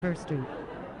First Street.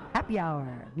 Happy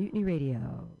Hour, Mutiny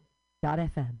Radio.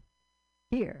 .fm.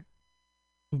 Here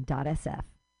in .sf.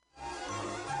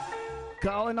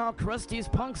 Calling all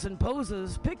crusties, punks, and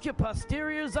posers. Pick your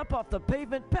posteriors up off the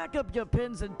pavement, pack up your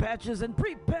pins and patches, and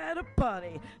prepare to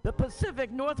party. The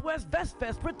Pacific Northwest Vest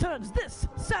Fest returns this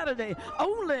Saturday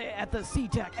only at the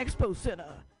SeaTac Expo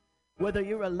Center. Whether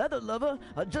you're a leather lover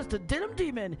or just a denim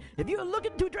demon, if you're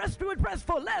looking to dress to impress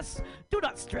for less, do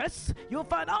not stress. You'll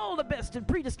find all the best in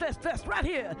pre-distressed vests right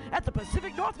here at the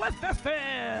Pacific Northwest Vest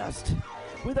Fest.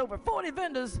 With over 40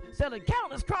 vendors selling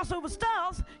countless crossover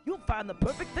styles, you'll find the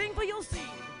perfect thing for your scene.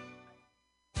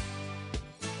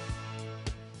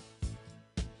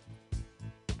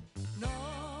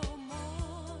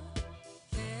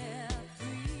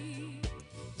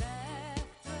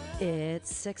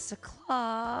 It's 6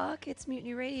 o'clock. It's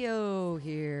Mutiny Radio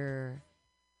here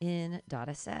in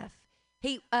 .sf.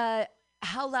 Hey,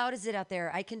 how loud is it out there?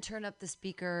 I can turn up the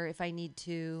speaker if I need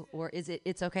to, or is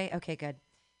it's okay? Okay, good.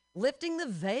 Lifting the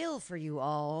veil for you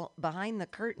all behind the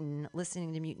curtain,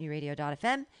 listening to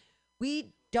MutinyRadio.fm.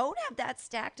 We don't have that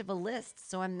stacked of a list,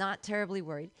 so I'm not terribly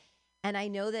worried. And I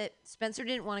know that Spencer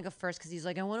didn't want to go first because he's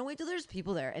like, I want to wait till there's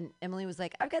people there. And Emily was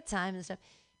like, I've got time and stuff.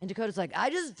 And Dakota's like,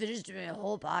 I just finished doing a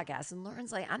whole podcast. And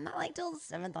Lauren's like, I'm not like till the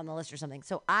 7th on the list or something.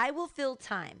 So I will fill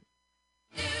time.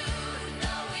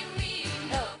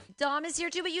 Dom is here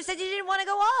too, but you said you didn't want to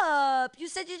go up. You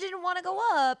said you didn't want to go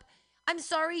up. I'm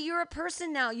sorry, you're a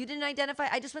person now. You didn't identify.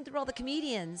 I just went through all the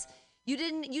comedians.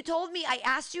 You told me, I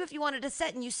asked you if you wanted to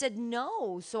set, and you said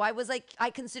no. So I was like, I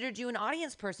considered you an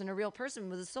audience person, a real person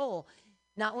with a soul,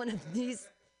 not one of these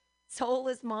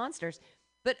soulless monsters.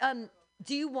 But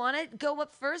do you want to go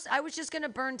up first? I was just going to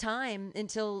burn time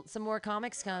until some more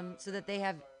comics come so that they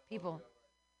have people.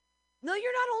 No,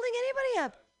 you're not holding anybody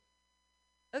up.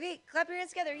 Okay, clap your hands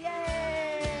together.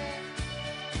 Yay!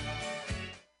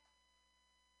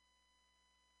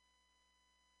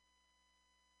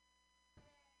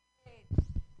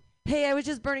 Hey, I was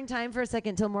just burning time for a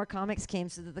second until more comics came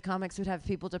so that the comics would have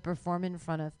people to perform in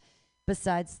front of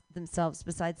besides themselves,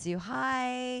 besides you.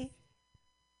 Hi.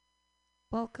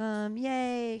 Welcome.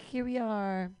 Yay. Here we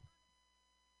are.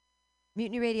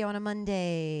 Mutiny Radio on a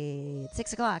Monday at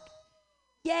 6 o'clock.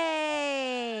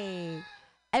 Yay.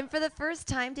 And for the first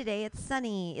time today, it's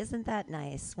sunny. Isn't that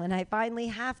nice? When I finally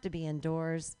have to be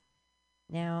indoors.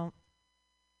 Now,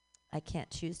 I can't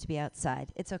choose to be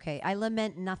outside. It's okay. I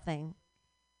lament nothing.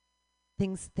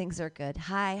 Things are good.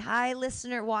 Hi,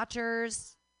 listener,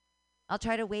 watchers. I'll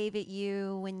try to wave at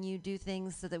you when you do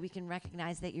things so that we can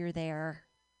recognize that you're there,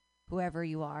 whoever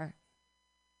you are.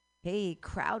 Hey,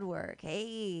 crowd work.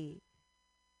 Hey,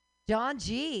 John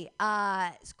G.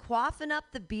 Is quaffing up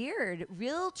the beard,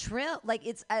 real trim. Like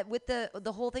it's with the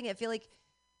whole thing. I feel like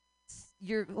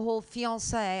your whole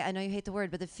fiancé. I know you hate the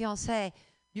word, but the fiancé.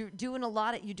 You're doing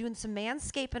you're doing some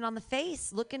manscaping on the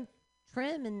face, looking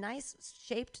trim and nice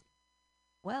shaped.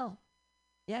 Well,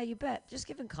 yeah, you bet. Just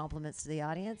giving compliments to the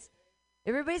audience.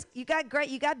 You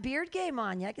got beard game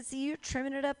on you. I can see you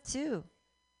trimming it up too.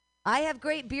 I have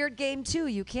great beard game too.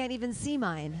 You can't even see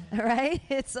mine, all right?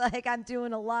 It's like I'm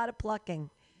doing a lot of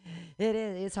plucking. It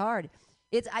is. It's hard.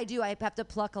 I have to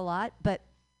pluck a lot, but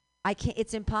I can't.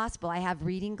 It's impossible. I have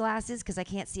reading glasses because I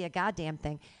can't see a goddamn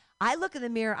thing. I look in the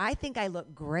mirror. I think I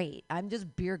look great. I'm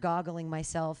just beer goggling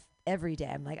myself every day.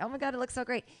 I'm like, oh my God, it looks so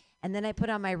great. And then I put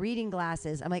on my reading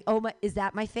glasses. I'm like, oh my, is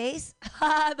that my face?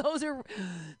 Those are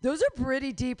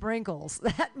pretty deep wrinkles.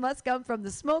 That must come from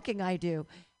the smoking I do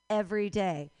every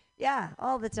day. Yeah,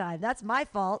 all the time. That's my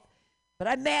fault. But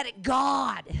I'm mad at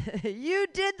God. You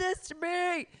did this to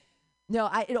me. No,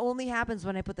 it only happens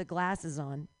when I put the glasses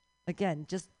on. Again,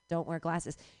 just don't wear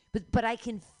glasses. But I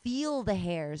can feel the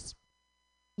hairs,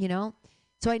 you know?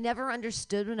 So I never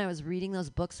understood when I was reading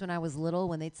those books when I was little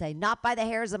when they'd say, not by the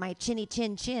hairs of my chinny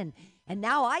chin chin. And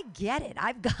now I get it.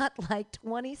 I've got like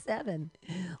 27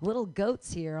 little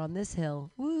goats here on this hill.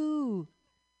 Woo.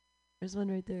 There's one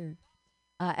right there.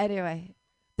 Anyway,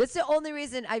 that's the only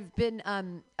reason I've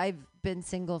been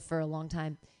single for a long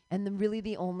time. And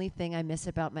the only thing I miss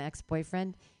about my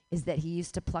ex-boyfriend is that he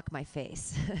used to pluck my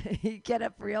face. He'd get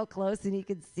up real close and he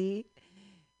could see.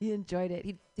 He enjoyed it.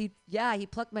 He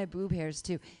plucked my boob hairs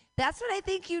too. That's when I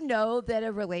think you know that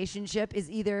a relationship is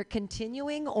either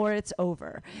continuing or it's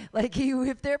over. Like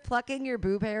if they're plucking your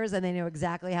boob hairs and they know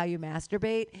exactly how you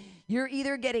masturbate, you're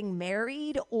either getting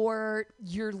married or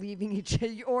you're leaving each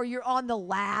other, or you're on the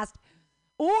last,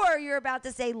 or you're about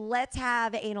to say, let's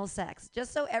have anal sex.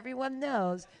 Just so everyone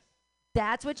knows,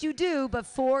 that's what you do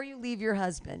before you leave your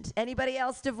husband. Anybody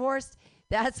else divorced?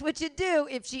 That's what you do.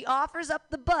 If she offers up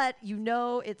the butt, you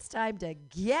know it's time to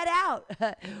get out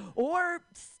or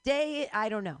stay. I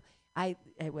don't know.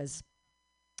 It was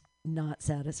not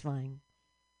satisfying.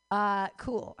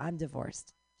 Cool. I'm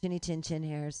divorced. Chinny chin chin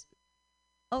hairs.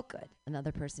 Oh, good.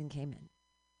 Another person came in.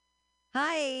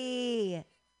 Hi.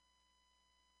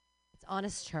 It's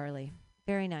Honest Charlie.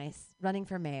 Very nice. Running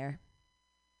for mayor.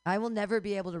 I will never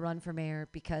be able to run for mayor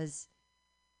because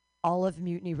all of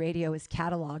Mutiny Radio is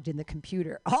cataloged in the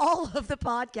computer. All of the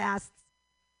podcasts.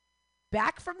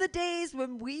 Back from the days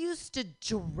when we used to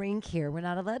drink here. We're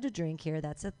not allowed to drink here.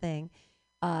 That's a thing.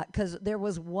 Because there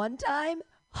was one time,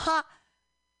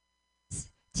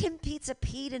 Tim Pizza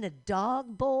peed in a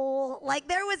dog bowl. Like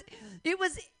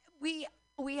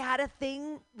we had a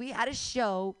thing, we had a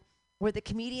show where the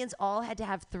comedians all had to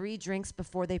have 3 drinks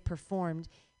before they performed.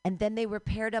 And then they were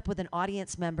paired up with an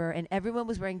audience member and everyone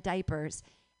was wearing diapers.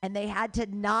 And they had to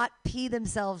not pee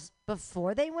themselves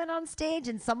before they went on stage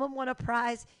and someone won a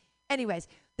prize. Anyways,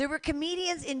 there were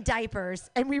comedians in diapers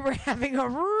and we were having a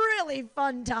really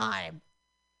fun time.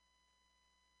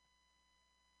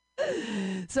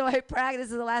 So I practiced.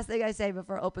 This is the last thing I say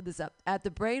before I open this up. At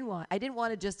the Brainwash, I didn't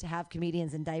want to just have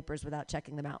comedians in diapers without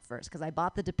checking them out first because I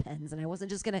bought the Depends and I wasn't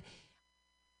just going to.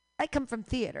 I come from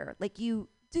theater. Like you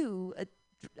do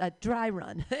a dry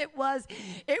run. It was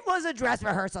a dress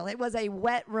rehearsal. It was a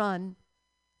wet run.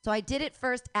 So I did it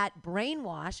first at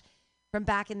Brainwash from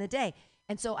back in the day.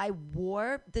 And so I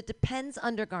wore the Depends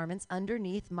undergarments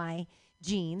underneath my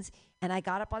jeans, and I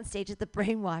got up on stage at the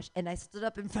Brainwash, and I stood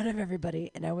up in front of everybody,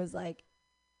 and I was like,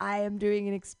 I am doing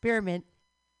an experiment,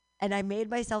 and I made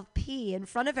myself pee in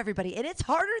front of everybody. And it's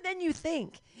harder than you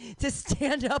think to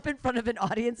stand up in front of an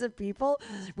audience of people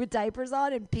with diapers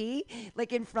on and pee,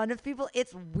 like in front of people.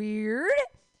 It's weird,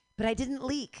 but I didn't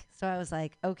leak. So I was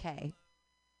like, okay.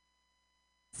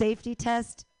 Safety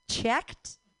test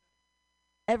checked.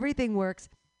 Everything works.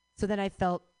 So then I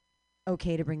felt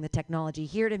okay to bring the technology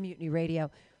here to Mutiny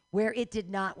Radio, where it did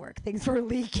not work. Things were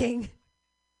leaking.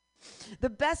 The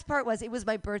best part was, it was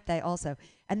my birthday also,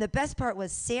 and the best part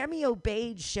was Sammy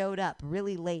Obeid showed up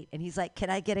really late, and he's like, can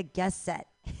I get a guest set?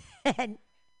 And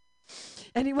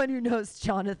anyone who knows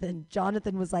Jonathan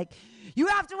was like, you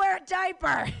have to wear a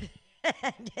diaper.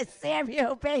 And Sammy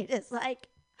Obeid is like,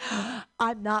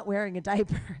 I'm not wearing a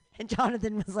diaper. And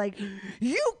Jonathan was like,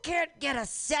 you can't get a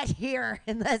set here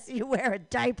unless you wear a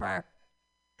diaper.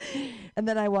 And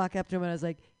then I walk up to him and I was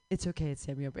like, it's okay, it's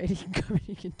Sammy Obeid. He can come and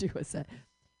he can do a set.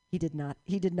 He did not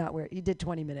wear, he did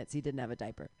 20 minutes. He didn't have a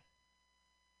diaper.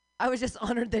 I was just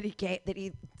honored that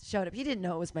he showed up. He didn't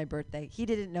know it was my birthday. He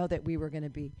didn't know that we were going to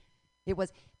be,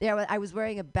 I was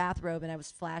wearing a bathrobe and I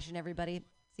was flashing everybody.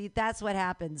 See, that's what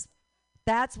happens.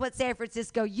 That's what San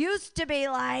Francisco used to be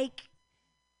like.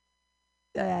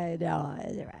 No.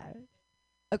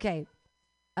 Okay.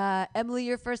 Emily,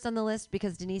 you're first on the list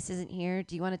because Denise isn't here.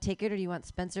 Do you want to take it or do you want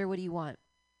Spencer? What do you want?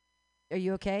 Are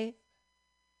you okay?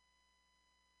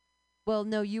 Well,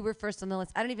 no, you were first on the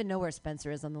list. I don't even know where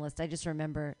Spencer is on the list. I just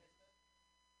remember.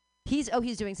 He's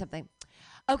doing something.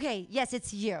 Okay, yes,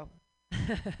 it's you.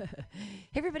 Hey,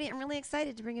 everybody, I'm really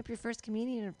excited to bring up your first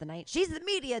comedian of the night. She's the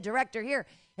media director here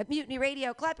at Mutiny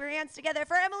Radio. Clap your hands together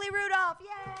for Emily Rudolph.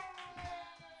 Yay!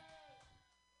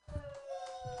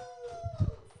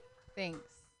 Thanks.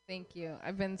 Thank you.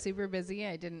 I've been super busy.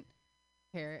 I didn't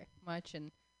care much,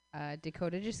 and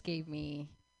Dakota just gave me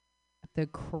the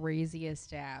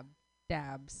craziest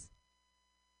dabs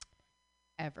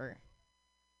ever.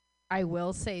 I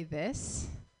will say this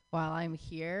while I'm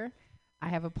here. I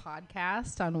have a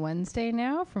podcast on Wednesday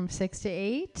now from 6 to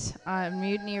 8 on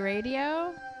Mutiny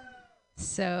Radio.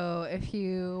 So if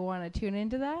you want to tune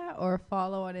into that or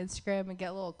follow on Instagram and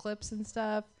get little clips and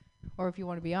stuff, or if you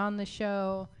want to be on the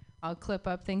show, I'll clip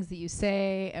up things that you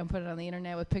say and put it on the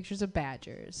internet with pictures of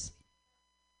badgers.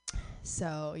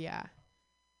 So, yeah.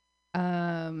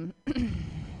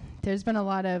 There's been a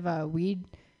lot of weed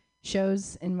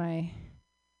shows in my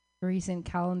recent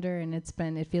calendar, and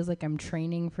it feels like I'm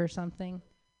training for something.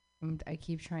 I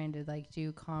keep trying to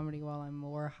do comedy while I'm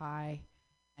more high,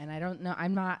 and I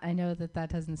know that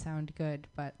doesn't sound good,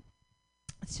 but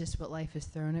it's just what life has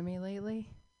thrown at me lately,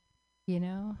 you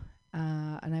know.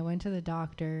 And I went to the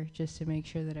doctor just to make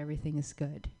sure that everything is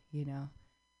good, you know.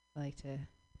 I like to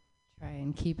try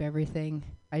and keep everything.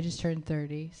 I just turned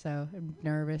 30, so I'm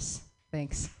nervous.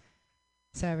 Thanks.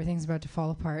 So everything's about to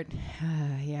fall apart.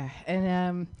 Yeah.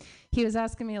 And he was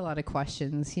asking me a lot of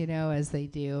questions, you know, as they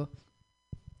do.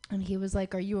 And he was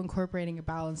like, are you incorporating a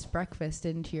balanced breakfast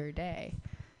into your day?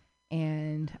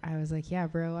 And I was like, yeah,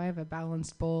 bro, I have a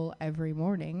balanced bowl every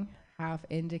morning. Half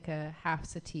indica, half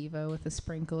sativa with a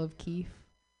sprinkle of keef.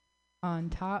 on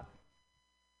top.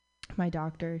 My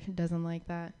doctor doesn't like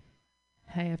that.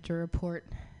 I have to report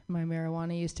my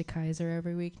marijuana use to Kaiser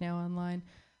every week now online.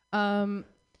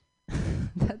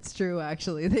 That's true,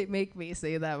 actually. They make me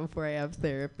say that before I have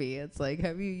therapy. It's like,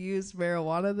 have you used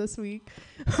marijuana this week?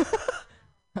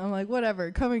 I'm like,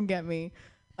 whatever, come and get me.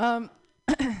 I'm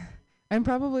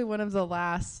probably one of the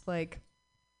last, like,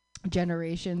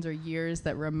 generations or years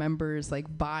that remembers,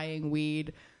 like, buying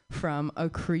weed from a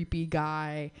creepy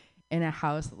guy in a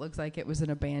house that looks like it was an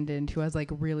abandoned, who has, like,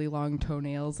 really long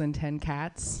toenails and 10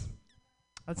 cats.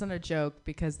 That's not a joke,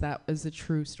 because that was a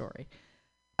true story.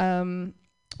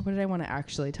 What did I want to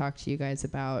actually talk to you guys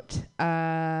about?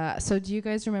 So do you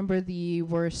guys remember the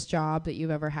worst job that you've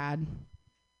ever had?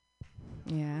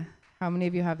 Yeah. How many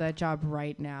of you have that job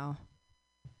right now?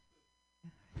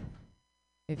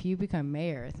 If you become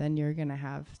mayor, then you're going to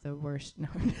have the worst. No,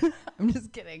 I'm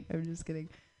just kidding.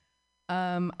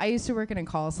 I used to work in a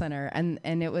call center, and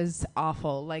it was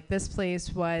awful. Like, this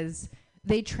place was,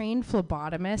 they trained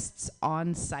phlebotomists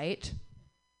on site,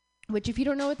 which, if you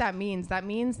don't know what that means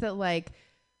that, like,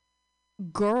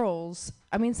 girls,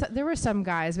 I mean, there were some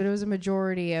guys, but it was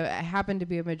it happened to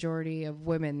be a majority of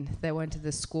women that went to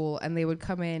this school, and they would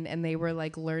come in and they were,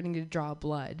 like, learning to draw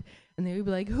blood, and they would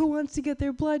be like, who wants to get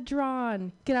their blood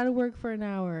drawn? Get out of work for an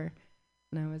hour.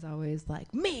 And I was always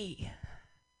like, me.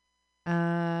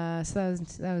 So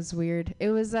that was weird.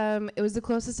 It was the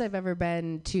closest I've ever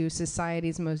been to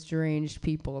society's most deranged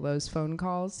people, those phone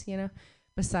calls, you know,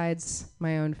 besides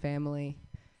my own family,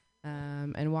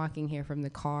 and walking here from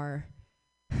the car.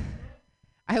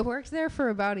 I worked there for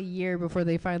about a year before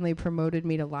they finally promoted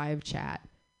me to live chat,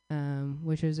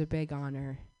 which was a big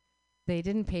honor. They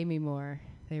didn't pay me more.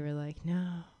 They were like,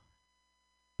 no,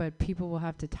 but people will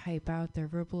have to type out their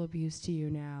verbal abuse to you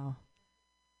now.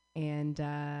 And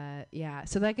yeah,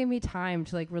 so that gave me time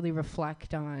to, like, really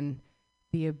reflect on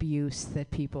the abuse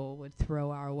that people would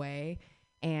throw our way.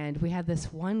 And we had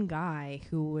this one guy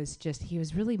who was he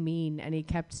was really mean, and he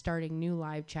kept starting new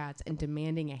live chats and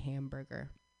demanding a hamburger,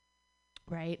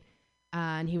 right?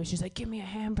 And he was just like, give me a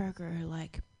hamburger,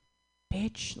 like,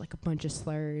 bitch, like a bunch of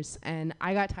slurs. And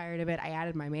I got tired of it. I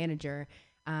added my manager,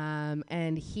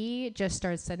 and he just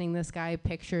started sending this guy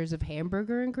pictures of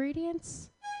hamburger ingredients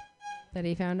that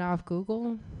he found off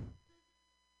Google.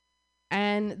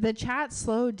 And the chat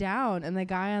slowed down, and the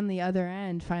guy on the other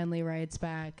end finally writes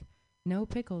back, no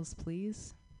pickles,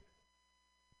 please.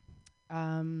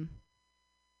 Yeah,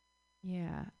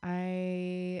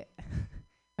 I'm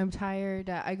tired.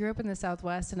 I grew up in the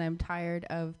Southwest, and I'm tired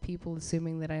of people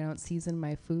assuming that I don't season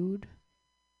my food.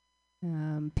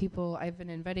 I've been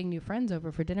inviting new friends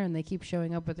over for dinner, and they keep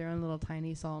showing up with their own little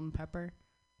tiny salt and pepper.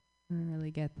 I don't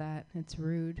really get that. It's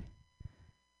rude.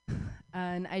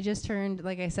 And I just turned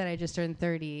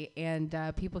 30, and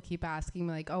people keep asking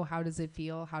me, like, oh, how does it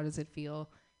feel? How does it feel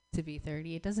to be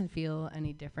 30? It doesn't feel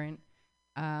any different,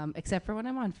 except for when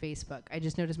I'm on Facebook. I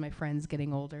just notice my friends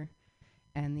getting older.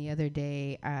 And the other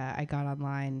day, I got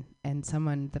online, and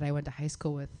someone that I went to high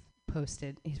school with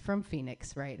posted, he's from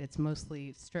Phoenix, right? It's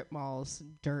mostly strip malls,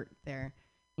 dirt there.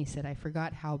 He said, I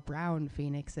forgot how brown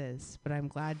Phoenix is, but I'm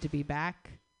glad to be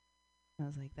back. I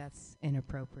was like, that's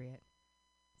inappropriate.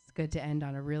 It's good to end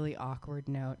on a really awkward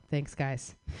note. Thanks,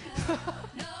 guys.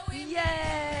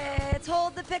 Yay! It's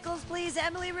Hold the Pickles, Please,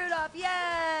 Emily Rudolph. Yay!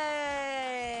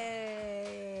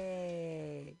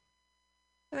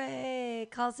 Hooray!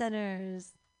 Call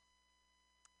centers.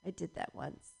 I did that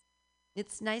once.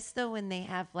 It's nice, though, when they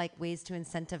have, like, ways to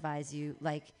incentivize you,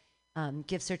 like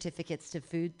gift certificates to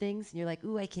food things. And you're like,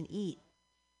 ooh, I can eat.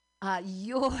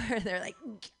 They're like,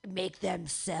 make them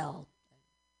sell.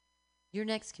 Your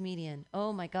next comedian.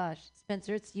 Oh my gosh.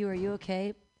 Spencer, it's you. Are you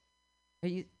okay? Are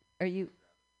you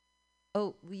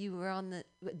Oh, you were on the,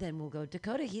 then we'll go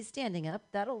Dakota. He's standing up.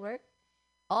 That'll work.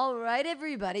 All right,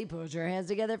 everybody, put your hands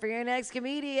together for your next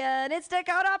comedian. It's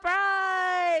Dakota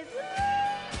Price.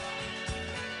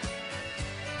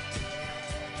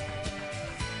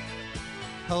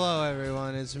 Hello,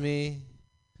 everyone. It's me,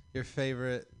 your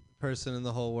favorite person in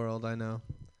the whole world, I know.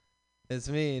 It's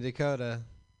me, Dakota.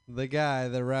 The guy,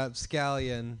 the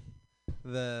rapscallion,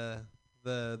 the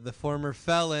former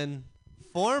felon.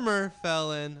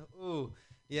 Ooh,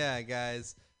 yeah,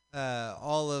 guys.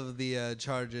 All of the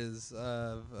charges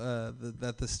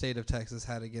that the state of Texas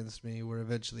had against me were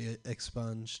eventually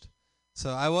expunged.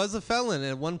 So I was a felon.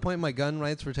 At one point, my gun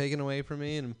rights were taken away from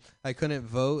me, and I couldn't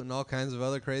vote and all kinds of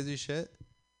other crazy shit.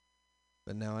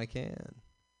 But now I can.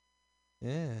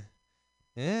 Yeah.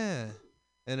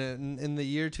 And in the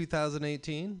year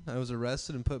 2018, I was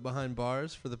arrested and put behind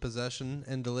bars for the possession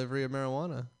and delivery of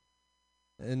marijuana.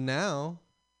 And now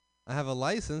I have a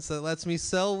license that lets me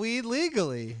sell weed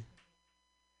legally.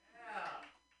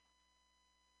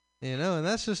 You know, and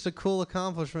that's just a cool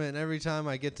accomplishment. And every time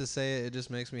I get to say it, it just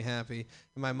makes me happy.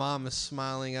 And my mom is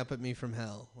smiling up at me from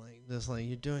hell. Like, just like,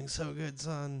 you're doing so good,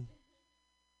 son.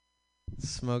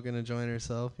 Smoking a joint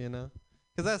herself, you know?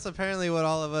 Because that's apparently what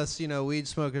all of us, you know, weed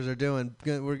smokers are doing.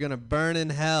 We're going to burn in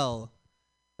hell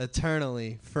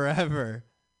eternally, forever.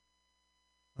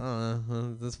 I don't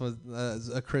know. This was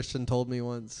a Christian told me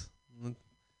once.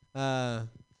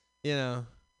 You know,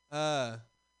 I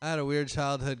had a weird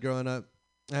childhood growing up.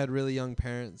 I had really young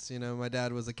parents, you know. My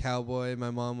dad was a cowboy.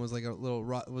 My mom was like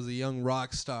was a young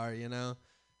rock star, you know.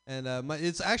 And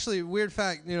it's actually a weird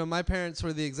fact, you know. My parents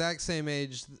were the exact same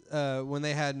age when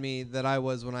they had me that I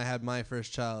was when I had my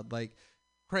first child. Like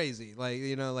crazy, like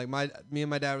you know, like me and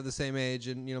my dad were the same age,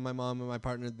 and you know, my mom and my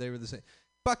partner, they were the same.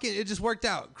 Fucking, it just worked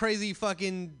out. Crazy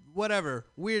fucking whatever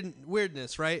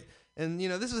weirdness, right? And, you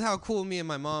know, this is how cool me and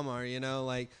my mom are, you know.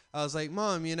 Like, I was like,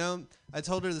 Mom, you know, I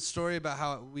told her the story about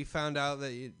how we found out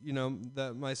that, you know,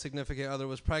 that my significant other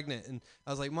was pregnant. And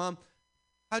I was like, Mom,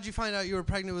 how'd you find out you were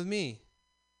pregnant with me?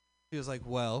 She was like,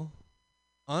 well,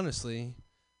 honestly,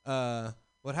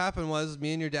 what happened was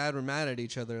me and your dad were mad at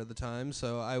each other at the time.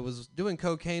 So I was doing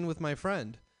cocaine with my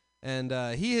friend. And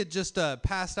he had just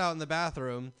passed out in the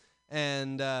bathroom.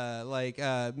 And,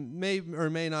 may or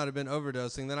may not have been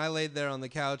overdosing. Then I laid there on the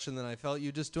couch, and then I felt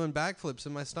you just doing backflips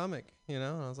in my stomach, you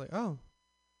know? And I was like, oh.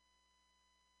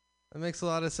 That makes a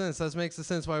lot of sense. That makes the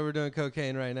sense why we're doing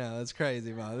cocaine right now. That's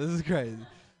crazy, Mom. This is crazy.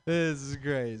 This is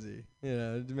crazy. You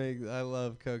know, I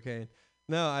love cocaine.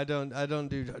 No, I don't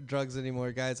do drugs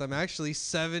anymore, guys. I'm actually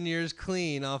 7 years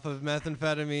clean off of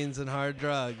methamphetamines and hard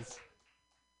drugs.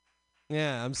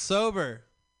 Yeah, I'm sober.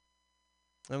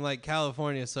 I'm like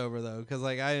California sober though, because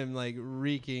like I am like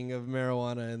reeking of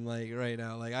marijuana and like right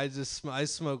now, like I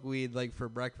smoke weed like for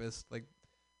breakfast, like,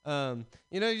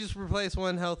 you know, you just replace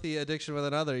one healthy addiction with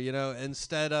another, you know,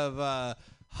 instead of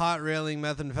hot railing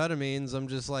methamphetamines, I'm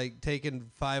just like taking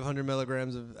 500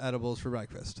 milligrams of edibles for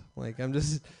breakfast. Like I'm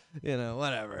just, you know,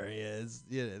 whatever.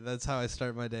 Yeah, that's how I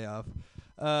start my day off.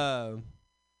 I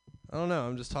don't know.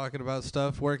 I'm just talking about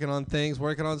stuff, working on things,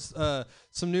 working on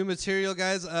some new material,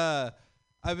 guys.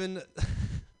 I've been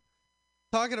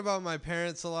talking about my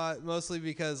parents a lot, mostly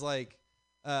because, like,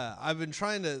 I've been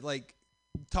trying to, like,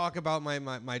 talk about my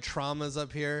traumas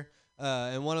up here.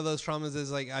 And one of those traumas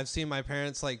is, like, I've seen my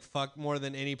parents, like, fuck more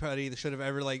than anybody that should have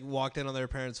ever, like, walked in on their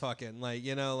parents fucking. Like,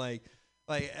 you know, like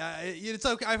it's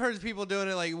okay. I've heard people doing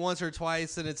it, like, once or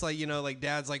twice, and it's, like, you know, like,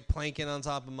 dad's, like, planking on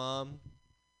top of mom,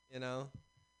 you know?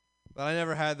 But I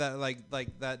never had that, like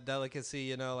that delicacy,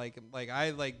 you know? Like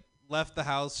I, like, left the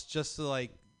house just to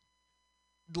like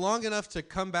long enough to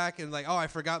come back and like, oh, I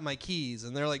forgot my keys,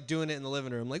 and they're like doing it in the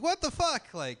living room. Like, what the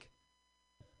fuck? Like,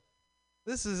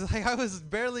 this is like I was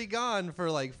barely gone for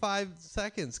like 5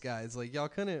 seconds, guys. Like, y'all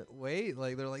couldn't wait.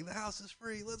 Like, they're like, the house is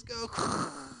free. Let's go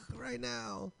right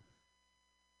now.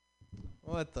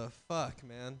 What the fuck,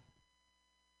 man?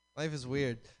 Life is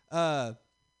weird.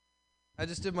 I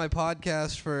just did my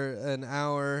podcast for an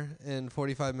hour and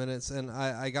 45 minutes, and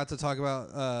I got to talk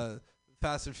about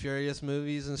Fast and Furious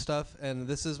movies and stuff, and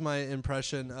this is my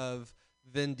impression of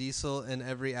Vin Diesel in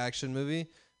every action movie,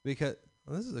 because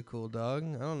this is a cool dog.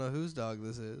 I don't know whose dog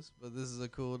this is, but this is a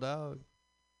cool dog.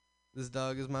 This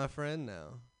dog is my friend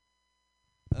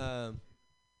now.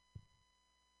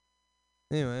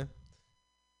 Anyway.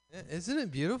 Yeah, isn't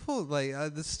it beautiful? Like,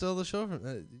 this is still the show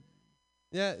from...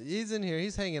 yeah, he's in here.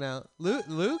 He's hanging out. Luke?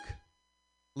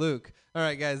 Luke. All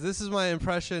right, guys, this is my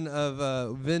impression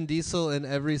of Vin Diesel in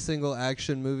every single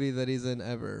action movie that he's in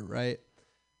ever, right?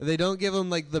 They don't give him,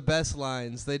 like, the best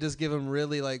lines. They just give him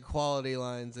really, like, quality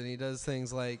lines, and he does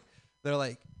things like, they're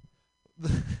like,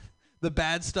 the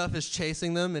bad stuff is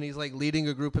chasing them, and he's, like, leading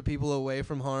a group of people away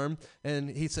from harm, and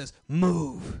he says,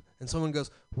 move. And someone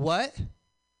goes, what?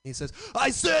 He says,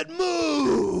 I said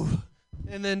move!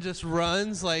 And then just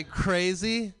runs like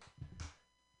crazy.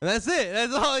 And that's it.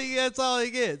 That's all he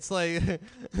gets. Like,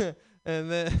 and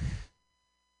then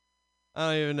I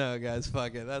don't even know, guys.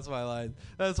 Fuck it. That's my line.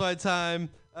 That's my time.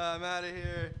 I'm out of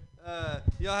here.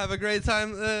 Y'all have a great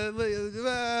time.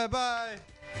 Bye.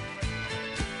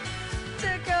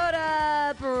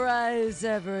 Dakota Price,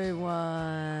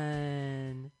 everyone.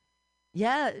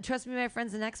 Yeah, trust me, my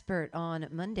friend's an expert on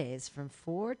Mondays from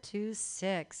 4 to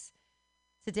 6.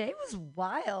 Today was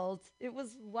wild. It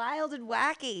was wild and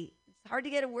wacky. It's hard to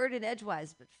get a word in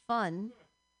edgewise, but fun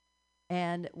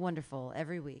and wonderful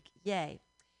every week. Yay.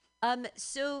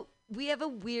 So we have a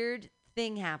weird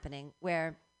thing happening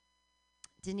where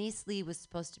Denise Lee was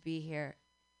supposed to be here,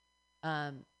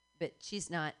 but she's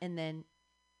not. And then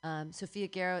Sophia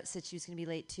Garrow said she was going to be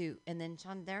late too, and then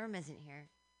Sean Durham isn't here.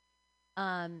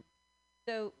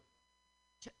 So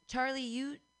Charlie,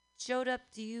 you showed up.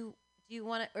 Do you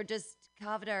want to, or just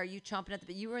Kavada? Are you chomping at the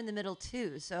bit? You were in the middle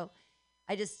too, so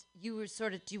you were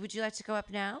sort of. Would you like to go up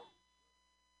now?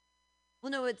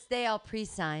 Well, no, they all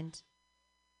pre-signed.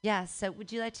 Yeah. So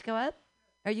would you like to go up?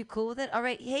 Are you cool with it? All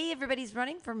right. Hey, everybody's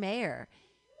running for mayor.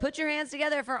 Put your hands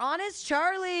together for Honest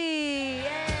Charlie. Yay!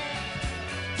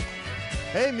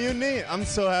 Hey, Mutiny. I'm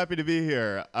so happy to be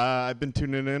here. I've been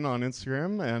tuning in on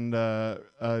Instagram and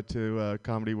to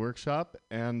Comedy Workshop.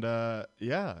 And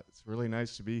yeah, it's really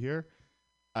nice to be here.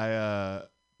 I've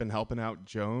been helping out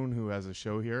Joan, who has a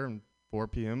show here at 4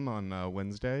 p.m. on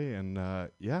Wednesday. And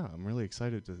yeah, I'm really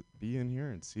excited to be in here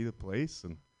and see the place.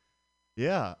 And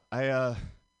yeah, I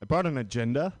brought an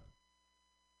agenda.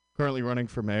 Currently running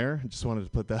for mayor. I just wanted to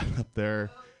put that up there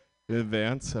in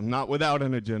advance. I'm not without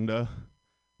an agenda,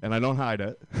 and I don't hide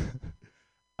it.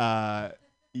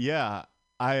 Yeah,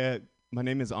 my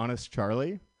name is Honest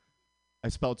Charlie. I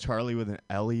spell Charlie with an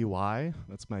L-E-Y.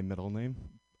 That's my middle name.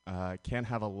 Can't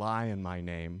have a lie in my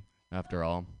name, after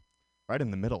all. Right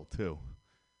in the middle, too.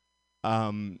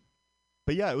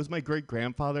 But yeah, it was my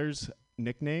great-grandfather's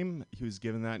nickname. He was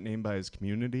given that name by his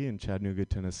community in Chattanooga,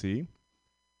 Tennessee.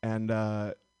 And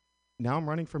now I'm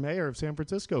running for mayor of San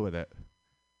Francisco with it.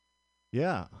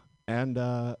 Yeah. And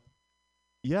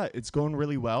yeah, it's going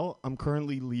really well. I'm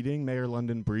currently leading Mayor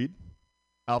London Breed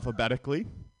alphabetically.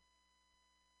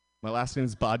 My last name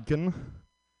is Bodkin.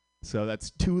 So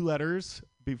that's 2 letters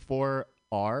before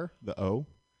R, the O.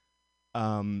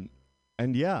 And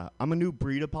yeah, I'm a new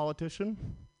breed of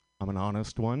politician. I'm an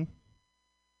honest one.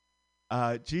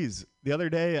 Geez, the other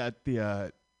day at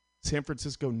the San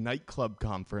Francisco nightclub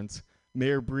conference,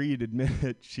 Mayor Breed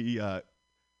admitted she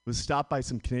was stopped by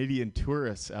some Canadian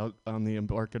tourists out on the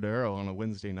Embarcadero on a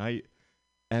Wednesday night.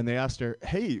 And they asked her,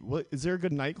 hey, is there a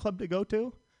good nightclub to go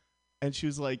to? And she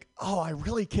was like, oh, I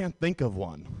really can't think of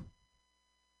one.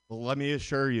 Well, let me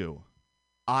assure you,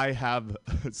 I have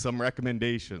some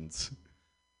recommendations.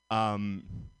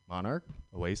 Monarch,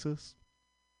 Oasis,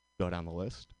 go down the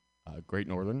list. Great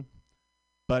Northern.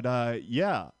 But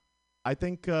yeah, I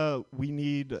think we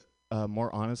need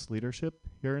more honest leadership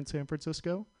here in San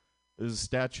Francisco. There's a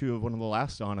statue of one of the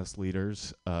last honest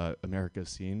leaders America's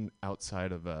seen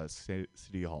outside of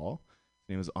City Hall.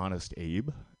 His name is Honest Abe,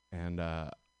 and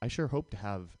I sure hope to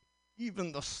have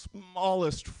even the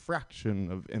smallest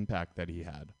fraction of impact that he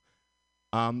had.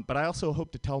 But I also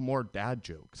hope to tell more dad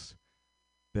jokes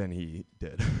than he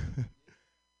did.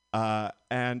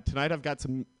 And tonight I've got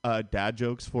some dad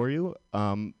jokes for you,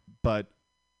 but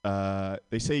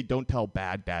they say don't tell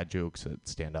bad dad jokes at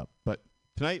stand-up. But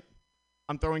tonight,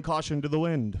 I'm throwing caution to the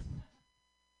wind.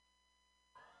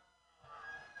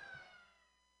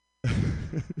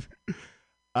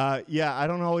 Yeah, I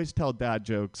don't always tell dad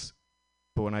jokes,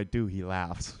 but when I do, he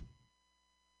laughs.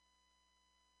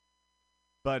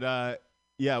 But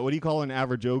yeah, what do you call an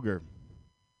average ogre?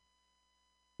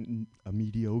 A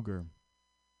mediocre.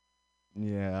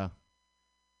 Yeah.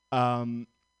 I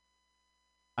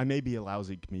may be a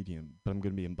lousy comedian, but I'm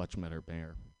going to be a much better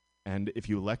mayor. And if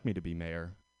you elect me to be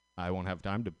mayor, I won't have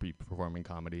time to be performing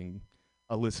comedy and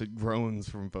elicit groans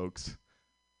from folks.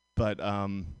 But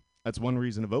that's one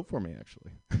reason to vote for me,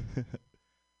 actually.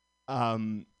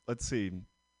 Let's see.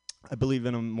 I believe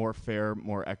in a more fair,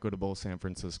 more equitable San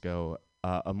Francisco,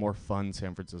 a more fun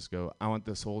San Francisco. I want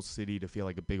this whole city to feel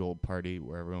like a big old party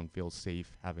where everyone feels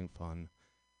safe, having fun,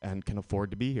 and can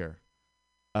afford to be here.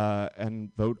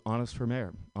 And vote Honest for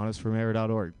Mayor.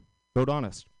 honestformayor.org. Vote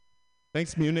honest.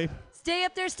 Thanks, Mutiny. Stay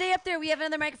up there, stay up there. We have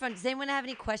another microphone. Does anyone have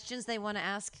any questions they want to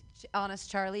ask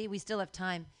Honest Charlie? We still have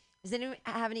time. Does anyone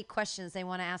have any questions they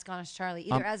want to ask Honest Charlie,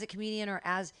 either as a comedian or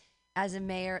as a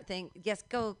mayor thing? Yes,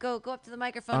 go up to the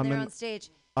microphone there on stage.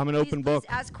 I'm an open book.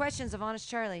 Please ask questions of Honest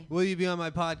Charlie. Will you be on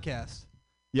my podcast?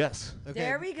 Yes. Okay.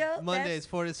 There we go. Mondays,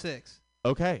 4 to 6.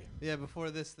 Okay. Yeah,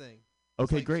 before this thing.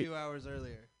 Okay, like great. 2 hours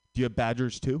earlier. Do you have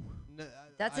badgers too? No,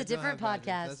 That's a different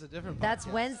podcast. That's a different podcast. That's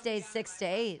Wednesdays 6 to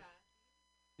 8.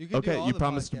 You can do Okay, all you the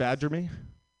promise to podcasts. badger me?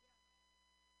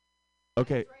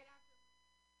 Okay.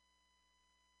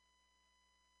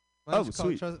 Mine's Oh,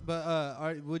 called sweet.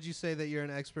 But would you say that you're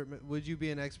an expert? Would you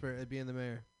be an expert at being the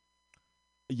mayor?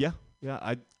 Yeah.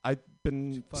 I've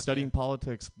been Fuck studying yeah.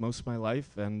 politics most of my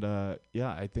life, and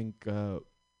yeah, I think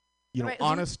Right,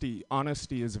 honesty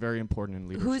is very important in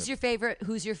leadership.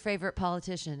 Who's your favorite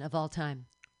politician of all time,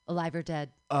 alive or dead?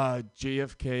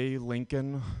 JFK,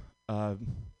 Lincoln.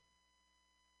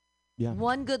 Yeah.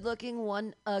 One good looking,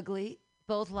 one ugly,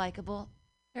 both likable.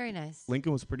 Very nice.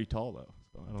 Lincoln was pretty tall though.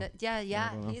 So I don't, Yeah,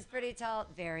 I don't know. he's pretty tall.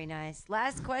 Very nice.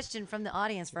 Last question from the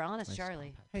audience for Honest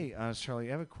Charlie. Hey, Charlie,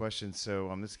 I have a question.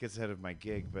 So this gets ahead of my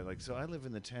gig, but so I live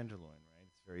in the Tenderloin, right?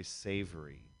 It's very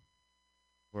savory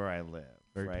where I live,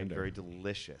 Very right? tender. Very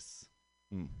delicious.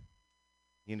 Mm.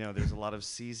 You know, there's a lot of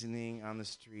seasoning on the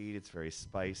street. It's very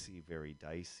spicy, very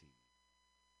dicey.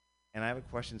 And I have a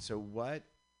question. So what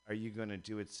are you going to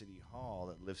do at City Hall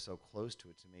that lives so close to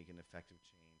it to make an effective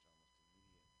change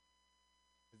almost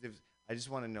immediately? 'Cause I just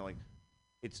want to know, like,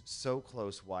 it's so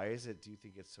close. Why is it, do you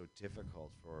think it's so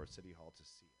difficult for City Hall to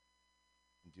see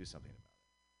it and do something about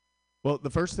it? Well,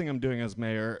 the first thing I'm doing as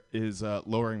mayor is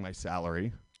lowering my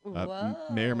salary.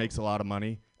 Mayor makes a lot of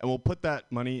money, and we'll put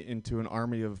that money into an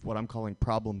army of what I'm calling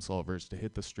problem solvers to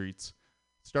hit the streets,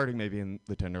 starting maybe in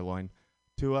the Tenderloin,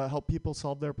 to help people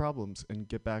solve their problems and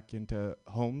get back into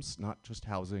homes, not just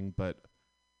housing, but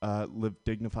live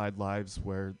dignified lives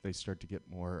where they start to get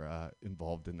more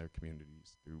involved in their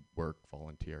communities through work,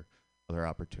 volunteer, other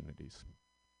opportunities.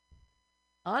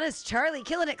 Honest Charlie,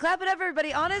 killing it. Clap it up,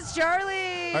 everybody. Honest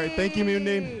Charlie. All right, thank you,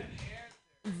 Mutiny.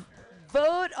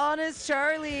 Vote Honest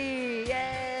Charlie.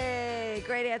 Yay.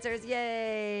 Great answers.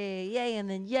 Yay. Yay, and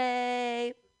then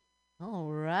yay.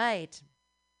 All right.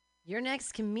 Your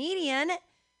next comedian.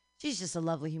 She's just a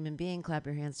lovely human being. Clap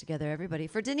your hands together, everybody,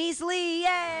 for Denise Lee.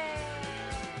 Yay.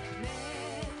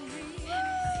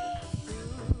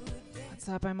 What's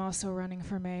up? I'm also running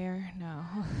for mayor. No.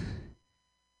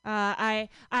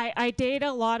 I date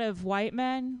a lot of white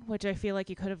men, which I feel like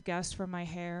you could have guessed from my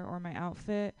hair or my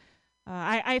outfit.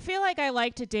 I feel like I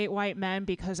like to date white men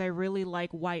because I really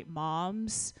like white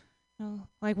moms.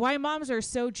 Like, white moms are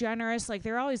so generous. Like,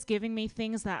 they're always giving me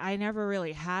things that I never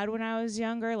really had when I was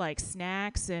younger, like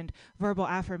snacks and verbal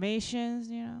affirmations,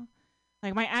 you know.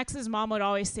 Like, my ex's mom would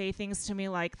always say things to me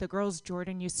like, the girls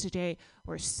Jordan used to date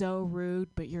were so rude,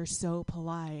 but you're so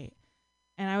polite.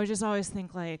 And I would just always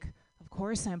think, like, of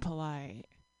course I'm polite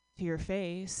to your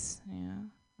face, you know.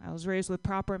 I was raised with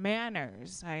proper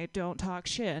manners. I don't talk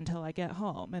shit until I get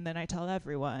home, and then I tell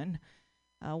everyone.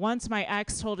 Once my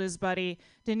ex told his buddy,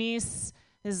 Denise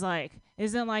is like,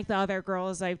 isn't like the other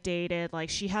girls I've dated. Like,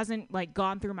 she hasn't like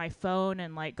gone through my phone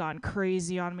and like gone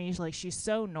crazy on me. Like, she's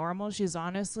so normal. She's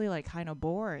honestly like kind of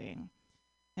boring.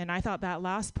 And I thought that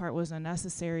last part was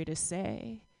unnecessary to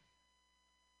say,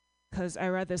 because I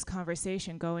read this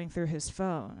conversation going through his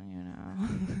phone, you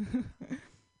know.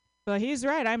 But he's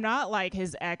right. I'm not like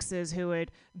his exes who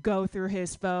would go through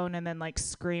his phone and then like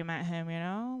scream at him, you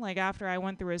know? Like, after I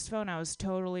went through his phone, I was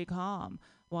totally calm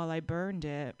while I burned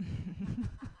it.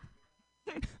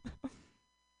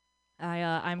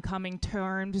 I'm coming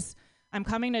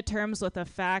to terms with the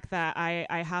fact that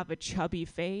I have a chubby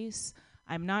face.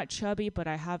 I'm not chubby, but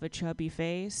I have a chubby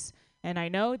face. And I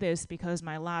know this because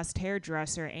my last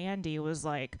hairdresser, Andy, was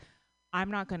like, I'm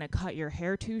not going to cut your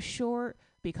hair too short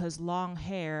because long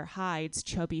hair hides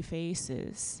chubby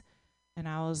faces. And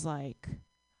I was like,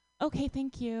 okay,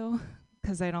 thank you,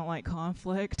 because I don't like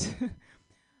conflict.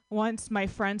 Once my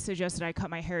friend suggested I cut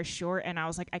my hair short, and I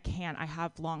was like, I can't. I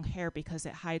have long hair because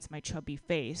it hides my chubby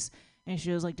face. And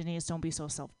she was like, Denise, don't be so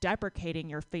self-deprecating.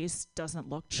 Your face doesn't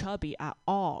look chubby at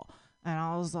all. And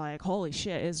I was like, holy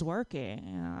shit, it's working.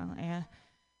 You know? And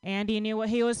Andy knew what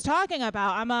he was talking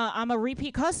about. I'm a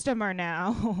repeat customer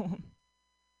now.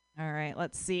 All right,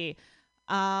 let's see.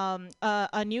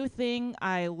 A new thing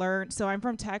I learned. So I'm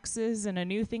from Texas, and a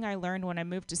new thing I learned when I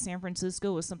moved to San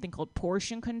Francisco was something called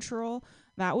portion control.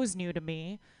 That was new to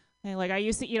me. And like, I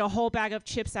used to eat a whole bag of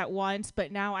chips at once,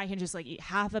 but now I can just like eat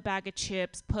half a bag of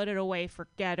chips, put it away,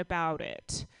 forget about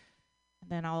it. And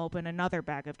then I'll open another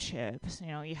bag of chips, you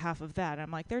know, eat half of that.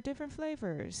 I'm like, they're different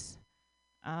flavors.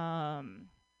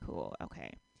 Cool,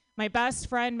 okay. My best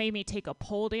friend made me take a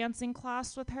pole dancing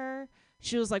class with her.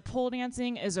 She was like, pole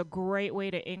dancing is a great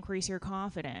way to increase your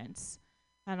confidence.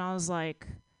 And I was like,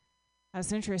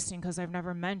 that's interesting because I've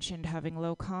never mentioned having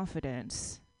low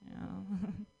confidence, you know.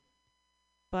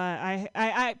 But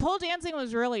I pole dancing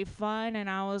was really fun, and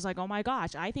I was like, oh my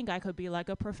gosh, I think I could be like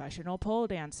a professional pole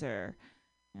dancer,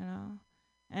 you know.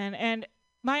 And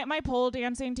my pole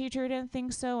dancing teacher didn't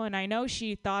think so, and I know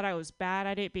she thought I was bad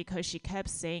at it because she kept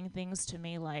saying things to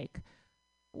me like,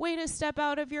 way to step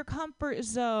out of your comfort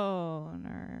zone,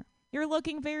 or you're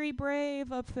looking very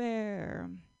brave up there.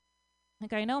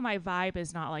 Like, I know my vibe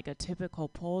is not like a typical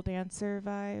pole dancer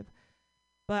vibe,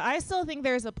 but I still think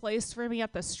there's a place for me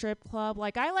at the strip club.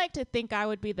 Like, I like to think I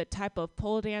would be the type of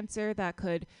pole dancer that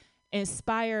could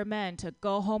inspire men to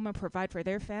go home and provide for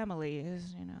their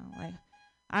families, you know. Like,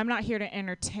 I'm not here to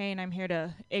entertain, I'm here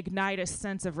to ignite a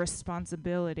sense of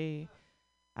responsibility.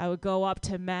 I would go up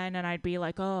to men and I'd be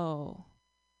like, oh,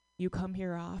 you come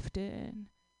here often?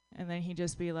 And then he'd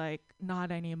just be like,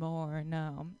 not anymore,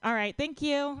 no. All right, thank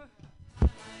you.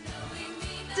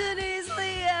 Denise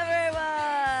Lee,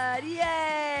 everyone!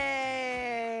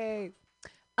 Yay!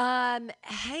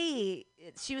 Hey,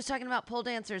 she was talking about pole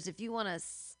dancers. If you want to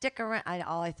stick around,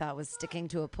 all I thought was sticking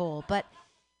to a pole. But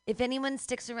if anyone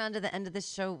sticks around to the end of this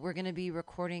show, we're going to be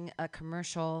recording a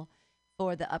commercial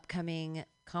for the upcoming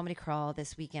Comedy Crawl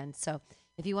this weekend. So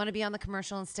if you want to be on the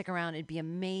commercial and stick around, it'd be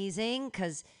amazing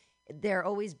because they're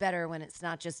always better when it's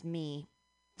not just me.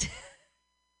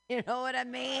 You know what I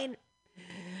mean?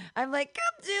 I'm like,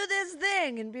 come do this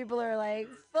thing. And people are like,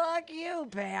 fuck you,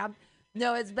 Pam.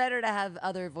 No, it's better to have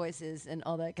other voices and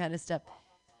all that kind of stuff.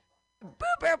 Boop,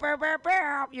 boop, boop, boop,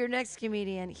 boop. Your next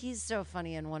comedian. He's so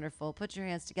funny and wonderful. Put your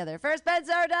hands together for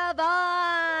Spencer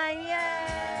Devine.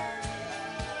 Yay!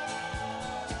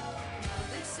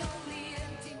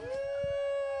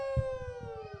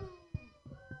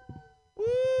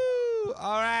 Woo!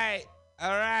 All right,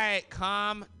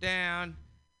 calm down.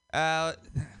 Hi,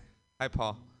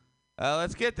 Paul.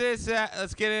 Let's get this.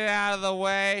 Let's get it out of the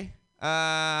way.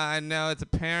 I know it's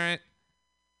apparent.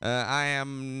 I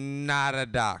am not a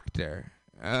doctor.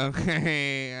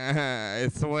 Okay, I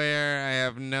swear I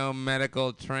have no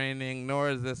medical training, nor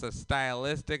is this a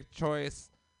stylistic choice.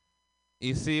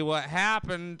 You see, what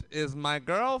happened is my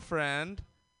girlfriend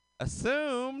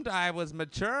assumed I was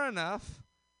mature enough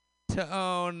to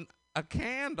own a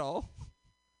candle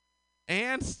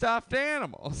and stuffed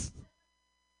animals.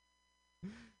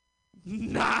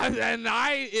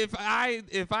 If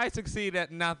I succeed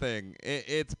at nothing,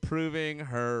 it's proving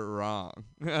her wrong.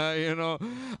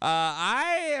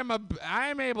 I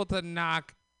am able to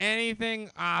knock anything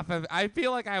off of. I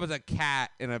feel like I was a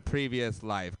cat in a previous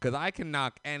life because I can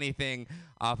knock anything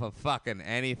off of fucking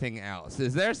anything else.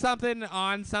 Is there something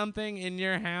on something in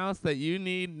your house that you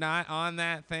need not on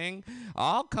that thing?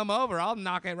 I'll come over. I'll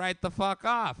knock it right the fuck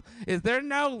off. Is there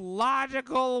no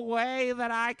logical way that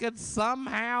I could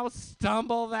somehow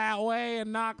stumble that way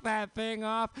and knock that thing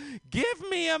off? Give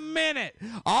me a minute.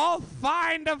 I'll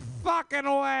find a fucking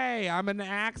way. I'm an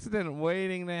accident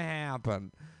waiting to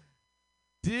happen.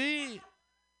 Do you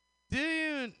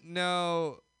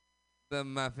know the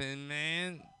Muffin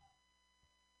Man?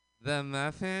 The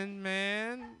Muffin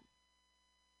Man?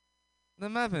 The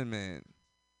Muffin Man.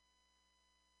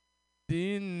 Do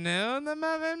you know the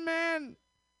Muffin Man?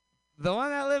 The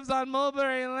one that lives on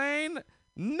Mulberry Lane?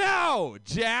 No,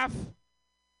 Jeff.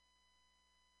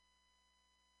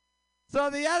 So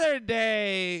the other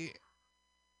day,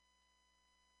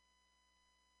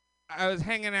 I was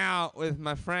hanging out with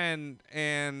my friend,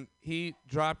 and he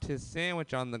dropped his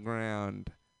sandwich on the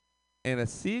ground, and a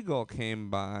seagull came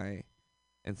by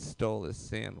and stole his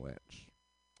sandwich.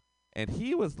 And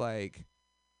he was like,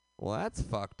 well, that's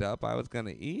fucked up. I was going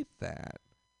to eat that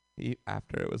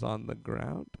after it was on the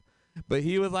ground. But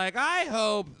he was like, I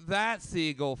hope that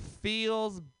seagull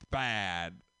feels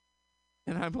bad.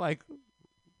 And I'm like,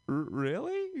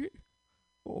 really?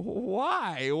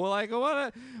 Why? Well, like,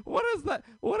 what does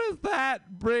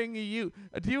that bring you?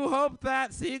 Do you hope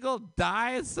that seagull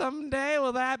dies someday?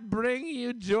 Will that bring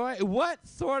you joy? What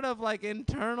sort of like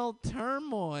internal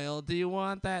turmoil do you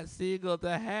want that seagull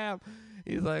to have?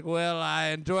 He's like, well, I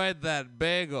enjoyed that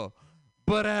bagel,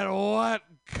 but at what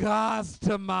cost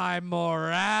to my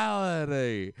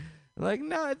morality? Like,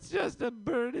 no, it's just a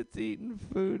bird. It's eating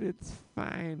food. It's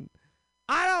fine.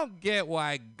 I don't get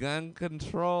why gun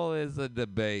control is a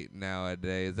debate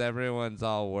nowadays. Everyone's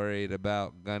all worried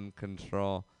about gun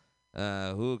control.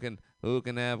 Who can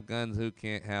have guns, who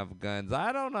can't have guns.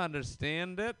 I don't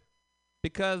understand it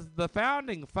because the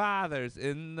founding fathers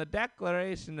in the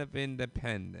Declaration of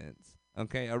Independence,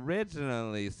 okay,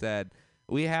 originally said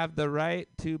we have the right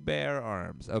to bear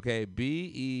arms. Okay,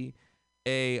 B-E-A-R.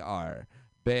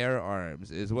 Bear arms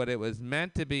is what it was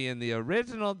meant to be in the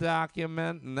original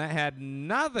document, and that had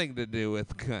nothing to do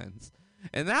with guns.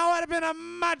 And that would have been a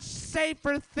much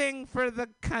safer thing for the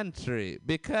country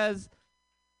because,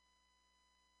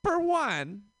 for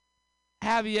one,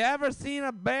 have you ever seen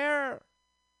a bear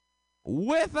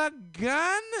with a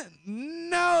gun?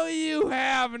 No, you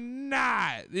have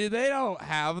not. They don't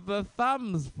have the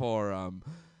thumbs for them.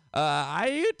 Are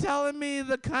you telling me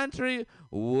the country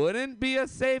wouldn't be a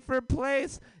safer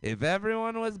place if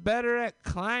everyone was better at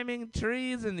climbing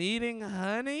trees and eating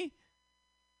honey?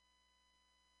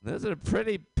 Those are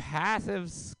pretty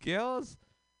passive skills,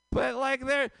 but like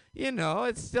they're,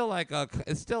 it's still like a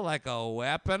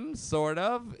weapon, sort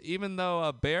of. Even though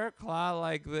a bear claw,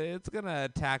 it's gonna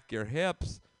attack your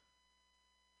hips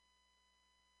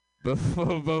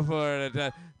before it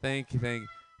attacks.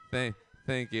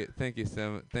 Thank you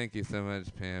so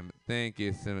much, Pam. Thank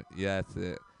you. Yes,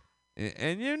 it.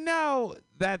 And you know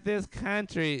that this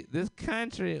country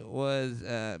was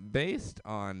based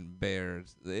on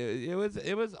bears.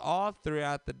 It was all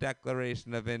throughout the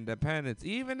Declaration of Independence,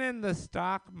 even in the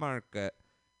stock market.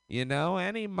 You know,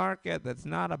 any market that's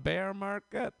not a bear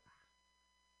market,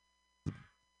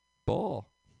 bull.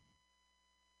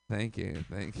 Thank you,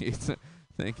 thank you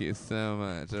so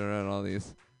much. I wrote all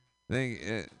these.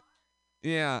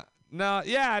 Yeah, no,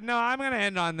 I'm gonna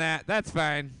end on that. That's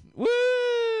fine. Woo!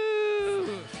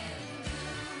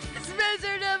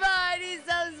 Spencer Devine, he's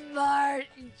so smart.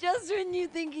 Just when you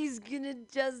think he's gonna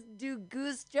just do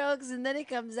goose jokes, and then he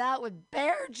comes out with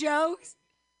bear jokes.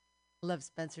 Love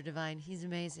Spencer Devine. He's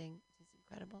amazing. He's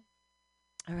incredible.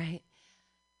 All right,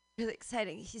 really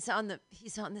exciting. He's on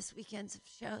this weekend's of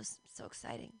shows. So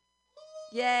exciting.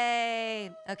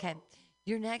 Yay. Okay.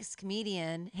 Your next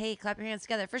comedian. Hey, clap your hands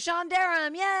together for Sean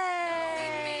Durham. Yay.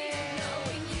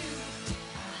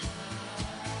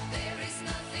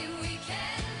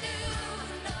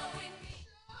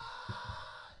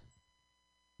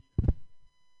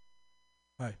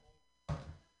 Hi.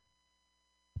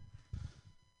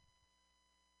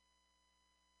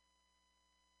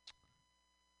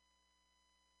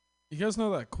 You guys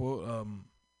know that quote,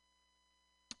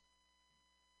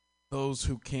 those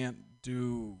who can't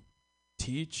do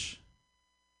teach?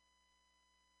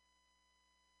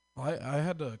 I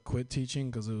had to quit teaching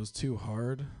because it was too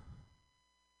hard.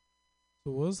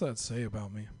 So what does that say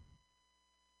about me?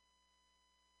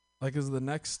 Like, is the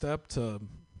next step to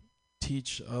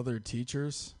teach other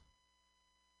teachers?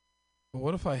 But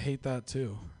what if I hate that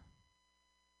too?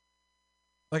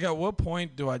 Like, at what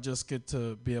point do I just get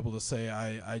to be able to say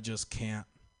I just can't?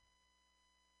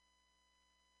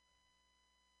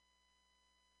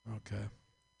 Okay.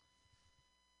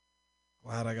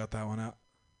 Glad I got that one out.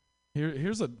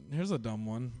 Here's a dumb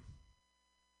one.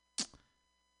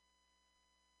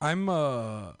 I'm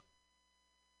a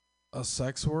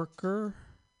sex worker.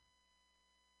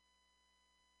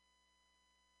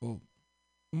 Well,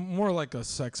 more like a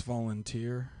sex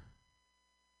volunteer.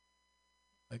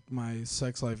 Like, my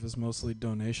sex life is mostly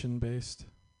donation based.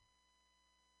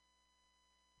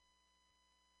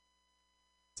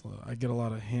 So I get a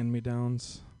lot of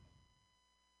hand-me-downs.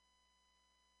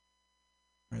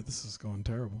 All right, this is going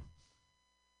terrible.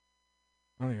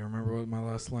 I don't even remember what my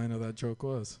last line of that joke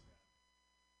was.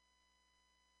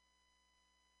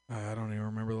 I don't even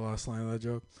remember the last line of that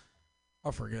joke.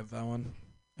 I'll forget that one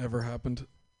ever happened.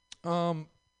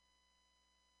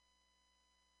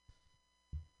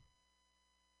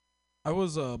 I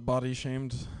was body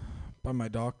shamed by my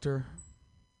doctor.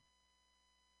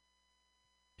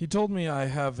 He told me I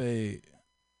have a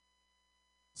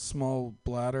small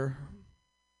bladder.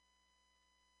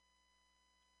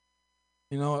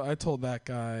 You know, I told that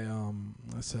guy,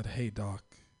 I said, "Hey, doc,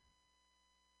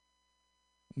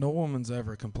 no woman's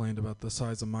ever complained about the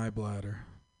size of my bladder.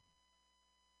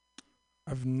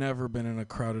 I've never been in a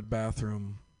crowded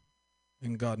bathroom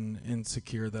and gotten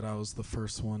insecure that I was the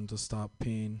first one to stop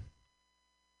peeing.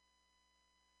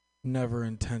 Never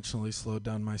intentionally slowed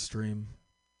down my stream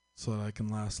so that I can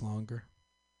last longer."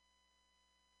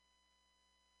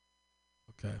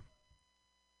 Okay.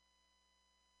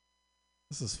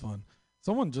 This is fun.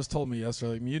 Someone just told me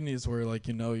yesterday, like, mutiny is where, like,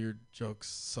 you know your jokes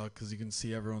suck because you can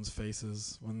see everyone's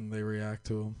faces when they react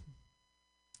to them.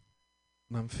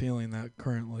 And I'm feeling that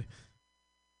currently.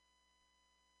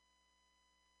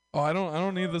 Oh, I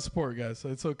don't need the support, guys.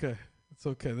 It's okay. It's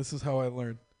okay. This is how I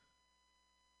learn.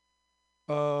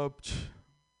 I'll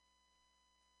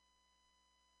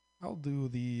do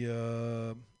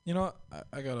the, you know,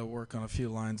 I gotta work on a few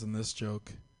lines in this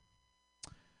joke.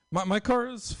 My car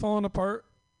is falling apart,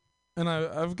 and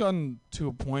I've gotten to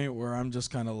a point where I'm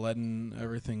just kind of letting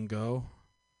everything go.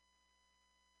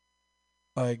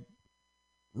 Like,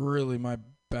 really, my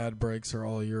bad brakes are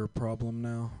all your problem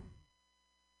now.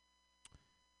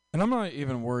 And I'm not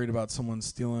even worried about someone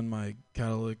stealing my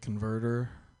catalytic converter,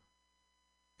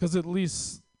 because at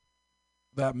least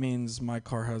that means my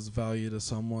car has value to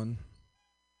someone.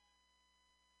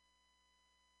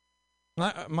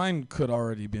 Mine could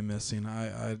already be missing.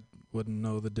 I wouldn't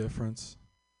know the difference.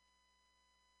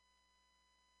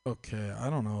 Okay,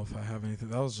 I don't know if I have anything.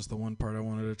 That was just the one part I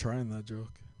wanted to try in that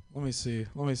joke. Let me see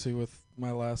with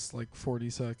my last, like,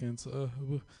 40 seconds.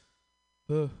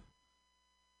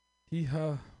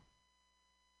 Hee-ha.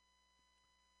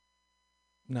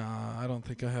 Nah, I don't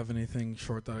think I have anything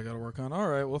short that I gotta work on. All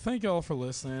right, well, thank you all for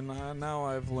listening. Now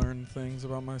I've learned things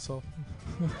about myself.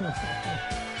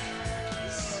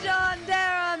 Sean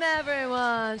Durham,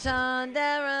 everyone. Sean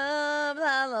Durham.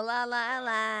 La la la la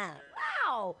la.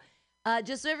 Wow.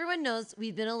 Just so everyone knows,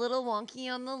 we've been a little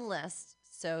wonky on the list.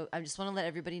 So I just want to let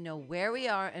everybody know where we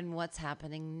are and what's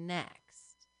happening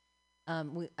next.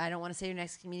 I don't want to say your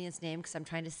next comedian's name because I'm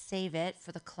trying to save it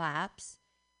for the claps.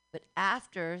 But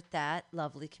after that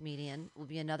lovely comedian will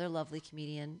be another lovely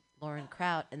comedian, Lauren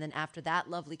Kraut. And then after that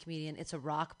lovely comedian, it's a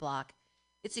rock block.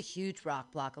 It's a huge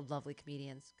rock block of lovely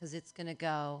comedians because it's going to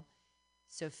go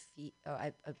Sophie. Oh,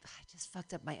 I just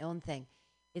fucked up my own thing.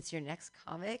 It's your next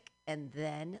comic and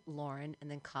then Lauren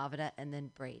and then Kavita and then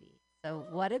Brady. So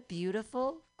what a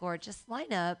beautiful, gorgeous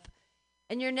lineup.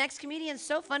 And your next comedian,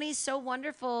 so funny, so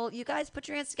wonderful. You guys put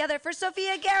your hands together for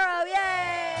Sophia Garrow.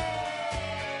 Yay!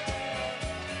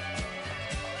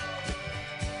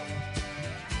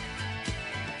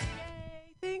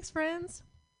 Thanks, friends.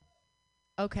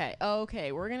 Okay,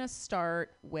 we're going to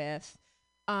start with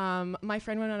my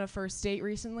friend went on a first date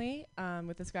recently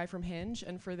with this guy from Hinge,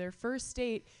 and for their first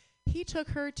date, he took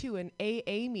her to an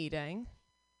AA meeting.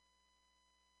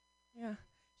 Yeah.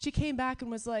 She came back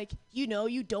and was like, you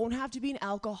don't have to be an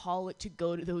alcoholic to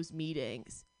go to those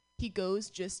meetings. He goes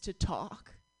just to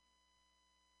talk.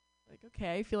 Like,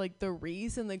 okay, I feel like the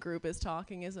reason the group is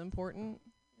talking is important.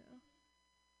 Yeah.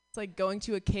 It's like going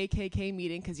to a KKK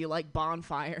meeting because you like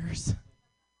bonfires.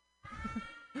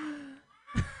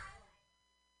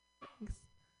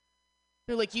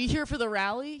 They're like, you here for the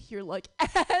rally? You're like, and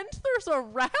there's a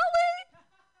rally?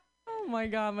 Oh my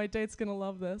God, my date's gonna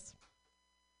love this.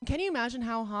 Can you imagine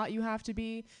how hot you have to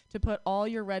be to put all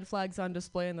your red flags on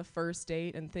display in the first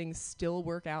date and things still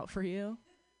work out for you?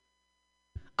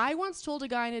 I once told a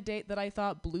guy on a date that I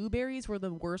thought blueberries were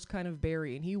the worst kind of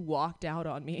berry, and he walked out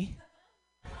on me.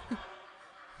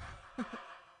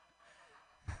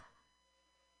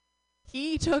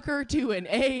 He took her to an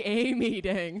AA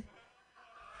meeting.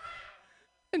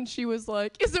 And she was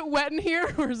like, is it wet in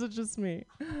here or is it just me?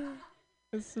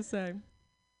 It's the same.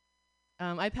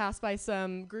 I passed by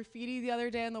some graffiti the other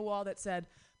day on the wall that said,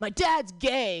 my dad's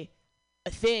gay, I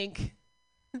think.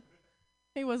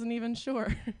 He wasn't even sure.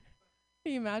 Can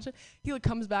you imagine? He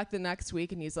comes back the next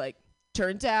week and he's like,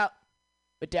 turns out,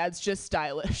 my dad's just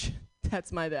stylish.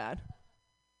 That's my bad.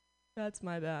 That's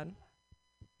my bad.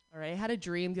 All right, I had a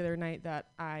dream the other night that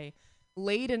I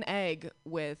laid an egg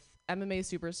with MMA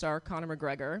superstar Conor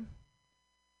McGregor.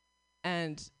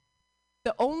 And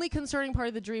the only concerning part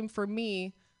of the dream for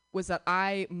me was that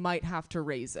I might have to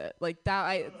raise it. Like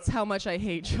that's how much I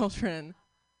hate children.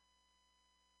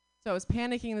 So I was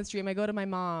panicking in this dream. I go to my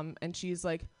mom and she's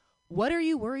like, what are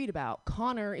you worried about?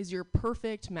 Conor is your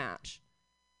perfect match.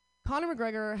 Conor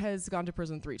McGregor has gone to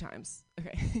prison 3 times.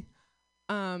 Okay.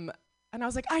 And I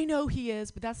was like, I know he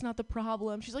is, but that's not the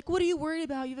problem. She's like, what are you worried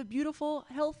about? You have a beautiful,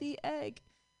 healthy egg.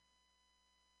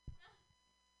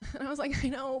 And I was like, I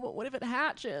know, but what if it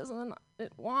hatches and then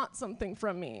it wants something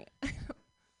from me?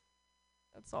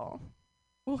 That's all.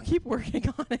 We'll keep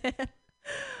working on it.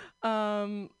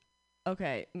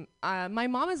 Okay. My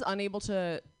mom is unable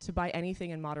to buy anything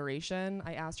in moderation.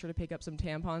 I asked her to pick up some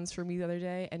tampons for me the other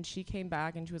day, and she came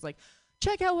back and she was like,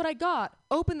 check out what I got.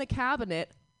 Open the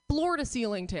cabinet, floor to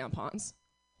ceiling tampons.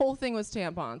 Whole thing was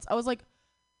tampons. I was like,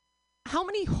 how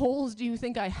many holes do you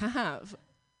think I have?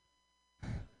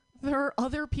 There are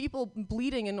other people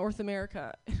bleeding in North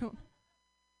America. What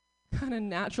kind of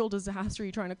natural disaster are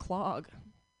you trying to clog?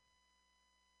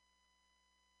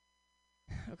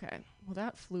 Okay, well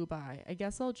that flew by. I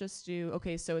guess I'll just do,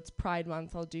 okay, so it's Pride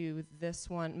Month. I'll do this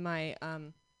one. My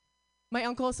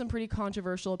uncle has some pretty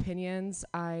controversial opinions.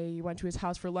 I went to his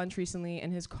house for lunch recently,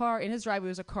 and in his driveway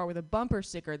was a car with a bumper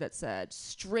sticker that said,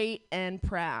 straight and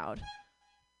proud.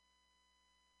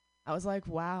 I was like,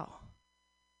 wow.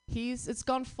 It's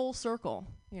gone full circle.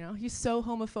 He's so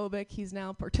homophobic. He's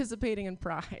now participating in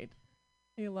Pride.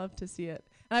 You love to see it.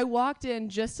 And I walked in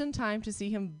just in time to see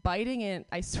him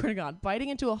I swear to God, biting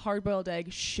into a hard-boiled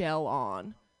egg, shell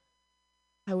on.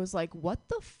 I was like, what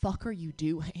the fuck are you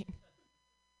doing?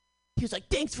 He was like,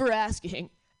 thanks for asking.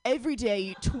 Every day, I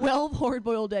eat 12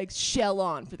 hard-boiled eggs, shell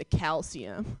on for the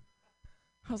calcium.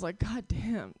 I was like, God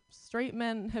damn, straight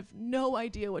men have no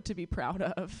idea what to be proud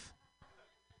of.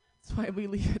 That's why we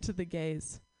leave it to the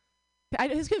gays.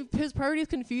 His priorities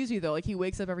confuse you, though. Like, he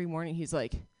wakes up every morning, he's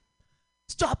like,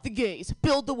 stop the gays,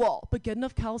 build the wall, but get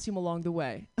enough calcium along the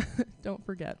way. Don't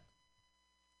forget.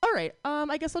 All right,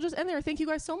 I guess I'll just end there. Thank you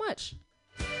guys so much.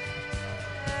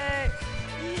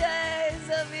 Yay,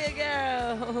 Sophia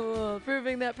Garrow,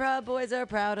 proving that Proud Boys are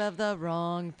proud of the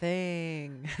wrong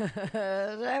thing.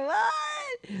 What?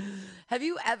 Have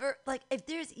you ever, if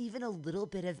there's even a little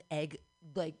bit of egg,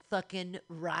 fucking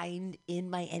rind in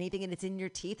my anything and it's in your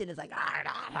teeth and it's like,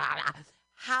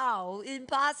 how?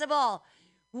 Impossible.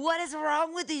 What is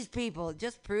wrong with these people?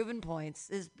 Just proving points.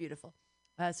 This is beautiful.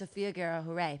 Sophia Guerra,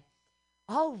 hooray.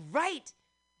 All right.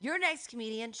 Your next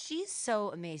comedian, she's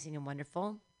so amazing and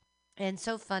wonderful and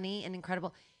so funny and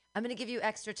incredible. I'm going to give you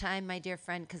extra time, my dear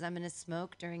friend, because I'm going to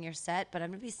smoke during your set, but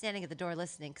I'm going to be standing at the door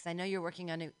listening because I know you're working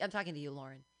on new. I'm talking to you,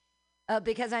 Lauren,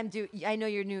 because I know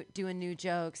you're doing new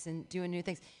jokes and doing new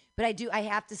things. But I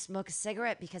have to smoke a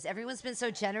cigarette because everyone's been so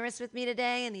generous with me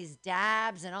today and these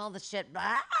dabs and all the shit.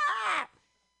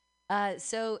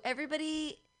 So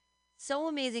everybody, so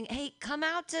amazing. Hey, come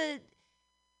out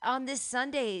on this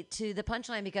Sunday to the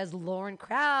Punchline because Lauren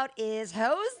Kraut is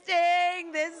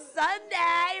hosting this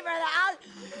Sunday for the house.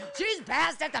 She's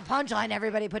best at the Punchline.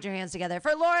 Everybody put your hands together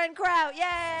for Lauren Kraut.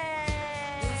 Yay!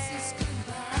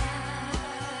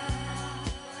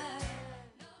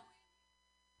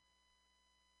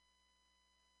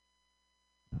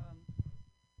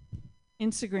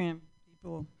 Instagram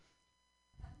people.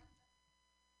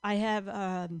 I have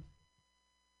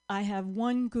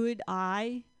one good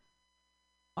eyebrow,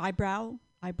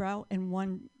 and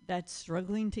one that's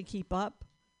struggling to keep up.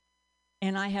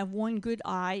 And I have one good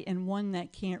eye and one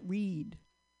that can't read.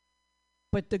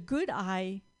 But the good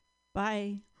eye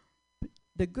has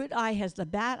the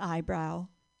bad eyebrow,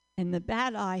 and the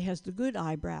bad eye has the good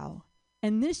eyebrow.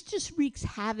 And this just wreaks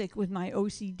havoc with my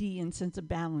OCD and sense of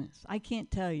balance. I can't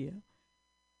tell you.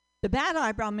 The bad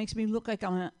eyebrow makes me look like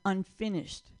I'm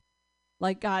unfinished.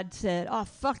 Like God said, oh,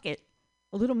 fuck it.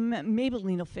 A little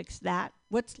Maybelline will fix that.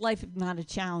 What's life if not a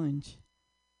challenge?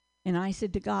 And I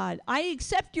said to God, I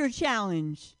accept your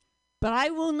challenge, but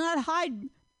I will not hide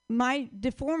my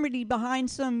deformity behind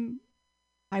some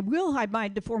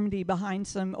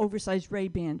oversized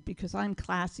Ray-Bans because I'm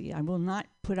classy. I will not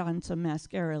put on some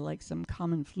mascara like some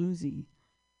common floozy.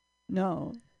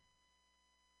 No.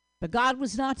 But God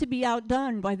was not to be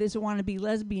outdone by this wannabe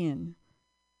lesbian.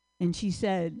 And she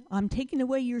said, I'm taking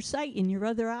away your sight in your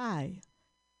other eye.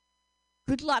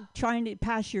 Good luck trying to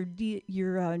pass your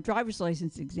driver's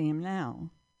license exam now.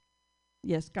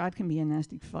 Yes, God can be a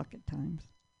nasty fuck at times.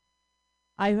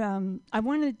 I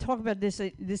wanted to talk about this.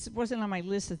 This wasn't on my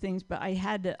list of things, but I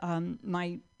had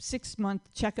my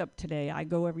 6-month checkup today. I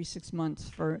go every 6 months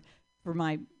for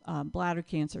my bladder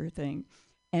cancer thing.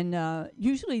 And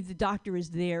usually the doctor is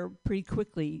there pretty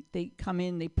quickly. They come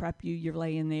in, they prep you. You're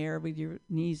laying there with your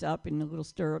knees up in the little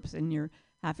stirrups, and you're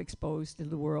half exposed to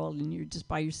the world, and you're just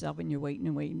by yourself, and you're waiting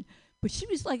and waiting. But she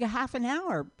was like a half an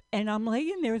hour, and I'm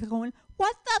laying there going,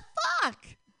 what the fuck?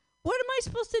 What am I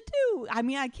supposed to do? I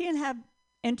mean, I can't have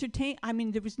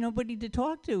there was nobody to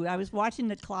talk to. I was watching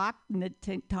the clock, and the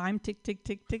time tick, tick,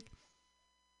 tick, tick.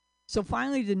 So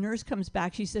finally the nurse comes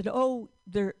back. She said,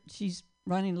 she's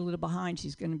running a little behind.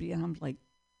 She's going to be, and I'm like,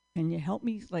 can you help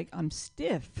me? Like, I'm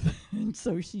stiff. And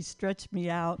so she stretched me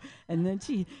out, and then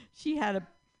she had to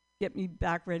get me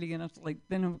back ready, and I was like,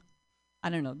 I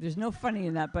don't know. There's no funny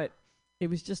in that, but it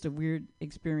was just a weird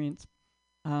experience.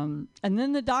 And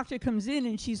then the doctor comes in,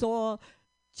 and she's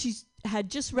had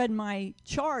just read my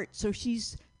chart, so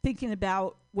she's thinking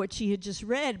about what she had just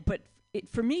read, but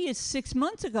for me, it's 6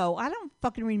 months ago. I don't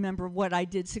fucking remember what I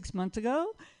did 6 months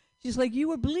ago. She's like, you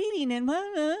were bleeding,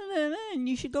 and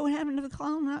you should go and have another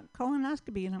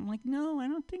colonoscopy. And I'm like, no, I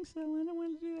don't think so. I don't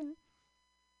want to do that.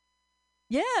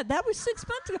 Yeah, that was 6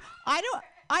 months ago. I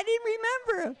didn't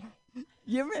remember.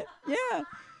 Yeah.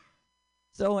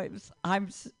 So I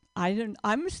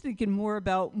was thinking more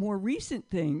about more recent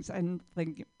things. I'm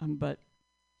thinking, but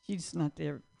she's not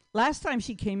there. Last time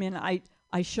she came in, I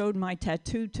showed my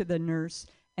tattoo to the nurse,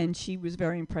 and she was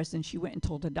very impressed, and she went and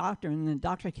told the doctor, and the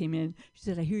doctor came in. She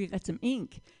said, I hear you got some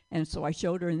ink. And so I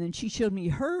showed her, and then she showed me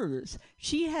hers.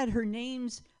 She had her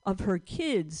names of her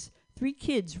kids, 3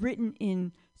 kids, written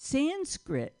in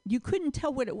Sanskrit. You couldn't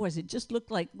tell what it was. It just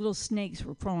looked like little snakes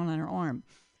were crawling on her arm.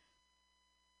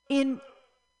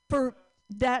 For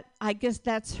that, I guess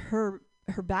that's her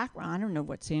background. I don't know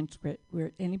what Sanskrit.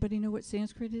 Anybody know what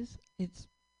Sanskrit is? It's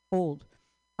old.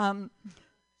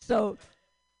 So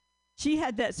she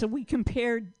had that. So we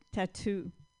compared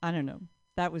tattoo. I don't know.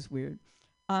 That was weird.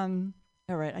 All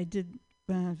right. I did.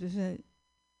 Did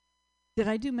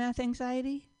I do math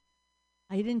anxiety?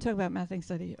 I didn't talk about math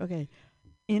anxiety. Okay.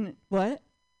 In what?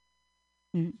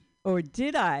 Or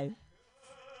did I?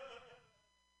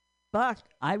 Fuck.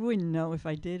 I wouldn't know if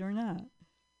I did or not.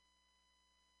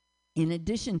 In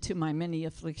addition to my many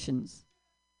afflictions,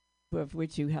 of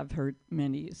which you have heard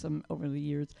some over the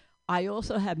years, I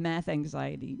also have math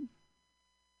anxiety.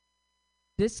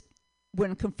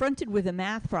 When confronted with a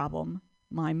math problem,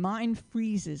 my mind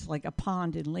freezes like a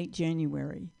pond in late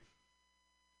January.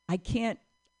 I can't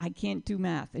do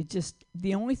math.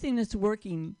 The only thing that's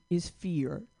working is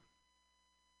fear.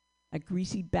 A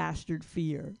greasy bastard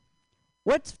fear.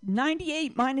 What's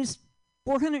 98 minus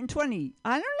 420?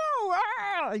 I don't know.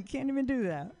 I can't even do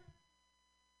that.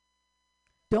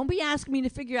 Don't be asking me to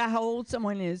figure out how old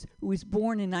someone is who was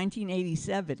born in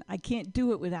 1987. I can't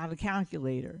do it without a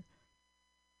calculator.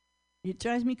 It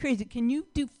drives me crazy. Can you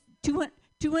do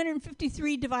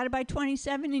 253 divided by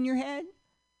 27 in your head?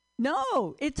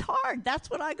 No, it's hard. That's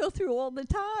what I go through all the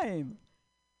time.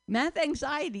 Math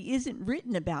anxiety isn't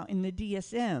written about in the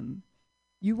DSM.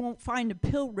 You won't find a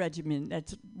pill regimen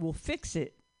that will fix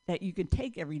it that you can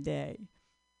take every day.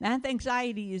 Math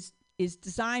anxiety is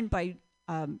designed by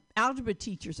algebra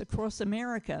teachers across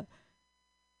America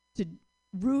to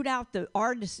root out the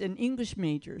artists and English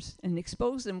majors and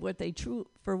expose them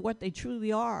for what they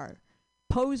truly are,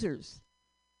 posers.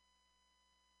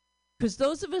 Because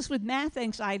those of us with math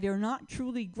anxiety are not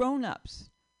truly grown-ups.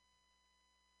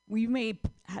 We may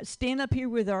stand up here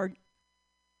with our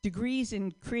degrees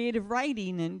in creative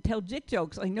writing and tell dick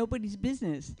jokes like nobody's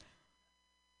business.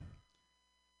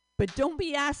 But don't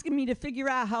be asking me to figure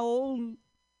out how old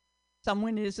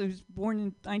someone is who's born in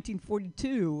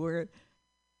 1942, or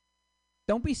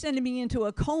don't be sending me into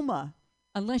a coma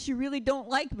unless you really don't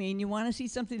like me and you want to see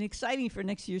something exciting for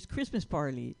next year's Christmas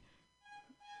party.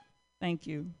 Thank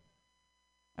you.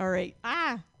 All right.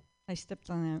 I stepped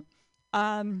on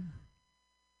that.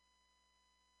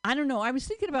 I don't know. I was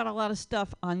thinking about a lot of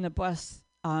stuff on the bus,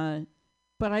 but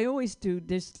I always do.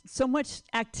 There's so much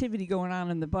activity going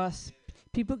on the bus.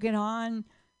 People get on.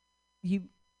 Do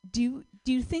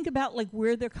you think about like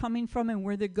where they're coming from and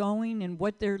where they're going and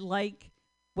what they're like,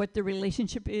 what their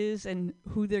relationship is and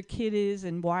who their kid is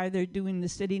and why they're doing the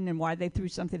sitting and why they threw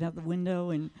something out the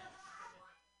window and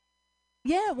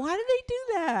yeah, why do they do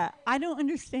that? I don't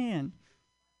understand.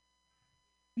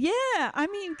 Yeah, I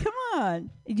mean, come on.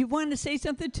 You want to say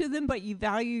something to them, but you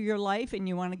value your life and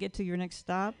you want to get to your next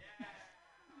stop.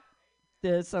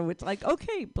 So it's like,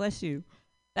 okay, bless you.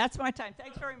 That's my time.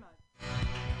 Thanks very much.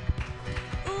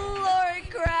 Lori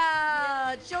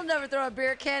Crouch. She'll never throw a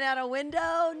beer can out a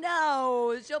window.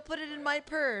 No, she'll put it in my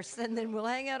purse, and then we'll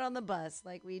hang out on the bus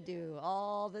like we do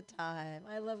all the time.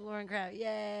 I love Lauren Crouch.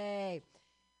 Yay.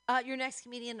 Your next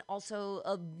comedian, also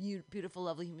a beautiful,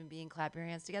 lovely human being. Clap your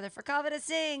hands together for Kavita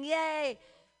Singh. Yay.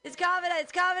 It's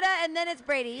Kavita, and then it's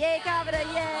Brady. Yay, Kavita.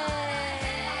 Yay.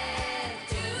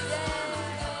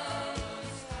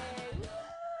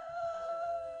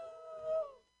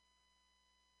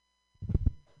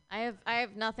 I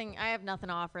have nothing to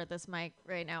offer at this mic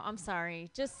right now. I'm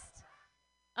sorry. Just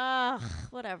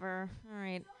whatever. All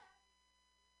right.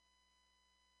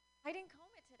 I didn't comb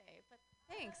it today, but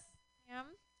thanks.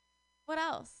 What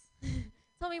else?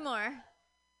 Tell me more.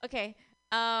 Okay.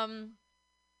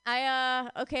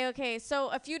 Okay. So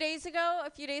a few days ago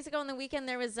on the weekend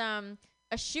there was a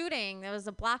shooting that was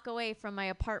a block away from my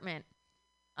apartment.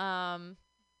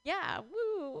 Yeah,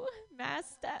 woo.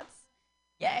 Mass deaths.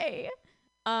 Yay.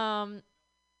 And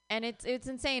it's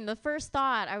insane. The first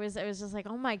thought I was just like,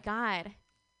 oh my God,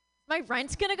 my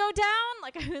rent's gonna go down.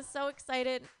 Like I was so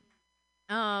excited.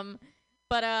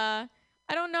 But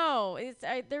I don't know.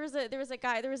 There was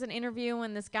an interview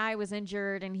when this guy was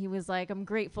injured and he was like, I'm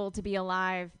grateful to be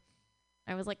alive.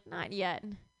 I was like, not yet.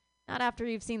 Not after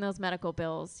you've seen those medical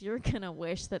bills. You're gonna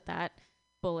wish that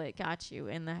bullet got you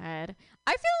in the head.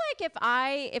 I feel like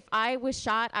if I was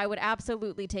shot, I would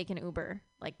absolutely take an Uber.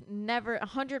 Like never,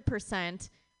 100%.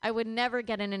 I would never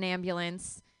get in an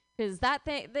ambulance because that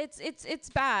thing, it's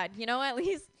bad. You know, at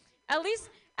least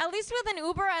with an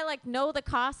Uber, I like know the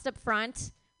cost up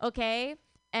front. Okay.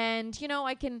 And you know,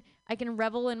 I can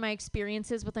revel in my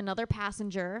experiences with another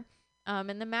passenger.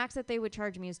 And the max that they would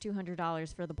charge me is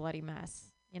 $200 for the bloody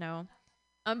mess. You know.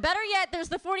 Better yet, there's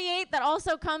the 48 that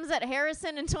also comes at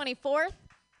Harrison and 24th.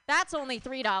 That's only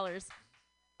 $3.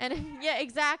 And yeah,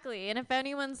 exactly. And if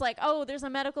anyone's like, oh, there's a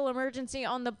medical emergency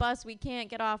on the bus, we can't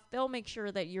get off, they'll make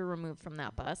sure that you're removed from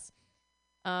that bus.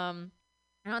 And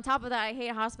on top of that, I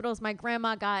hate hospitals. My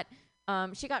grandma got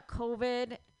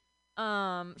COVID.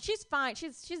 She's fine.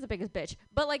 She's the biggest bitch,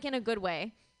 but like in a good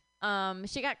way.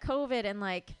 She got COVID and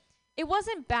like, it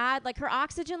wasn't bad. Like her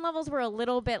oxygen levels were a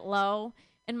little bit low.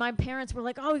 And my parents were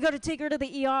like, oh, we got to take her to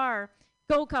the ER.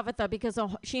 Go, Kavitha, because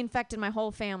she infected my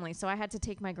whole family. So I had to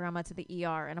take my grandma to the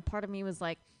ER. And a part of me was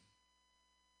like,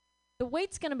 the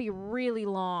wait's going to be really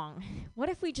long. What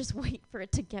if we just wait for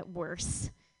it to get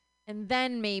worse? And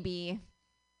then maybe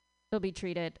they'll be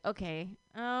treated. Okay.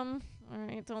 All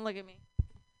right. Don't look at me.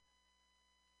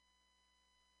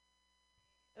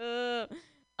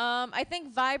 I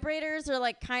think vibrators are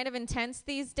like kind of intense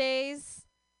these days.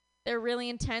 They're really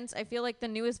intense. I feel like the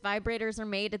newest vibrators are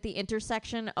made at the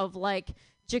intersection of like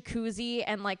jacuzzi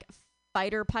and like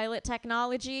fighter pilot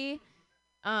technology.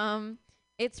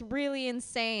 It's really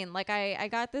insane. Like I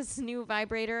got this new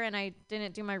vibrator and I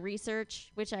didn't do my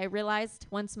research, which I realized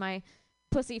once my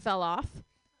pussy fell off.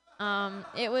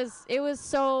 It was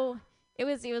too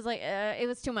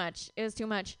much. It was too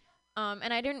much.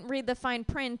 And I didn't read the fine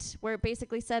print where it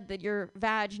basically said that your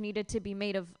vag needed to be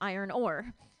made of iron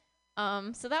ore.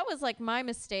 So that was like my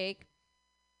mistake.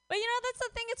 But you know, that's the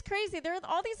thing, it's crazy. There are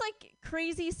all these like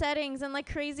crazy settings and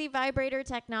like crazy vibrator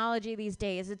technology these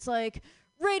days. It's like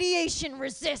radiation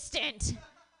resistant,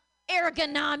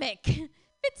 ergonomic,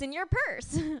 fits in your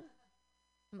purse. I'm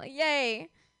like, yay.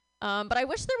 But I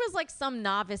wish there was like some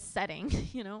novice setting,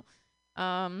 you know,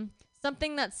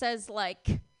 something that says like,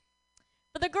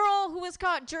 for the girl who was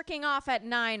caught jerking off at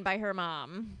 9 by her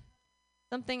mom.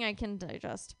 Something I can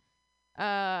digest.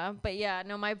 But yeah,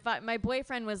 no, my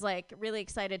boyfriend was like really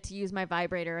excited to use my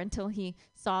vibrator until he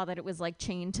saw that it was like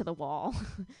chained to the wall.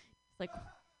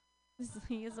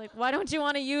 He's like, why don't you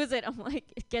want to use it? I'm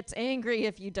like, it gets angry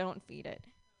if you don't feed it.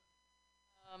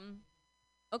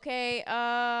 Okay,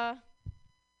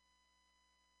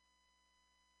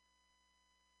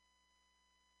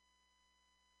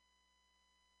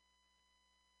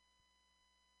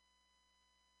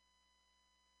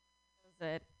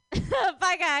 it.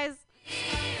 Bye, guys.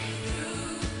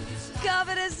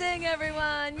 Coveting,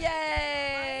 everyone.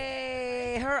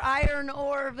 Yay! Her iron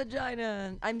ore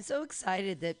vagina. I'm so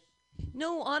excited that.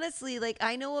 No, honestly, like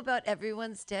I know about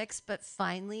everyone's dicks, but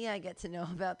finally I get to know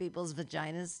about people's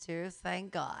vaginas too.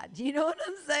 Thank God. You know what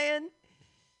I'm saying?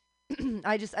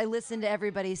 I listen to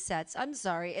everybody's sets. I'm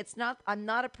sorry. I'm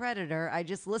not a predator. I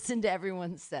just listen to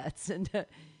everyone's sets. And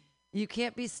you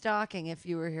can't be stalking if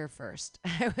you were here first.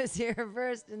 I was here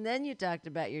first, and then you talked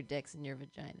about your dicks and your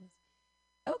vaginas.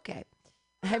 Okay.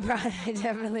 I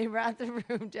definitely brought the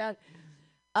room down.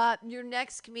 Your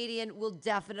next comedian will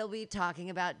definitely be talking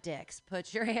about dicks.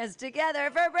 Put your hands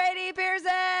together for Brady Pearson!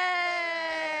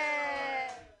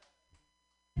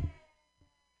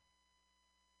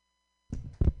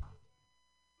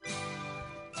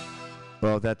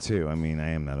 Well, that too. I mean,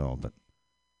 I am that old, but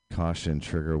caution,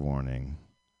 trigger warning.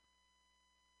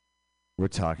 We're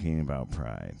talking about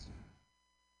pride.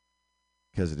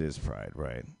 Because it is pride,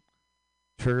 right?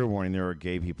 Trigger warning, there are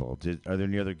gay people. Are there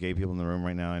any other gay people in the room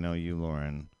right now? I know you,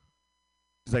 Lauren.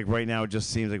 It's like right now it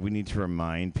just seems like we need to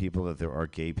remind people that there are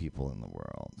gay people in the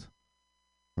world.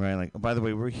 Right? Like, oh, by the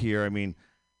way, we're here. I mean,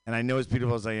 and I know as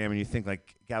beautiful as I am, and you think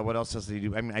like, God, what else do you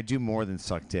do? I mean, I do more than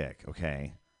suck dick,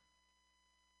 okay?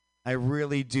 I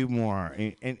really do more.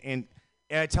 And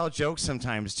I tell jokes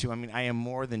sometimes, too. I mean, I am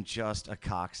more than just a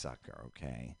cocksucker,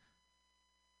 okay?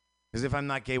 Because if I'm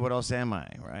not gay, what else am I,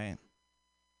 right?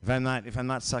 If I'm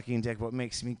not sucking dick, what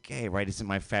makes me gay, right? Isn't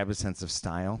my fabulous sense of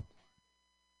style?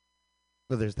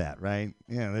 Well, there's that, right?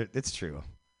 Yeah, it's true.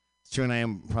 It's true, and I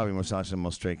am probably more soft than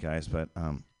most straight guys, but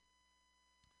I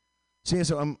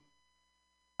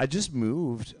just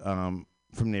moved from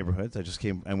neighborhoods.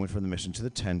 I went from the Mission to the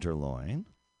Tenderloin.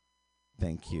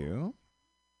 Thank you.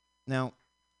 Now,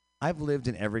 I've lived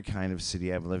in every kind of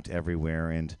city. I've lived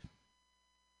everywhere, and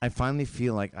I finally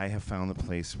feel like I have found the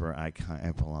place where I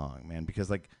belong, man. Because,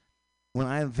 like, when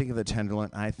I think of the Tenderloin,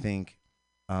 I think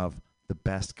of the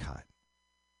best cut,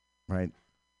 right?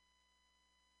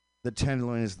 The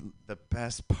Tenderloin is the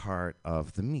best part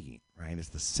of the meat, right? It's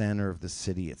the center of the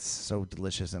city. It's so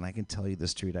delicious, and I can tell you the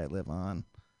street I live on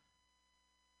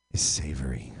is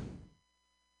savory.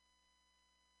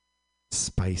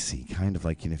 Spicy, kind of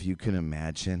like, if you can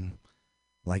imagine,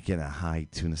 like in a high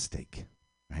tuna steak,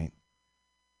 right?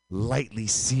 Lightly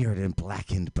seared and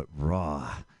blackened, but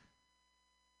raw,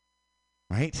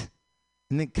 right?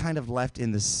 And then kind of left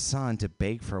in the sun to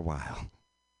bake for a while.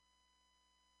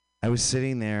 I was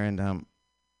sitting there, and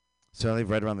so I live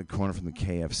right around the corner from the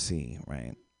KFC,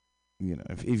 right? You know,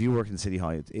 if you work in City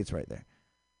Hall, it's right there.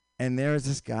 And there's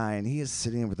this guy, and he is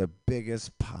sitting with the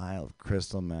biggest pile of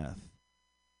crystal meth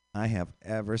I have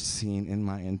ever seen in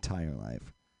my entire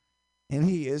life. And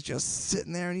he is just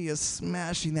sitting there, and he is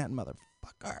smashing that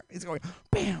motherfucker. He's going,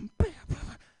 bam, bam,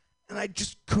 bam. And I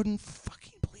just couldn't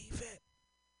fucking believe it.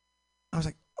 I was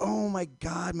like, oh, my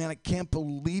God, man, I can't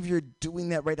believe you're doing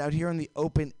that right out here in the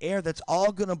open air. That's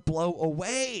all going to blow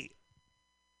away.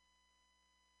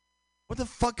 What the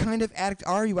fuck kind of addict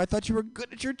are you? I thought you were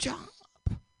good at your job.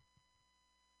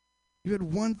 You had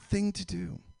one thing to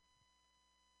do.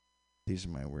 These are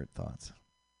my weird thoughts.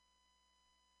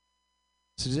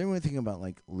 So does anyone think about,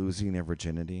 like, losing their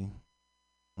virginity?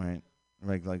 Right?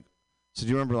 Like, so do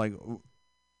you remember, like,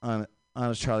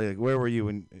 Honest Charlie, like, where were you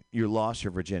when you lost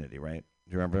your virginity, right?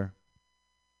 Do you remember?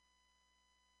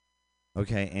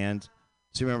 Okay, and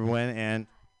So you remember when and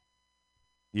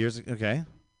years ago? Okay.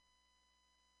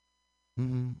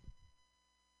 Mm-hmm.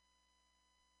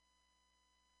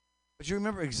 But you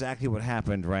remember exactly what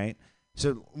happened, right?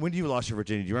 So when you lost your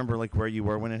virginity, do you remember like where you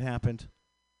were when it happened?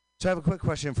 So I have a quick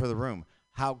question for the room.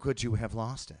 How could you have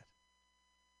lost it?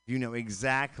 You know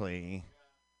exactly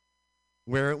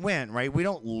where it went, right? We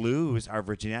don't lose our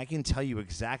virginity. I can tell you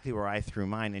exactly where I threw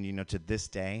mine, and to this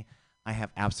day, I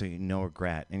have absolutely no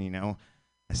regret. And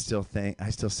I still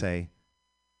say,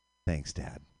 thanks,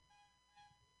 Dad.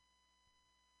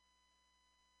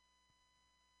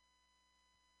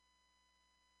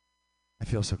 I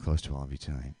feel so close to all of you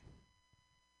tonight.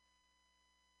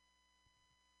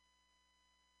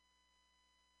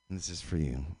 And this is for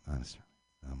you, honestly.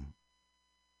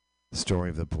 The story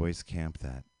of the boys' camp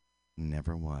that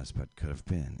never was but could have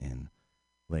been in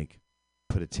Lake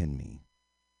Put-it-in-me,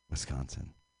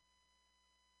 Wisconsin.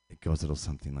 It goes a little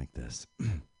something like this.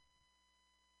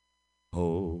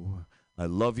 Oh, I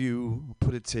love you,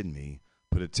 put it in me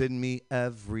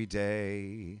every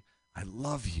day. I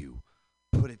love you,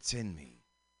 put it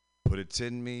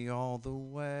in me all the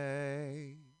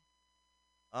way.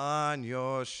 On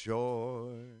your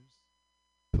shores,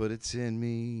 put it in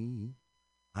me.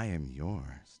 I am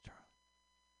yours, darling.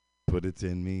 Put it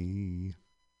in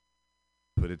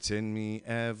me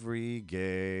every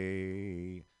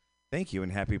day. Thank you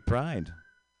and happy Pride.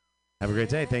 Have a great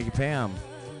day. Thank you, Pam.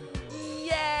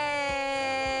 Yay!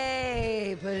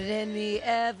 Put it in me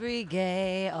every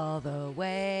day, all the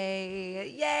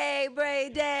way. Yay,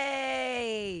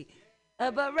 Brady!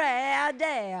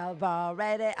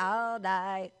 Ready all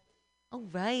night. All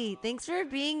right. Thanks for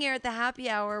being here at the happy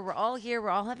hour. We're all here. We're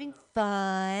all having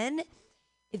fun.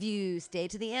 If you stay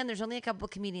to the end, there's only a couple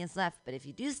comedians left, but if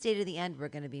you do stay to the end, we're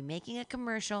going to be making a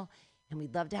commercial, and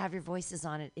we'd love to have your voices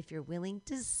on it if you're willing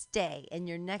to stay. And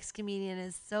your next comedian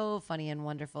is so funny and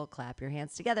wonderful. Clap your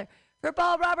hands together for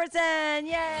Paul Robertson.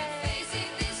 Yay!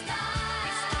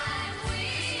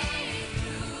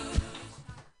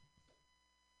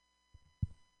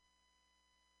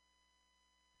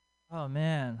 Oh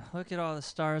man, look at all the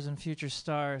stars and future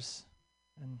stars,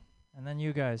 and then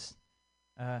you guys.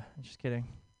 I'm just kidding.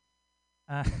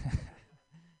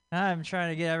 I'm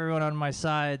trying to get everyone on my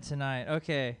side tonight.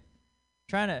 Okay,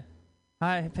 Hi,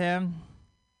 Pam.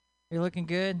 You're looking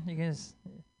good.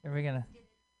 Are we gonna?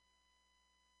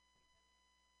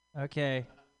 Okay,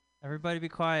 everybody, be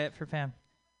quiet for Pam.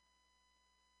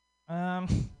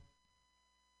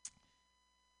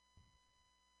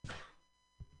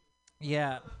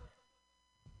 Yeah.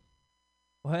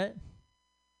 What?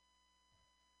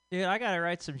 Dude, I gotta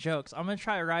write some jokes. I'm gonna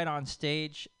try to write on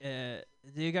stage. Do any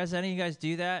of you guys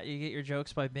do that? You get your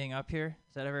jokes by being up here?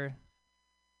 Is that ever?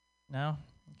 No?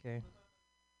 Okay.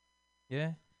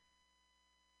 Yeah?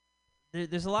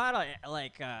 There's a lot of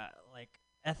like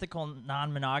ethical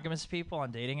non-monogamous people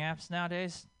on dating apps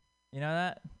nowadays. You know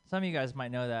that? Some of you guys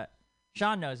might know that.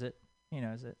 Sean knows it. He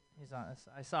knows it. He's on.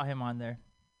 I saw him on there.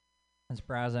 I was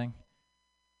browsing.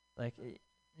 Like,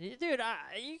 dude,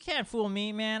 you can't fool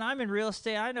me, man. I'm in real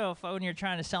estate. I know when you're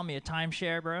trying to sell me a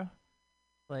timeshare, bro.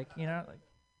 Like,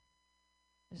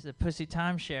 this is a pussy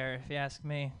timeshare, if you ask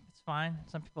me. It's fine.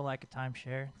 Some people like a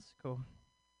timeshare. It's cool.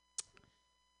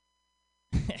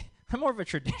 I'm more of a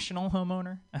traditional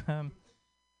homeowner.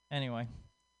 Anyway.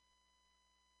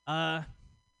 I'm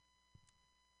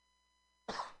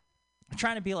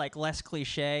trying to be like less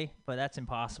cliche, but that's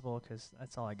impossible because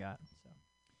that's all I got.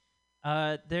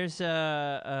 There's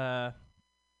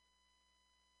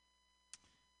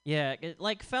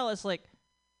fellas, like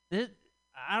this,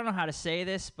 I don't know how to say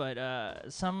this,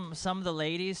 but some of the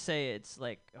ladies say it's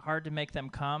like hard to make them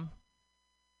come.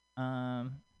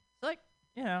 It's like,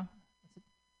 I'm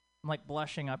like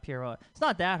blushing up here. It's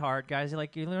not that hard, guys.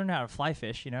 You learn how to fly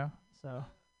fish, So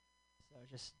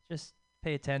just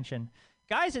pay attention.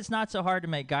 Guys, it's not so hard to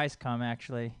make guys come,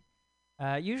 actually.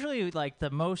 Usually, like,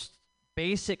 the most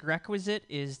basic requisite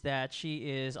is that she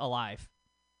is alive.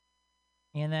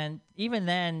 And then, even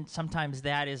then, sometimes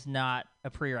that is not a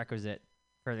prerequisite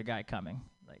for the guy coming.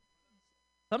 Like,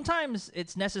 sometimes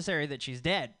it's necessary that she's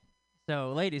dead.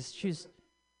 So, ladies, choose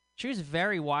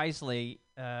very wisely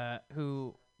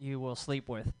who you will sleep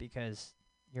with, because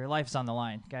your life's on the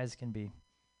line. Guys can be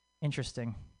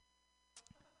interesting,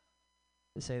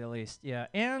 to say the least. Yeah.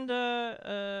 And,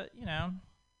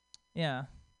 yeah.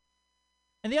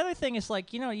 And the other thing is,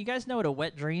 like, you guys know what a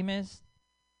wet dream is?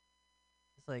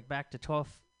 It's like back to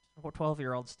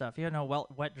 12-year-old stuff. You know,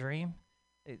 wet dream?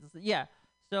 Yeah.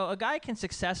 So a guy can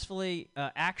successfully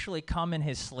actually come in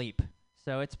his sleep.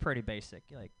 So it's pretty basic.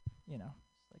 Like, it's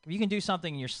like Like if you can do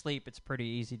something in your sleep, it's pretty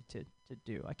easy to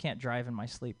do. I can't drive in my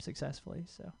sleep successfully,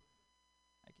 so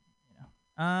I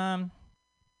can,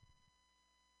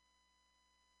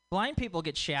 blind people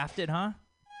get shafted, huh?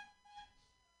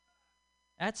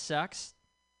 That sucks.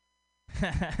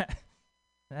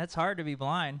 That's hard to be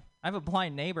blind. I have a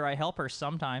blind neighbor. I help her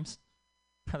sometimes.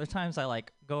 Other times I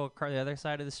like go across the other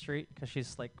side of the street because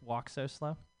she's like walks so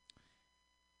slow.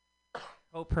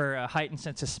 Hope her heightened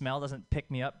sense of smell doesn't pick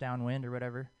me up downwind or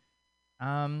whatever.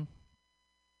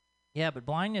 Yeah, but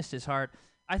blindness is hard.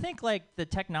 I think like the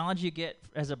technology you get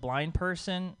as a blind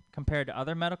person compared to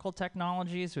other medical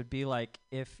technologies would be like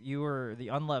if you were the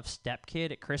unloved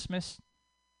stepkid at Christmas.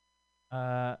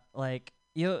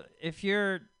 If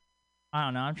you're, I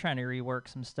don't know, I'm trying to rework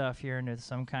some stuff here into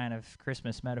some kind of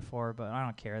Christmas metaphor, but I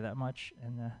don't care that much,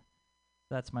 and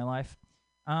that's my life.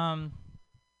 I'm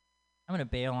gonna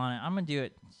bail on it. I'm gonna do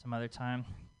it some other time.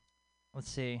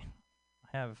 Let's see.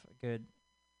 I have a good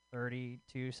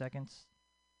 32 seconds.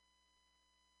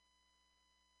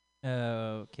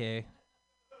 Okay.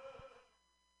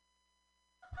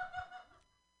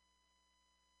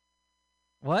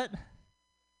 What?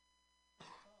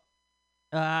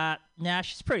 Nah,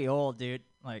 she's pretty old, dude.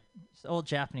 Like, she's an old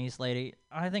Japanese lady.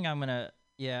 I think I'm gonna,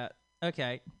 yeah,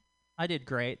 okay. I did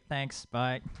great. Thanks,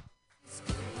 bye.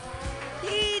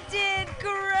 He did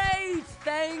great!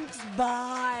 Thanks,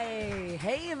 bye!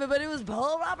 Hey, everybody, it was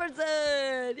Paul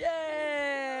Robertson!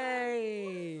 Yay!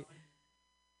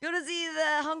 Go to see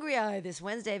The Hungry Eye this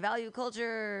Wednesday. Value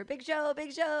Culture. Big show,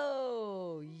 big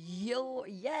show!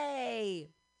 Yay!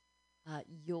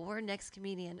 Your next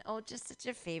comedian. Oh, just such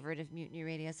a favorite of Mutiny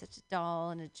Radio. Such a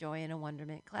doll and a joy and a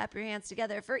wonderment. Clap your hands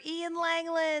together for Ian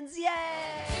Langlands. Yay!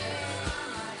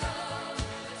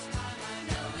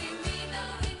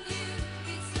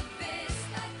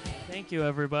 Thank you,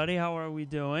 everybody. How are we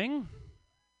doing?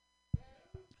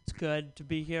 It's good to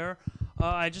be here.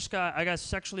 I got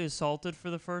sexually assaulted for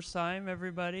the first time,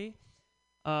 everybody.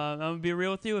 I'm going to be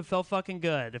real with you. It felt fucking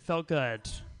good. It felt good.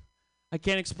 I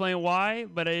can't explain why,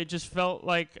 but it just felt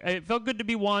like, it felt good to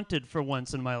be wanted for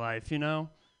once in my life, you know?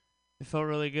 It felt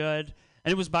really good.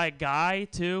 And it was by a guy,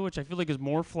 too, which I feel like is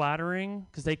more flattering,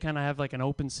 because they kind of have like an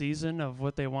open season of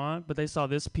what they want, but they saw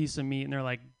this piece of meat and they're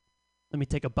like, let me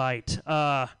take a bite.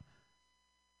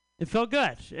 It felt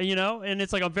good, you know? And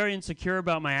it's like I'm very insecure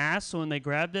about my ass, so when they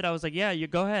grabbed it, I was like, yeah, you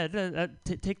go ahead.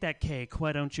 Take that cake.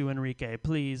 Why don't you, Enrique,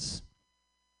 please?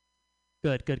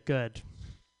 Good, good, good.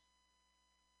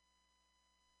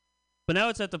 But now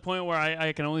it's at the point where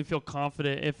I can only feel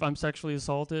confident if I'm sexually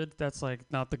assaulted. That's like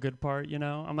not the good part, you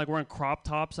know? I'm like wearing crop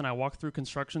tops and I walk through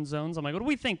construction zones. I'm like, what do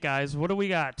we think, guys? What do we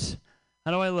got?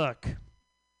 How do I look?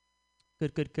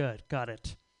 Good, good, good. Got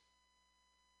it.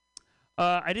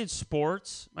 I did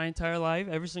sports my entire life.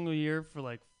 Every single year for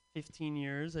like 15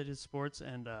 years I did sports,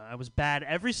 and I was bad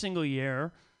every single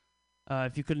year,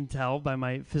 if you couldn't tell by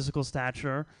my physical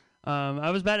stature.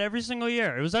 I was bad every single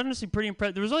year. It was honestly pretty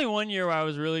impressive. There was only one year where I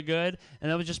was really good,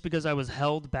 and that was just because I was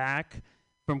held back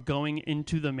from going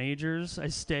into the majors. I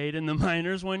stayed in the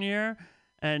minors one year,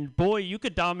 and boy, you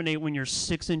could dominate when you're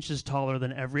 6 inches taller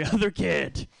than every other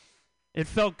kid. It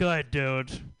felt good,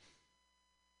 dude.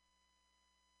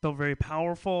 Felt very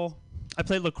powerful. I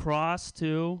played lacrosse,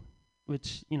 too,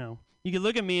 which, you know, you can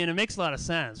look at me and it makes a lot of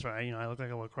sense, right? You know, I look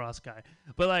like a lacrosse guy.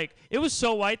 But, like, it was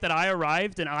so white that I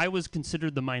arrived and I was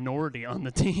considered the minority on the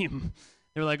team.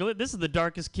 They were like, oh, this is the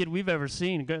darkest kid we've ever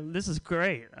seen. This is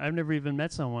great. I've never even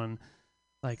met someone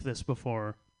like this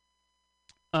before.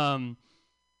 But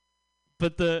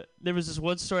there was this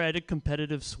one story. I did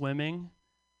competitive swimming.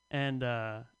 And,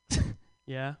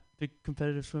 yeah, big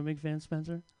competitive swimming fan,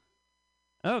 Spencer?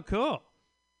 Oh, cool.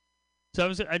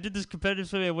 So I did this competitive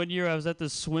swimming. One year I was at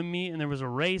this swim meet, and there was a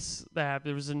race that happened.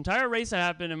 There was an entire race that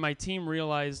happened, and my team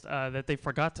realized that they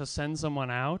forgot to send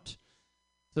someone out.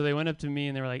 So they went up to me,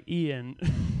 and they were like, Ian,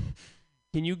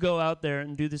 can you go out there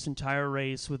and do this entire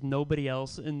race with nobody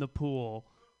else in the pool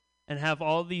and have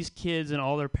all these kids and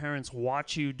all their parents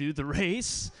watch you do the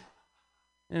race?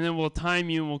 And then we'll time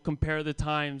you, and we'll compare the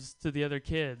times to the other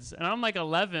kids. And I'm like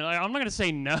 11. I'm not going to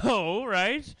say no,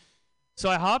 right? So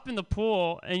I hop in the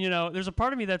pool, and, you know, there's a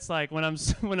part of me that's like, when I'm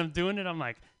doing it, I'm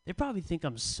like, they probably think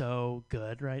I'm so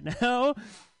good right now.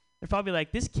 They're probably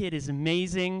like, this kid is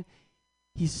amazing.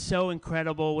 He's so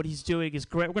incredible. What he's doing is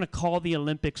great. We're going to call the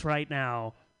Olympics right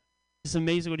now. It's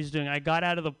amazing what he's doing. I got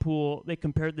out of the pool. They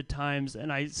compared the times,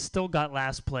 and I still got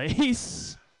last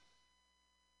place.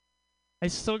 I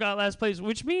still got last place,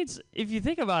 which means, if you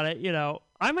think about it, you know,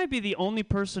 I might be the only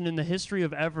person in the history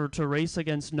of ever to race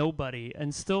against nobody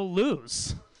and still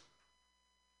lose.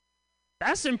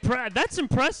 That's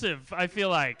impressive, I feel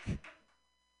like.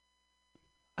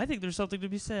 I think there's something to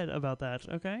be said about that,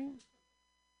 okay?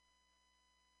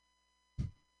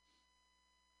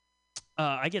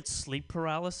 I get sleep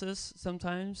paralysis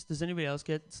sometimes. Does anybody else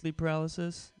get sleep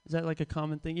paralysis? Is that like a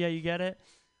common thing? Yeah, you get it?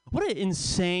 What an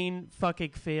insane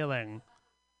fucking feeling.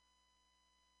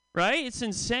 Right? It's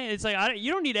insane. It's like,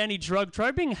 you don't need any drug. Try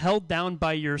being held down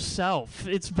by yourself.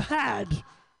 It's bad.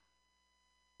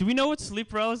 Do we know what sleep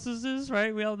paralysis is,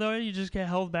 right? We all know it. You just get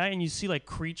held back and you see like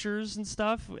creatures and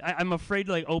stuff. I'm afraid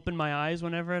to like open my eyes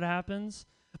whenever it happens.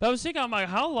 But I was thinking, I'm like,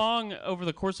 how long over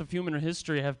the course of human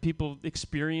history have people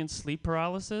experienced sleep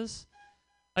paralysis?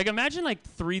 Like, imagine like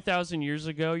 3,000 years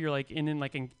ago, you're like in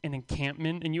like an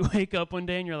encampment, and you wake up one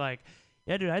day and you're like,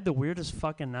 yeah, dude, I had the weirdest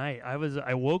fucking night.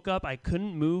 I woke up, I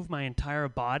couldn't move my entire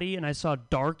body, and I saw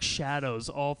dark shadows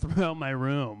all throughout my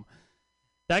room.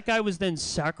 That guy was then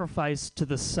sacrificed to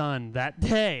the sun that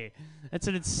day. That's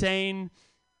an insane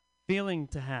feeling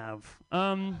to have.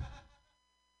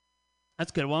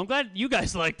 That's good. Well, I'm glad you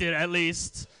guys liked it, at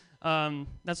least.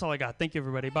 That's all I got. Thank you,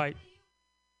 everybody. Bye.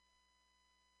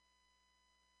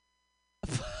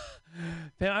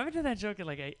 Man, I haven't done that joke in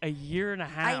like a year and a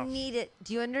half. I need it.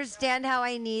 Do you understand how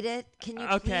I need it? Can you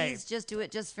please just do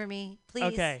it just for me? Please.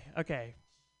 Okay.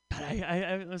 But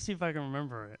I let's see if I can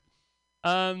remember it.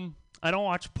 I don't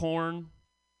watch porn.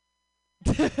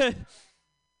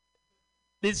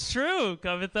 It's true,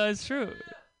 Kavitha. It's true.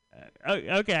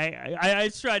 Okay,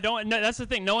 it's true. I don't. No, that's the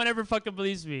thing. No one ever fucking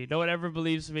believes me. No one ever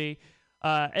believes me.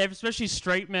 Especially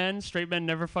straight men. Straight men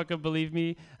never fucking believe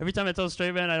me. Every time I tell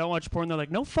straight men I don't watch porn, they're like,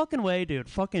 "No fucking way, dude.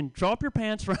 Fucking drop your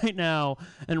pants right now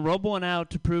and rub one out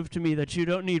to prove to me that you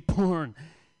don't need porn."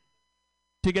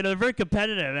 To get very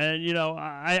competitive, and you know,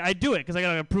 I do it because I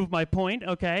gotta prove my point.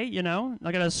 Okay, you know,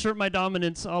 I gotta assert my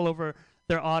dominance all over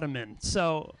their ottoman.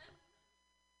 So.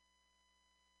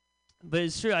 But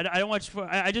it's true. I don't watch.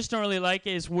 I just don't really like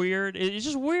it. It's weird. It's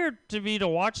just weird to me to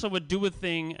watch someone do a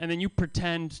thing and then you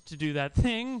pretend to do that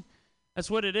thing.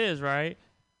 That's what it is, right?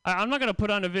 I'm not gonna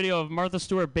put on a video of Martha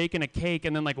Stewart baking a cake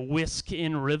and then like whisk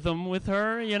in rhythm with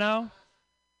her. You know,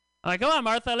 I'm like, come on,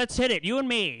 Martha, let's hit it, you and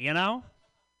me. You know,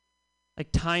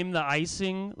 like time the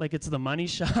icing like it's the money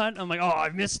shot. I'm like, oh, I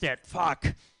missed it.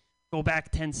 Fuck. Go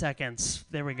back 10 seconds.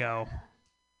 There we go.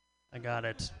 I got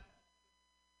it.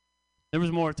 There was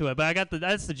more to it, but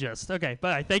that's the gist. Okay,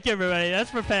 bye. Thank you, everybody. That's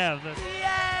for Pam.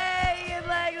 Yay!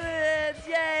 Alexis!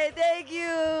 Yay! Thank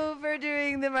you for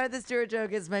doing the Martha Stewart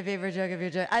joke. It's my favorite joke of your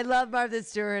joke. I love Martha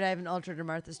Stewart. I have an altar to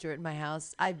Martha Stewart in my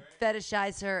house. I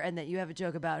fetishize her, and that you have a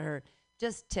joke about her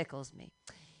just tickles me.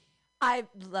 I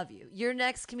love you. Your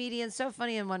next comedian, so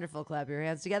funny and wonderful. Clap your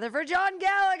hands together for John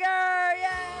Gallagher! Yay!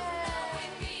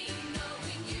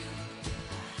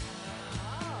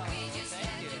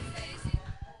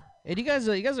 Hey, do you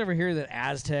guys ever hear that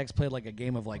Aztecs played like a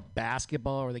game of like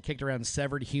basketball where they kicked around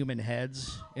severed human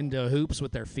heads into hoops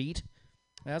with their feet?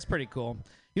 That's pretty cool.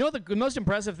 You know what the most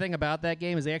impressive thing about that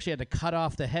game is they actually had to cut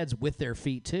off the heads with their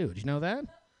feet too. Did you know that?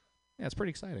 Yeah, it's pretty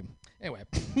exciting. Anyway,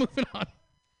 moving on.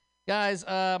 Guys,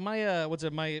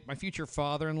 my future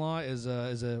father-in-law is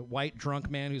a white drunk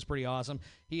man who's pretty awesome.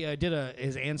 He did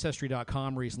his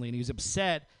Ancestry.com recently, and he was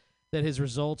upset that his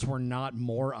results were not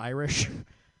more Irish.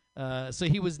 So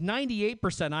he was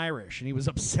 98% Irish, and he was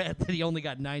upset that he only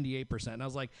got 98%. And I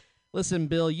was like, listen,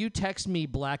 Bill, you text me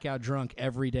blackout drunk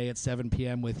every day at 7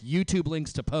 p.m. with YouTube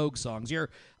links to Pogue songs. You're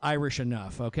Irish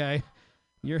enough, okay?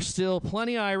 You're still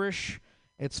plenty Irish.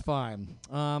 It's fine.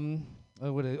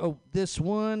 This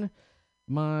one.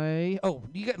 You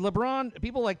got LeBron.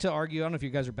 People like to argue. I don't know if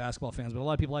you guys are basketball fans, but a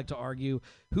lot of people like to argue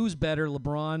who's better,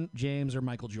 LeBron James or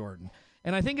Michael Jordan.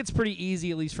 And I think it's pretty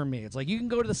easy, at least for me. It's like you can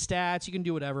go to the stats, you can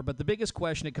do whatever, but the biggest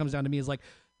question it comes down to me is like,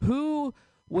 who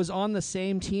was on the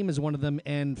same team as one of them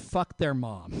and fucked their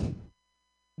mom?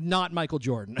 Not Michael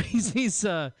Jordan. He's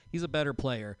a better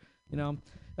player. You know,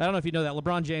 I don't know if you know that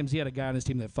LeBron James, he had a guy on his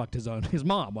team that fucked his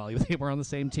mom while they were on the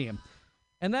same team.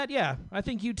 And that, yeah, I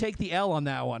think you take the L on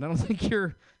that one. I don't think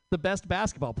you're the best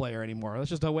basketball player anymore. That's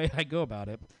just the way I go about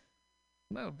it.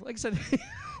 No, like I said,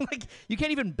 like you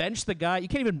can't even bench the guy. You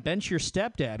can't even bench your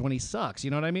stepdad when he sucks. You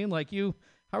know what I mean? Like how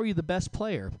are you the best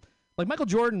player? Like Michael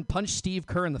Jordan punched Steve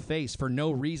Kerr in the face for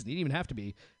no reason. He didn't even have to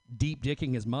be deep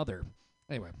dicking his mother.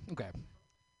 Anyway, okay.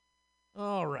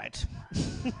 All right.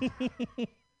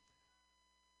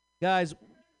 Guys,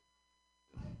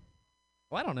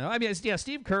 well, I don't know. I mean, yeah,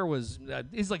 Steve Kerr was,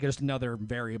 he's like just another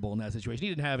variable in that situation. He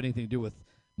didn't have anything to do with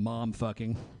mom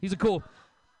fucking. He's a cool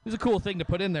thing to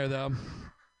put in there, though.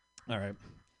 All right.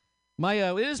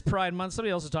 It is Pride Month.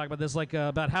 Somebody else was talking about this, like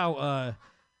about how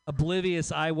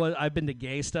oblivious I've been to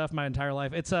gay stuff my entire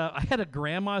life. It's I had a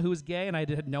grandma who was gay, and I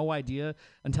had no idea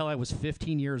until I was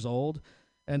 15 years old.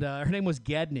 and her name was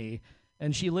Gedney,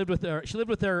 and she lived with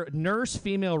her nurse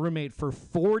female roommate for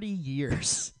 40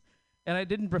 years. And I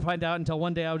didn't find out until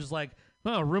one day. I was just like,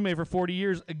 "Oh, roommate for 40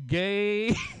 years, gay."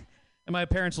 And my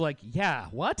parents were like, "Yeah,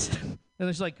 what?" And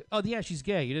she's like, "Oh yeah, she's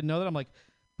gay. You didn't know that?" I'm like,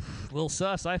 "A little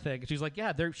sus, I think." And she's like,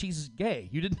 "Yeah, she's gay.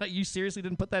 You seriously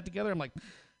didn't put that together?" I'm like,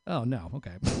 "Oh no,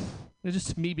 okay." It's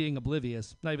just me being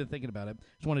oblivious, not even thinking about it.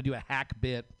 Just want to do a hack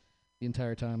bit the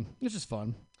entire time. It's just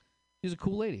fun. She's a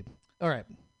cool lady. All right,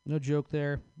 no joke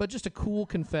there, but just a cool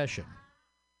confession.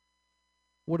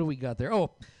 What do we got there?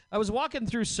 Oh, I was walking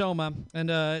through Soma, and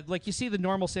like you see the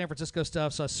normal San Francisco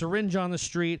stuff. So a syringe on the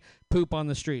street, poop on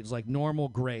the street. It's like normal,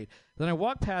 great. Then I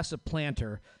walk past a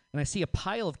planter, and I see a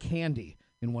pile of candy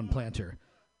in one planter.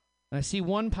 And I see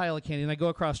one pile of candy, and I go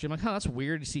across the street. I'm like, "Oh, that's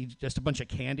weird. You see just a bunch of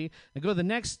candy." I go to the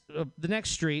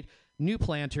next street, new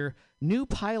planter, new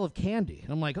pile of candy.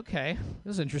 And I'm like, "Okay,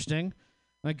 this is interesting."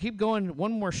 And I keep going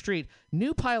one more street,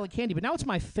 new pile of candy, but now it's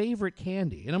my favorite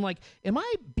candy. And I'm like, "Am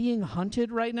I being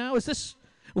hunted right now?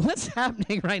 What's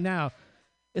happening right now?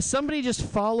 Is somebody just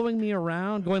following me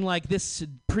around, going like, this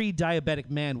pre-diabetic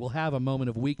man will have a moment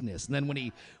of weakness, and then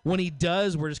when he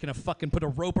does, we're just gonna fucking put a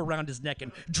rope around his neck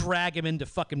and drag him into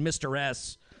fucking Mr.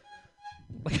 S,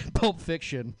 like Pulp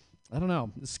Fiction." I don't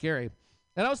know. It's scary.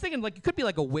 And I was thinking, like, it could be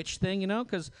like a witch thing,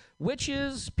 because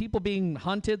witches, people being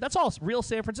hunted, that's all real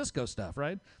San Francisco stuff,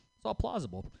 right? It's all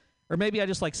plausible. Or maybe I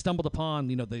just like stumbled upon,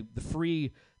 the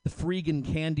Freegan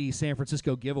Candy San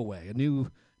Francisco giveaway, a new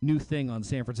thing on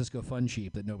San Francisco Fun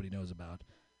Sheep that nobody knows about.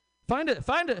 Find it.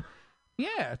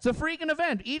 Yeah, it's a freaking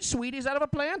event. Eat sweeties out of a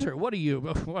planter. What are you,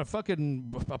 what,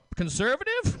 fucking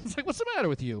conservative? It's like, what's the matter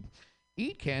with you?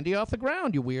 Eat candy off the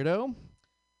ground, you weirdo.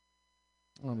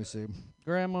 Let me see.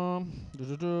 Grandma.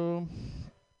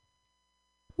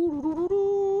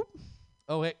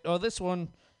 Oh, wait. Oh, this one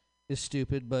is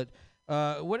stupid, but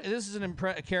this is a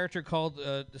character called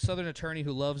the Southern Attorney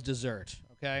who loves dessert,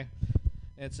 okay?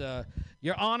 It's,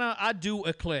 "Your Honor, I do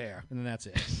eclair," and then that's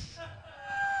it.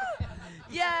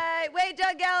 Yay! Wait,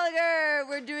 Doug Gallagher,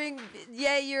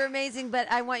 yay, you're amazing,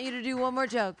 but I want you to do one more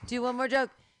joke. Do one more joke.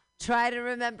 Try to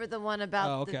remember the one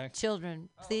about the children.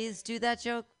 Please do that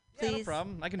joke. Please. Yeah, no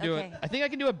problem. I can do it. I think I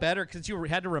can do it better because you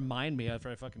had to remind me after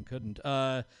I fucking couldn't.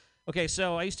 Okay,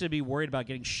 so I used to be worried about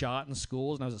getting shot in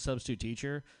schools, and I was a substitute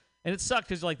teacher. And it sucked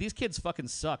because, like, these kids fucking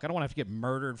suck. I don't want to have to get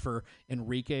murdered for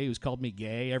Enrique, who's called me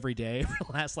gay every day for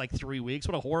the last, 3 weeks.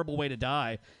 What a horrible way to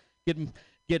die. Getting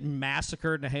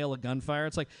massacred in a hail of gunfire.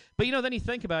 It's like, but, then you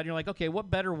think about it, and you're like, okay, what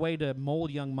better way to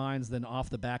mold young minds than off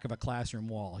the back of a classroom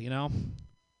wall, Yeah!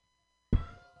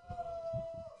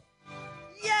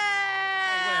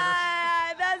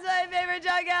 That's my favorite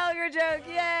Doug Gallagher joke.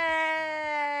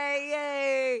 Yay!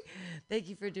 Yay! Thank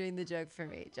you for doing the joke for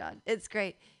me, John. It's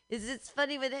great. It's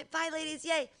funny with it. Bye, ladies.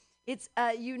 Yay. It's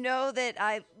that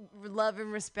I love and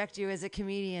respect you as a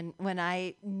comedian when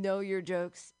I know your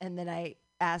jokes and then I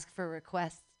ask for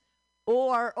requests.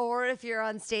 Or if you're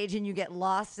on stage and you get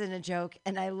lost in a joke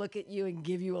and I look at you and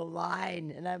give you a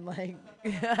line and I'm like,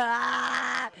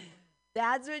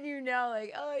 that's when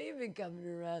oh, you've been coming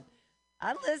around.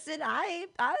 I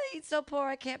ain't so poor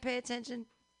I can't pay attention.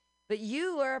 But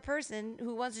you are a person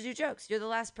who wants to do jokes. You're the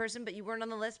last person, but you weren't on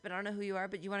the list, but I don't know who you are,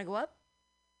 but you want to go up?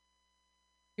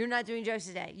 You're not doing jokes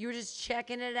today. You were just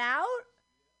checking it out?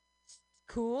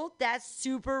 Cool. That's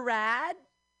super rad.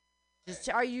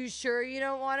 Are you sure you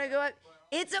don't want to go up?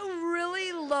 It's a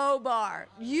really low bar.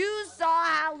 You saw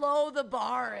how low the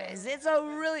bar is.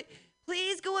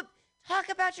 Please go up. Talk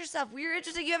about yourself. We're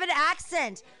interested. You have an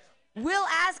accent. We'll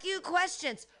ask you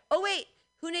questions. Oh, wait.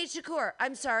 Hunaid Shakur.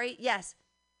 I'm sorry. Yes.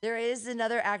 There is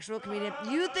another actual comedian.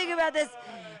 You think about this.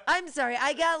 I'm sorry.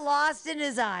 I got lost in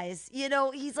his eyes.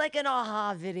 He's like an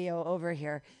aha video over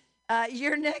here.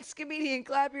 Your next comedian,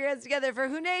 clap your hands together for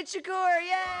Hunaid Shakur.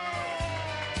 Yay!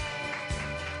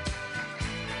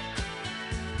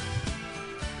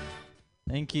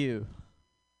 Thank you.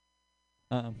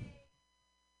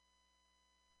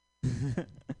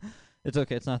 It's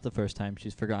okay. It's not the first time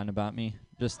she's forgotten about me.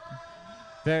 Just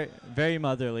very, very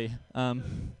motherly.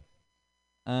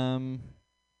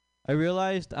 I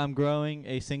realized I'm growing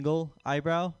a single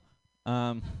eyebrow,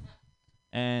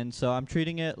 and so I'm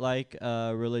treating it like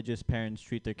religious parents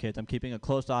treat their kids. I'm keeping a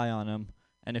close eye on them,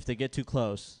 and if they get too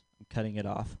close, I'm cutting it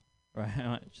off.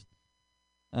 Right?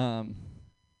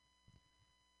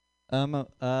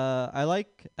 I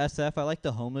like SF. I like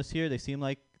the homeless here. They seem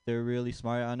like they're really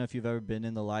smart. I don't know if you've ever been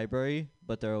in the library,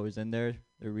 but they're always in there.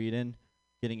 They're reading,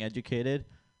 getting educated.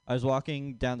 I was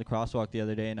walking down the crosswalk the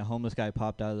other day, and a homeless guy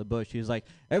popped out of the bush. He was like,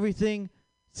 "Everything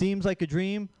seems like a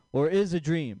dream or is a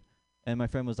dream. And my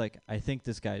friend was like, I think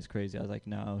this guy's crazy. I was like,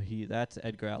 no, that's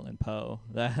Edgar Allan Poe.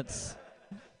 That's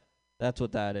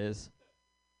what that is.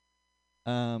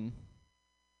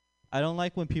 I don't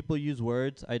like when people use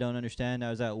words I don't understand. I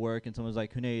was at work and someone was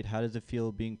like, Hunaid, how does it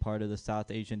feel being part of the South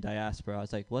Asian diaspora? I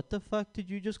was like, what the fuck did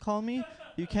you just call me?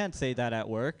 You can't say that at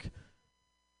work.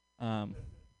 And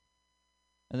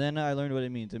then I learned what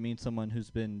it means. It means someone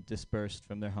who's been dispersed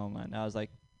from their homeland. I was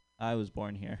like, I was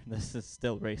born here. This is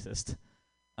still racist.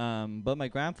 But my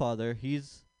grandfather,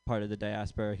 he's part of the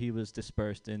diaspora. He was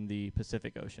dispersed in the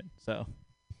Pacific Ocean. So,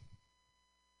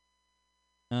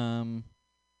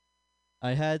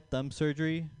 I had thumb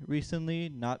surgery recently,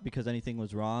 not because anything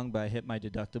was wrong, but I hit my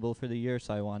deductible for the year,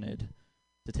 so I wanted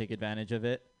to take advantage of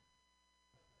it.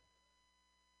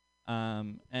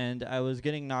 And I was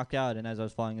getting knocked out, and as I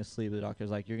was falling asleep, the doctor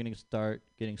was like, you're going to start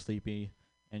getting sleepy,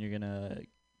 and you're going to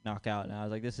knock out. And I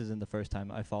was like, this isn't the first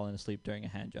time I've fallen asleep during a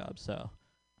hand job, so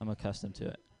I'm accustomed to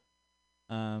it.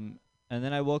 And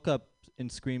then I woke up in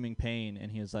screaming pain,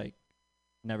 and he was like,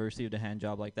 never received a hand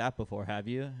job like that before, have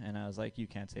you? And I was like, you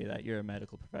can't say that. You're a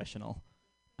medical professional.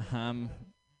 I'm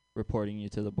reporting you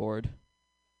to the board.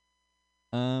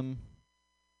 My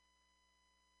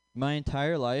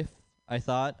entire life, I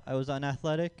thought I was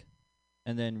unathletic.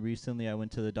 And then recently I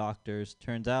went to the doctors.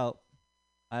 Turns out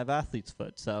I have athlete's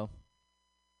foot, so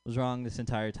I was wrong this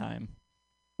entire time.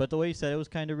 But the way he said it was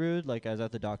kind of rude. Like, I was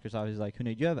at the doctor's office, he's like,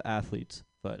 Hunaid, you have athlete's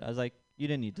foot. I was like, you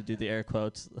didn't need to do the air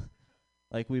quotes.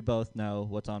 Like, we both know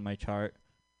what's on my chart.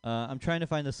 I'm trying to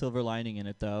find the silver lining in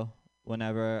it, though.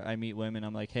 Whenever I meet women,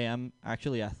 I'm like, hey, I'm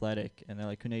actually athletic. And they're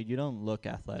like, Hunaid, you don't look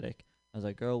athletic. I was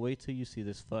like, girl, wait till you see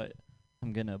this foot.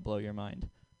 I'm going to blow your mind.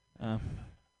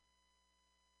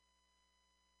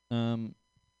 When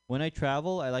I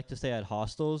travel, I like to stay at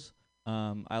hostels.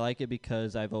 I like it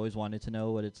because I've always wanted to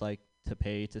know what it's like to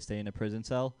pay to stay in a prison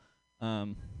cell.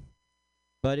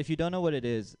 But if you don't know what it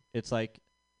is, it's like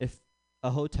if a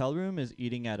hotel room is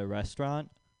eating at a restaurant,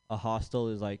 a hostel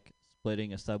is like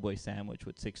splitting a Subway sandwich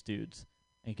with 6 dudes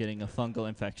and getting a fungal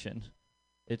infection.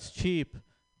 It's cheap,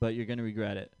 but you're going to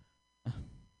regret it.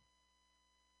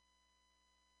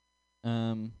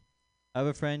 I have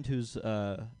a friend who's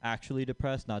actually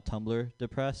depressed, not Tumblr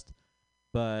depressed.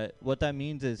 But what that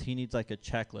means is he needs like a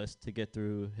checklist to get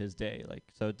through his day. Like,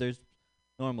 so there's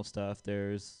normal stuff.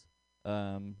 There's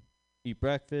eat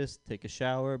breakfast, take a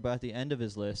shower, but at the end of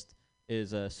his list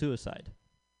is suicide.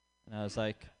 And I was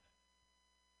like,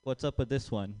 what's up with this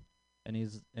one? And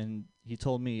he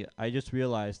told me, I just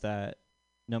realized that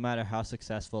no matter how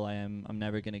successful I am, I'm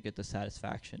never going to get the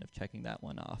satisfaction of checking that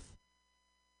one off.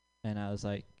 And I was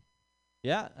like,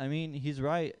 yeah, I mean, he's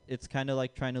right. It's kind of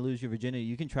like trying to lose your virginity.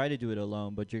 You can try to do it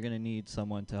alone, but you're going to need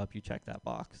someone to help you check that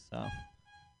box. So, all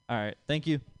right. Thank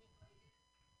you.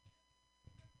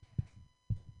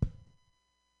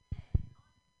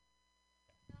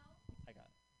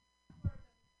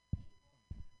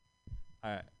 All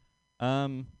right.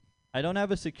 I don't have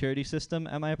a security system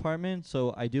at my apartment,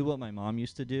 so I do what my mom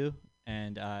used to do,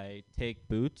 and I take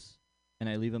boots and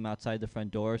I leave them outside the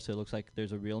front door so it looks like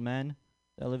there's a real man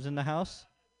that lives in the house.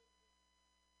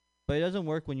 But it doesn't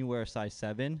work when you wear a size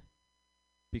 7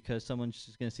 because someone's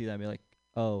just going to see that and be like,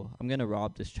 oh, I'm going to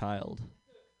rob this child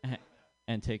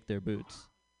and take their boots.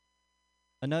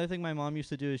 Another thing my mom used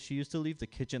to do is she used to leave the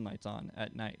kitchen lights on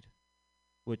at night,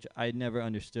 which I never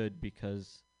understood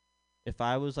because if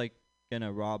I was like going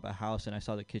to rob a house and I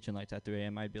saw the kitchen lights at 3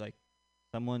 a.m., I'd be like,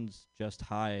 someone's just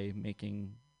high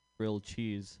making grilled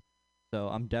cheese. So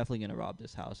I'm definitely going to rob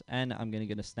this house, and I'm going to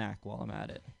get a snack while I'm at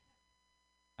it.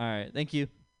 All right. Thank you.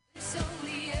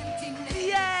 Yay,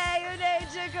 Hunaid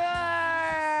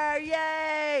Shakur!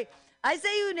 Yay! I say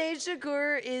Hunaid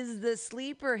Shakur is the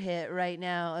sleeper hit right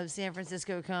now of San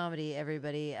Francisco comedy,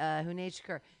 everybody. Hunaid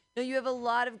Shakur. No, you have a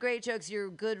lot of great jokes. You're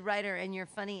a good writer, and you're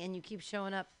funny, and you keep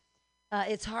showing up.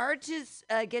 It's hard to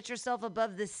get yourself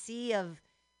above the sea of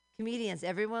comedians.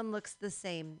 Everyone looks the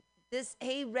same.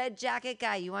 Hey, red jacket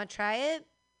guy, you want to try it?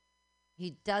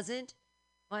 He doesn't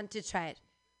want to try it.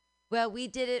 Well, we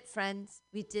did it, friends.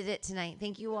 We did it tonight.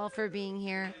 Thank you all for being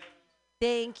here.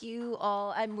 Thank you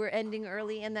all. And we're ending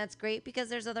early, and that's great because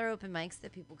there's other open mics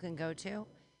that people can go to.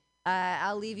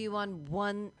 I'll leave you on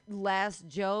one last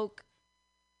joke.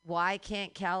 Why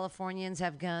can't Californians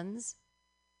have guns?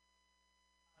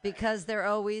 Because they're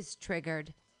always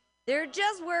triggered. They're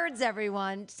just words,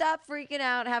 everyone. Stop freaking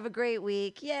out. Have a great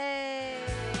week. Yay!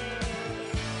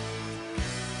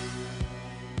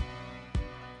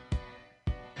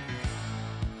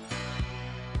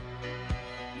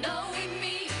 Knowing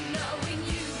me, knowing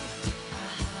you,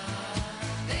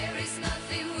 there is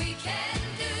nothing we can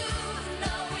do.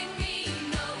 Knowing me,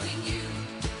 knowing you,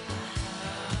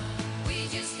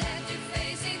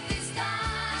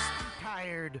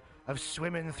 of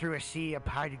swimming through a sea of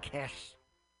podcasts?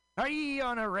 Are ye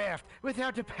on a raft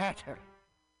without a paddle?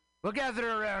 Well, gather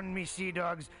around me, sea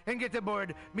dogs, and get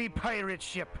aboard me pirate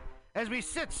ship as we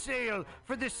set sail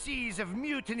for the seas of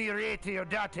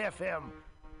MutinyRadio.fm.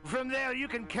 From there, you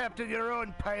can captain your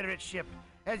own pirate ship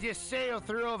as you sail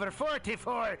through over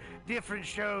 44 different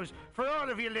shows for all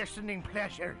of your listening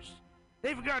pleasures.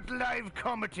 They've got live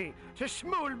comedy to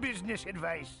small business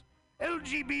advice,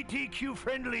 LGBTQ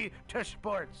friendly to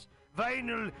sports,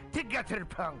 vinyl to gutter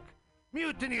punk.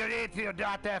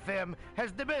 MutinyRadio.fm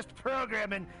has the best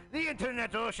programming the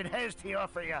internet ocean has to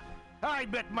offer you. I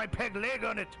bet my peg leg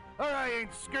on it, or I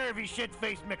ain't scurvy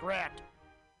shit-faced McRat.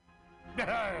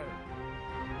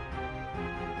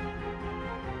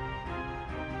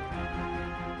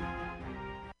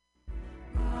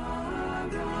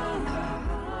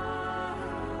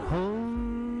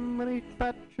 Homely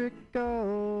Patrico.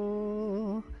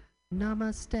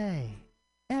 Namaste.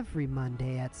 Every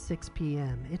Monday at 6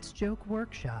 p.m., it's Joke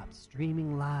Workshop,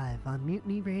 streaming live on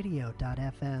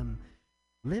MutinyRadio.fm.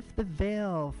 Lift the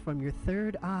veil from your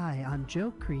third eye on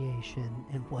joke creation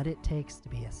and what it takes to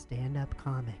be a stand-up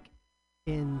comic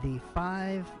in the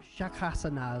 5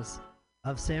 shakasanas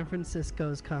of San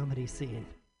Francisco's comedy scene.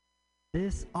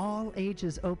 This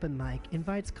all-ages open mic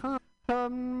invites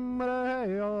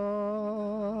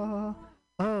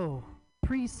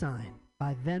pre-sign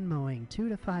by Venmoing $2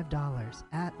 to $5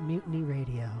 at Mutiny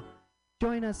Radio.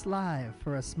 Join us live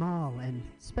for a small and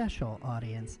special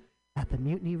audience at the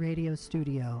Mutiny Radio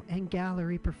Studio and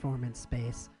Gallery Performance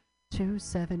Space,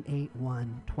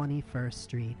 2781 21st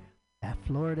Street at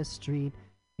Florida Street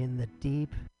in the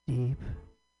deep, deep,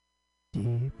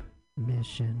 deep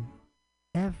Mission.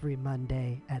 Every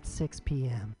Monday at 6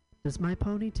 p.m. Does my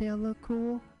ponytail look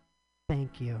cool?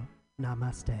 Thank you.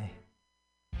 Namaste.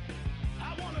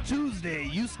 Tuesday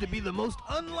used to be the most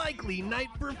unlikely night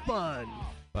for fun.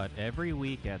 But every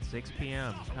week at 6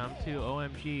 p.m., come to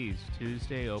OMG's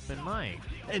Tuesday Open Mic.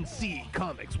 And see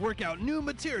comics work out new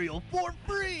material for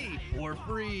free! For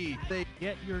free!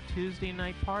 Get your Tuesday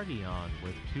night party on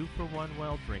with 2-for-1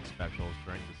 well drink specials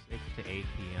during the 6 to 8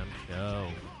 p.m. show.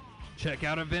 Check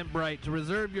out Eventbrite to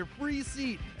reserve your free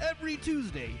seat every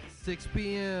Tuesday, 6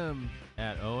 p.m.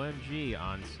 At OMG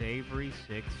on Savory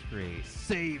 6th Street.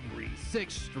 Savory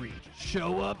 6th Street.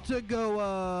 Show up to go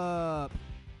up.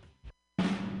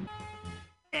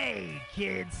 Hey,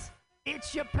 kids,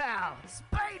 it's your pal,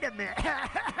 Spider-Man.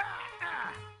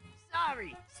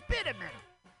 Sorry, Spiderman.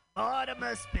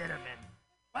 Mortimer Spiderman.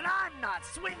 When I'm not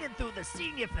swinging through the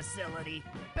senior facility,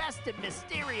 besting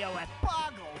Mysterio at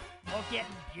Boggle, or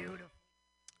getting beautiful.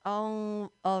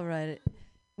 Oh, all right.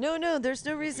 No, there's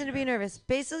no reason to be nervous.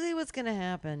 Basically, what's going to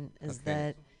happen is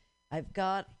that I've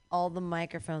got all the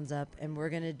microphones up, and we're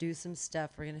going to do some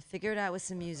stuff. We're going to figure it out with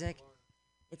some music.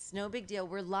 It's no big deal.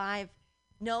 We're live.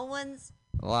 No one's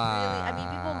live. Really, I mean,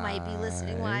 people might be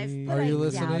listening live, but Are you I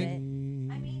listening? doubt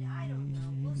it. I mean, I don't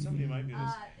know. Somebody might be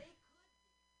listening.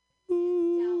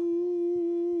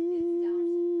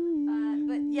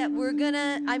 But yeah, I'm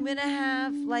gonna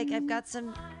have, like, I've got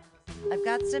some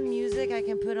music I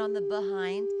can put on the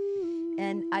behind,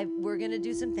 and we're gonna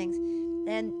do some things.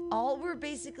 And all we're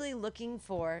basically looking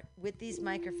for with these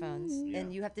microphones,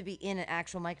 and you have to be in an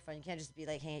actual microphone. You can't just be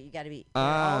like, hey, you got to be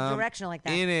all directional like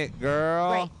that. In it,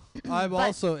 girl. Right. I'm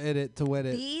also in it to win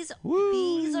it. These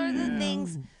are the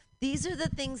things. These are the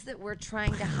things that we're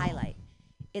trying to highlight.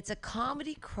 It's a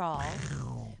comedy crawl.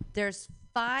 There's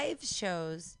 5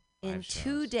 shows in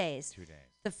 2 days. 2 days.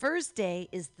 The first day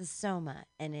is the Soma,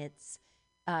 and it's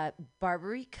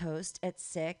Barbary Coast at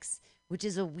 6, which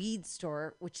is a weed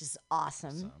store, which is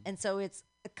awesome. And so it's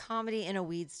a comedy in a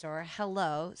weed store.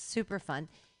 Hello, super fun.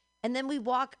 And then we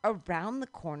walk around the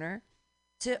corner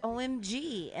to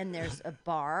OMG, and there's a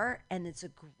bar, and it's a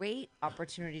great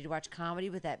opportunity to watch comedy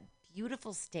with that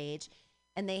beautiful stage.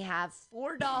 And they have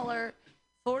 $4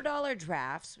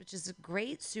 drafts, which is a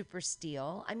great super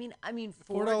steal. I mean,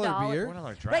 $4 beer?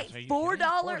 $4 drafts. Right, Are you $4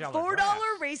 kidding?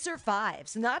 $4 Racer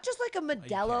 5s, not just like a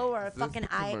Modelo or a Is this fucking the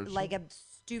commercial? like a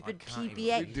stupid can't even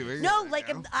PPA. be doing No, it like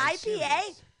right an now.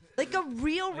 IPA, like a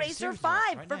real Are you Racer serious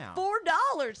 5 right for now?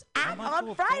 $4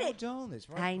 on Friday.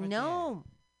 I Right know,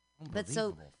 but so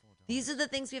Unbelievable, $4. these are the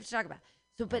things we have to talk about.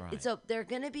 So, but Alright. so they're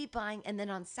gonna be buying, and then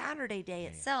on Saturday day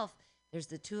itself, there's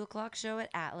the 2:00 show at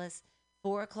Atlas,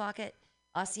 4:00 at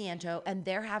Asiento, and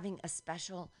they're having a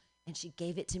special. And she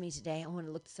gave it to me today. Oh, and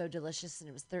it looked so delicious, and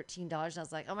it was $13. And I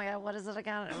was like, oh my god, what is it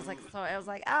again? And I was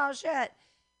like, oh shit.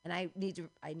 And I need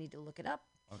to look it up.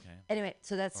 Okay. Anyway,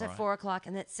 so that's at 4:00,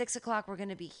 and at 6:00 we're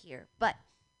gonna be here. But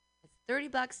it's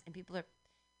 $30, and people are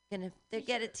they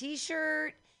get a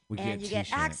T-shirt, We and get you get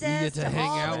t-shirt. access You get to hang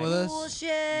all out the with us. cool shit.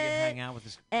 You get to hang out with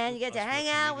us. And you get to hang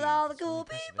out with all the cool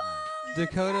people.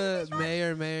 Dakota may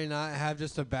or may not have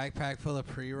just a backpack full of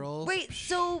pre-rolls. Wait,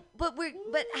 so but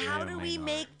how do we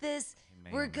make this?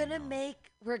 We're gonna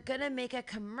make a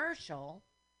commercial,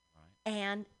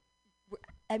 and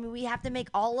I mean we have to make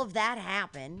all of that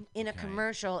happen in a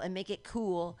commercial and make it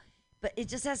cool, but it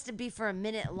just has to be for a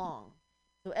minute long.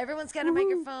 So everyone's got a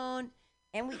microphone,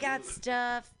 and we got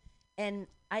stuff, and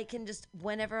I can just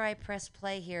whenever I press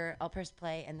play here, I'll press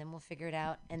play, and then we'll figure it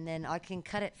out, and then I can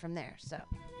cut it from there. So.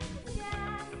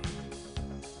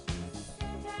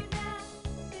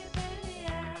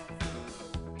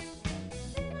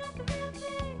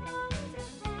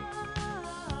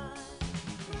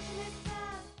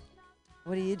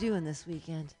 What are you doing this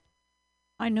weekend?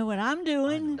 I know what I'm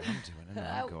doing. I know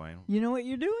I'm going. You know what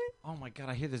you're doing? Oh my God!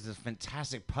 I hear there's this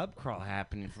fantastic pub crawl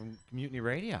happening from Mutiny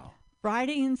Radio.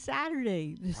 Friday and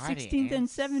Saturday, the Friday 16th and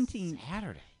and 17th.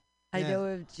 Saturday. I know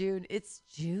of June. It's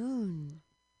June.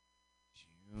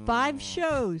 5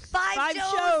 shows. Five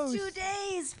shows, 2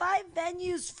 days, 5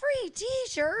 venues, free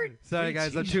T-shirt. Sorry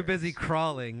guys, I'm too busy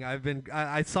crawling.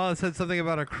 I saw it said something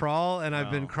about a crawl, and I've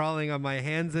been crawling on my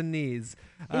hands and knees.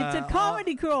 It's a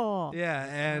comedy crawl. Yeah,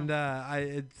 and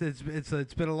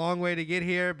it's been a long way to get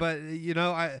here, but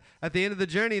at the end of the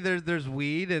journey there's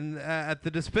weed and at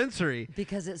the dispensary.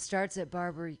 Because it starts at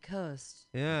Barbary Coast.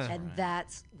 Yeah. And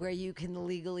that's where you can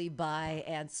legally buy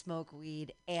and smoke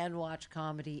weed and watch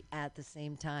comedy at the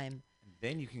same time.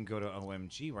 Then you can go to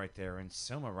OMG right there in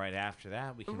Soma right after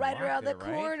that. We can Right walk around there, the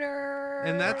right? corner.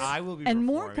 And that's I will be And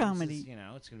more performing. comedy. This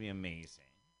is, it's going to be amazing.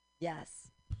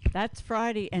 Yes. That's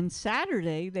Friday. And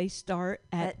Saturday, they start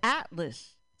at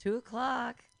Atlas. 2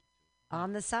 o'clock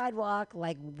on the sidewalk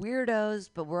like weirdos,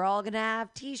 but we're all going to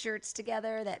have T-shirts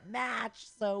together that match,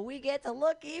 so we get to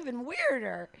look even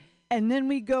weirder. And then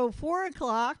we go 4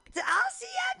 o'clock to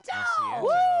Asiento.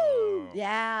 Woo!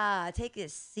 Yeah, take a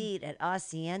seat at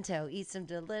Asiento, eat some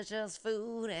delicious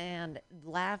food, and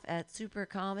laugh at super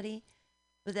comedy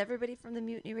with everybody from the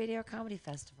Mutiny Radio Comedy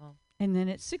Festival. And then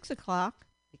at 6 o'clock,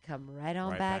 we come right on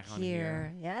Right back on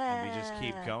here. Yeah. And we just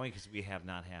keep going because we have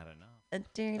not had enough. And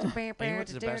you know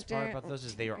what's the best part about those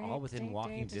is they are all within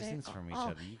walking distance from each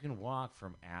other. You can walk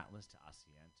from Atlas to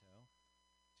Asiento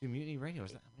to Mutiny Radio.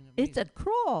 Is that, it's a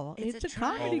crawl. It's a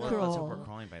comedy Let's crawl. hope we're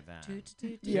crawling by that.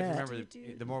 Yeah. Remember,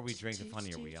 the more we drink, the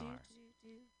funnier we are.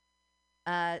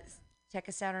 Check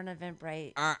us out on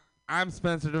Eventbrite. I'm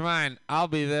Spencer Devine. I'll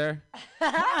be there.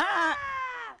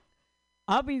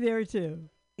 I'll be there too.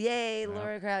 Yay,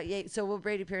 Laura Kraut. Yay. So we'll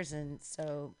Brady Pearson.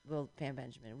 So we'll Pam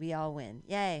Benjamin. We all win.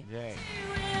 Yay. Yay.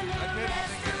 I couldn't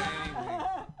think of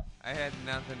anything. I had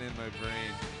nothing in my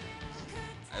brain.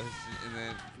 And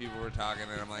then people were talking,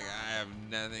 and I'm like, I have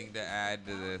nothing to add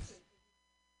to this.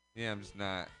 Yeah, I'm just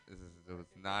not.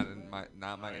 It's not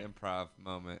my improv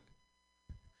moment.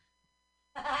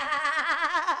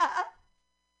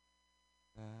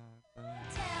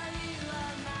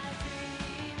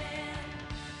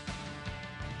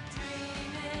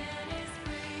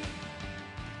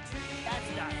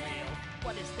 That's not real.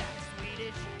 What is that,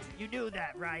 Swedish? You knew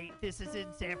that, right? This is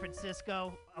in San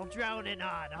Francisco. I'll drown it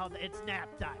on. It's nap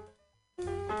time.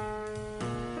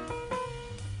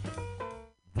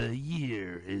 The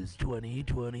year is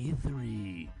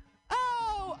 2023.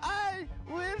 Oh, I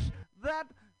wish that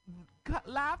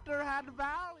laughter had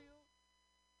value.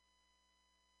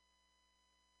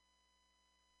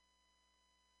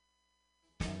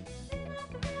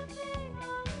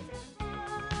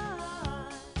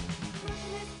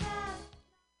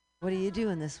 What are you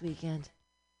doing this weekend?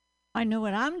 I know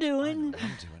what I'm doing. I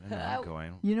know I'm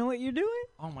going. You know what you're doing?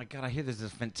 Oh my God! I hear there's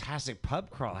this fantastic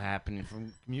pub crawl happening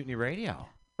from Mutiny Radio.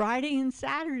 Friday and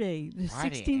Saturday, the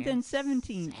Friday 16th and and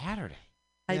 17th. Saturday.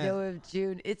 I know of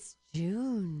June. It's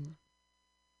June.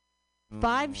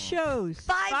 5 shows.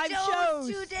 5 shows,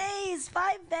 2 days,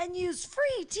 5 venues,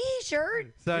 free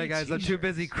T-shirt. Sorry guys, I'm too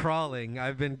busy crawling.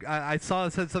 I saw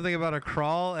it said something about a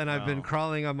crawl, and I've been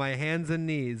crawling on my hands and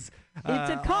knees. It's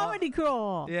a comedy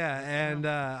crawl. Yeah, and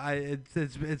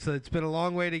it's been a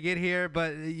long way to get here,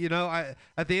 but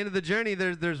at the end of the journey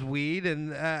there's weed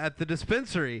and at the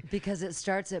dispensary. Because it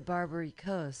starts at Barbary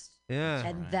Coast. Yeah.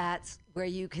 And that's where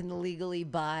you can legally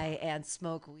buy and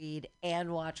smoke weed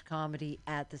and watch comedy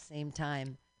at the same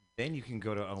time. Then you can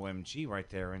go to OMG right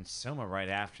there in Soma right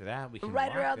after that. We can Right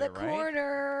walk around there, the right?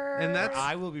 corner. And that's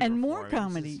I will be And more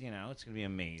performing. This is, comedy. it's going to be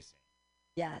amazing.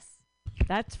 Yes.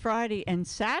 That's Friday. And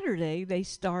Saturday, they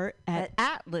start at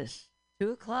Atlas.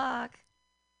 2 o'clock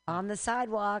on the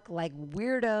sidewalk like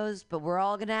weirdos, but we're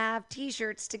all going to have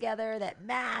T-shirts together that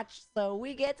match, so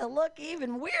we get to look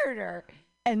even weirder.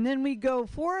 And then we go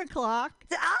 4 o'clock.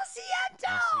 To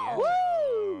Asiento!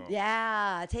 Woo!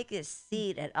 Yeah, take a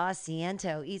seat at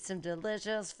Asiento, eat some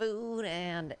delicious food,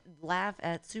 and laugh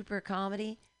at super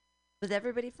comedy with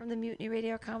everybody from the Mutiny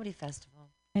Radio Comedy Festival.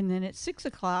 And then at 6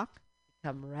 o'clock,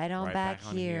 come right on Right back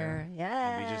on here.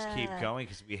 Yeah. And we just keep going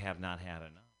because we have not had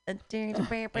enough. And you know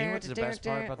what's the best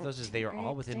part about those is they are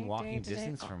all within walking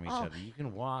distance from each other. You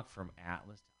can walk from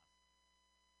Atlas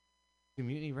to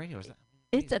Mutiny Radio. Is that?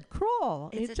 it's a crawl.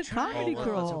 It's a comedy That's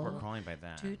crawl. what we're calling by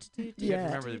that. You Yeah.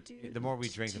 have to remember, the more we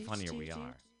drink, the funnier we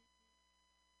are.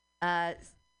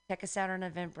 Check us out on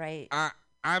Eventbrite.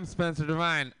 I'm Spencer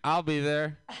Devine. I'll be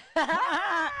there.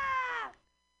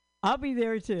 I'll be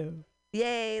there too.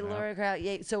 Yay, Laura Kraut.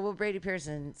 Yay. So we'll Brady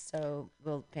Pearson. So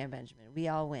we'll Pam Benjamin. We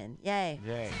all win. Yay.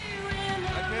 Yay.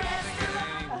 I couldn't think of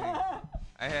anything.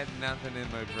 I had nothing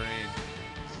in my brain.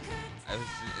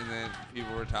 And then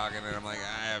people were talking, and I'm like,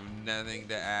 I have nothing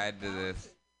to add to this.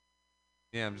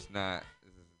 Yeah, I'm just not.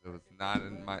 It's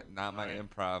not my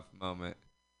improv moment.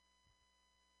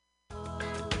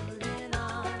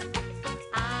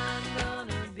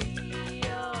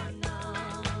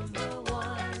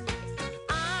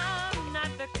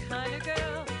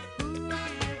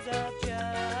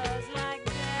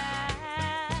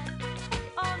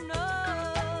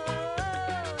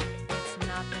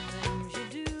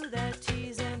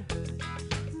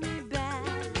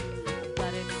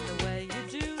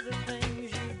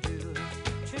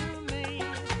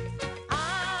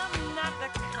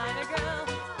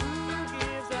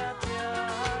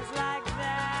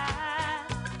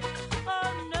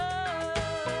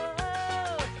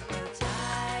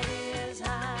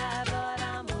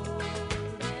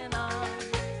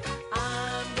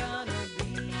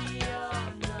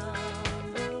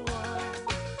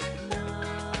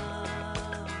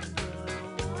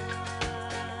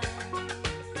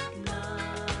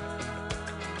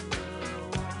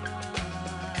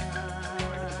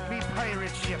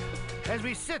 Pirate ship as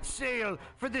we set sail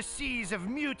for the seas of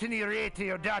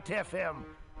MutinyRadio.fm.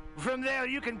 From there,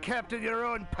 you can captain your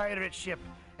own pirate ship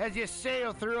as you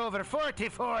sail through over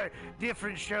 44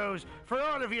 different shows for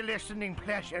all of your listening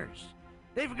pleasures.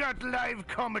 They've got live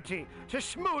comedy to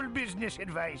small business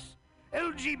advice,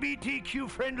 LGBTQ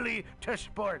friendly to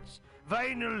sports,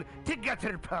 vinyl to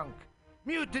gutter punk.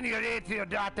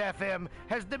 MutinyRadio.fm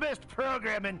has the best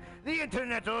programming the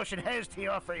internet ocean has to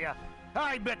offer you.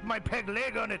 I bet my peg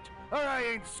leg on it, or I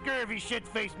ain't scurvy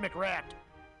shit-faced McRat.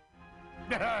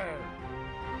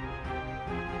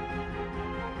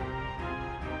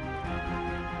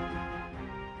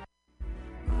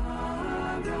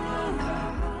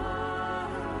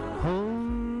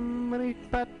 Home,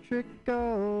 Patrick,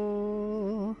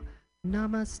 go.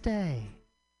 Namaste.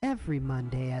 Every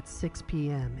Monday at 6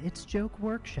 p.m., it's Joke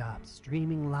Workshop,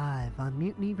 streaming live on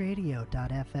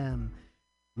MutinyRadio.fm.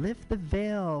 Lift the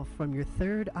veil from your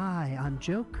third eye on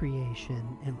joke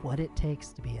creation and what it takes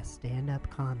to be a stand-up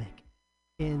comic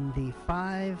in the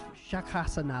 5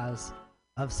 shakasanas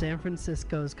of San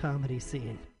Francisco's comedy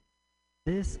scene.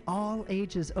 This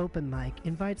all-ages open mic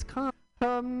invites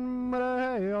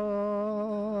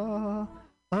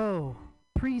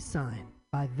pre-sign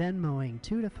by Venmoing $2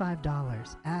 to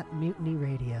 $5 at Mutiny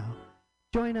Radio.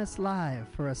 Join us live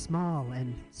for a small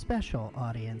and special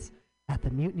audience at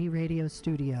the Mutiny Radio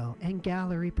Studio and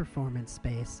Gallery Performance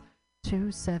Space,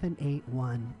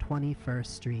 2781 21st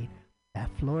Street at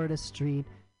Florida Street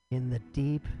in the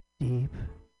deep, deep,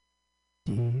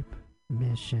 deep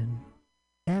Mission.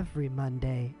 Every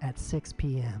Monday at 6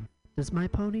 p.m. Does my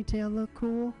ponytail look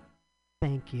cool?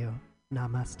 Thank you.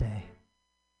 Namaste.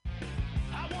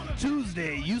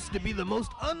 Tuesday used to be the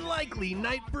most unlikely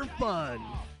night for fun.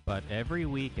 But every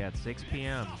week at 6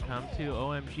 p.m., come to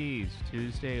OMG's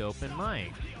Tuesday Open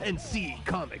Mic. And see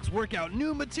comics work out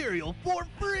new material for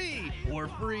free! For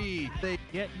free!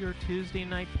 Get your Tuesday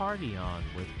night party on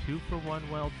with 2-for-1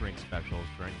 well drink specials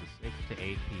during the 6 to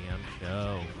 8 p.m.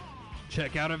 show.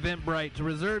 Check out Eventbrite to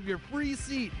reserve your free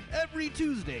seat every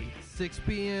Tuesday, 6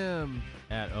 p.m.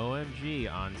 At OMG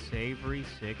on Savory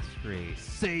 6th Street.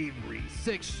 Savory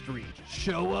 6th Street.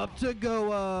 Show up to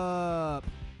go up!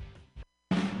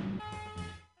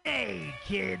 Hey,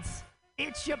 kids,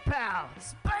 it's your pal,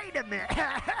 Spider-Man.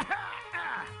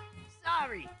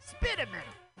 Sorry, Spiderman.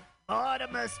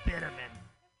 Mortimer Spiderman.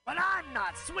 When I'm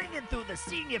not swinging through the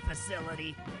senior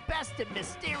facility, besting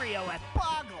Mysterio at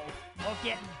Boggle, or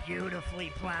getting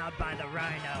beautifully plowed by the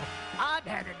Rhino, I'm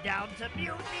headed down to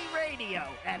Mutiny Radio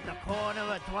at the corner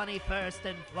of 21st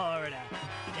and Florida.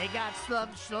 They got some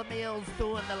schlemiels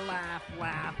doing the laugh.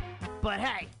 But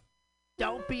hey,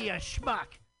 don't be a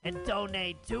schmuck. and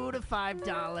donate $2 to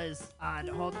 $5 on,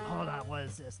 hold on, what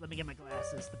is this? Let me get my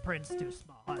glasses. The print's too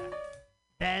small. Hold on.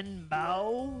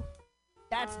 Venmo?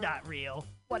 That's not real.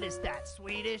 What is that,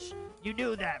 Swedish? You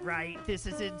knew that, right? This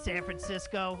is in San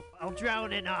Francisco. I'll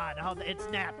drone it on. It's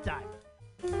nap time.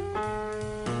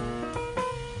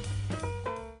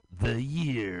 The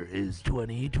year is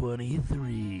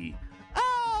 2023.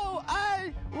 Oh,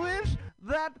 I wish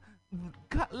that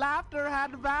laughter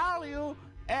had value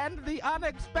and the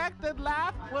unexpected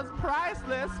laugh was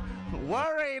priceless.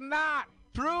 Worry not.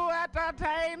 True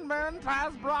entertainment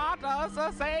has brought us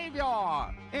a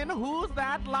savior in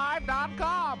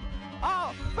who'sthatlive.com.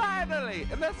 Oh, finally,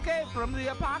 an escape from the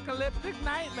apocalyptic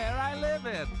nightmare I live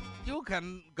in. You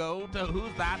can go to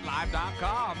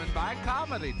who'sthatlive.com and buy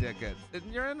comedy tickets. And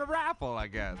you're in the raffle, I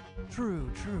guess.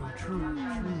 True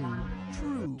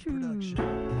production.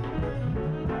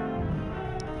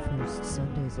 First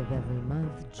Sundays of every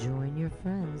month, join your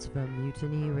friends from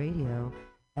Mutiny Radio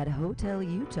at Hotel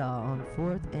Utah on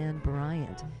 4th and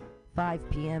Bryant. 5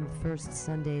 p.m. first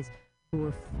Sundays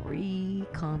for free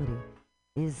comedy.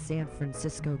 Is San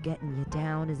Francisco getting you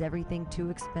down? Is everything too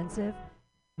expensive?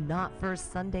 Not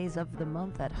first Sundays of the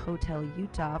month at Hotel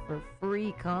Utah for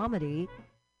free comedy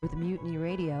with Mutiny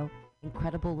Radio.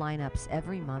 Incredible lineups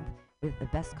every month with the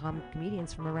best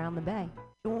comedians from around the Bay.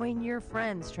 Join your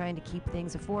friends trying to keep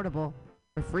things affordable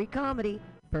for free comedy.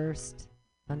 First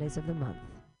Sundays of the month.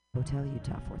 Hotel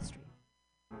Utah, 4th Street.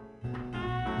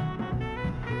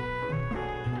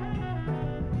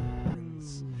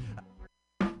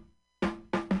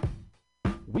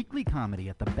 Weekly comedy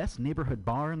at the best neighborhood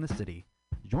bar in the city.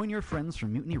 Join your friends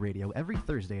from Mutiny Radio every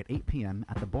Thursday at 8 p.m.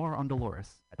 at the bar on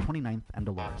Dolores at 29th and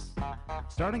Dolores.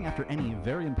 Starting after any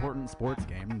very important sports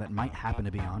game that might happen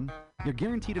to be on, you're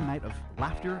guaranteed a night of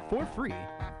laughter for free.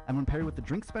 And when paired with the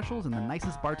drink specials and the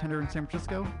nicest bartender in San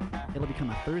Francisco, it'll become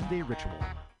a Thursday ritual.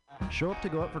 Show up to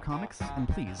go out for comics, and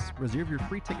please reserve your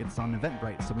free tickets on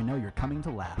Eventbrite so we know you're coming to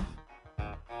laugh.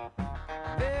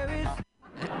 There is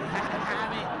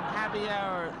happy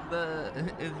hour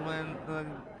is when the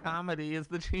comedy is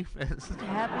the cheapest.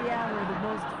 Happy hour, the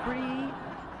most free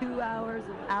 2 hours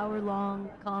of hour-long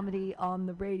comedy on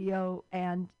the radio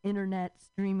and internet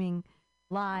streaming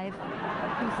live.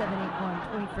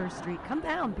 2781 21st Street. Come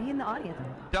down, be in the audience.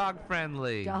 Dog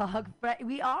friendly.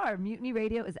 We are. Mutiny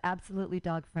Radio is absolutely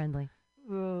dog friendly.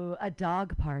 Ooh, a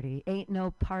dog party. Ain't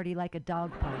no party like a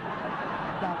dog party.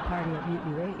 Dog party at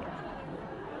Mutiny Radio.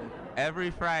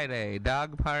 Every Friday,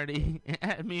 dog party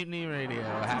at Mutiny Radio.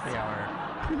 Happy hour.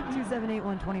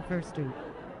 2781 21st Street.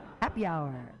 Happy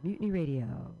hour. Mutiny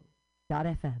Radio.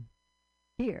 .fm.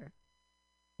 Here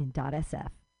in .sf.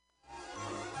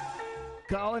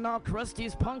 Calling all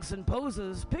crusties, punks, and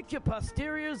posers. Pick your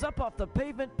posteriors up off the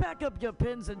pavement, pack up your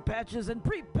pins and patches, and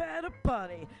prepare to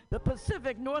party. The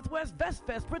Pacific Northwest Vest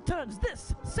Fest returns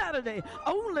this Saturday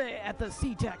only at the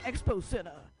SeaTac Expo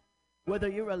Center. Whether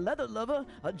you're a leather lover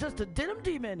or just a denim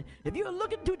demon, if you're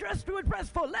looking to dress to impress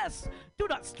for less, do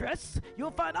not stress.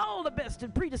 You'll find all the best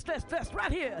in pre-distressed vests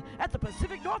right here at the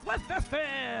Pacific Northwest Vest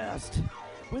Fest.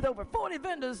 With over 40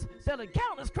 vendors selling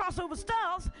countless crossover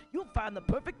styles, you'll find the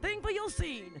perfect thing for your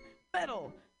scene.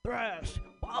 Metal, thrash,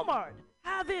 Walmart,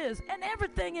 high-vis, and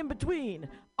everything in between.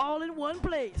 All in one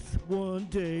place. One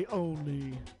day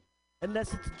only.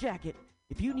 Unless it's a jacket.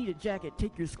 If you need a jacket,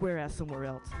 take your square ass somewhere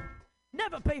else.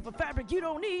 Never pay for fabric you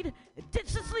don't need and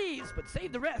ditch the sleeves, but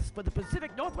save the rest for the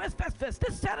Pacific Northwest Fest Fest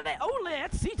this Saturday only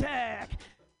at SeaTac.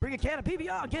 Bring a can of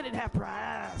PBR, get it half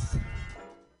price.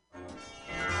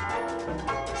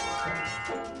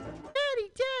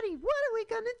 Daddy, what are we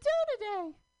gonna do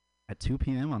today? At 2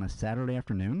 p.m. on a Saturday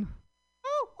afternoon?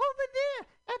 Oh, over there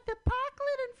at the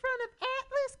parklet in front of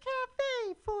Atlas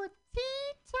Cafe for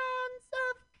Titans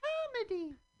of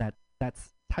Comedy.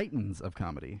 That's Titans of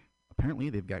Comedy. Apparently,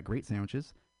 they've got great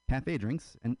sandwiches, cafe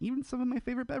drinks, and even some of my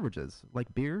favorite beverages,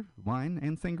 like beer, wine,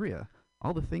 and sangria.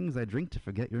 All the things I drink to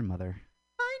forget your mother.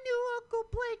 My new Uncle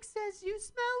Blake says you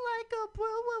smell like a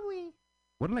brewery.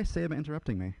 What did I say about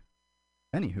interrupting me?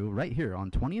 Anywho, right here on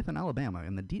 20th and Alabama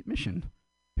in the Deep Mission,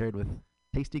 paired with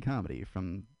tasty comedy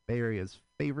from Bay Area's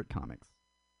favorite comics.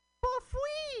 For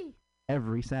free!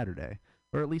 Every Saturday,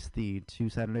 or at least the 2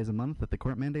 Saturdays a month that the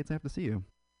court mandates I have to see you.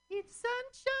 It's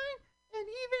sunshine and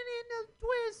even in a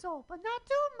drizzle, but not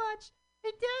too much.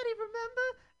 Hey, Daddy,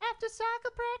 remember after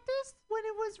soccer practice when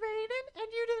it was raining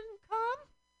and you didn't come?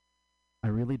 I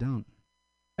really don't.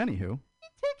 Anywho,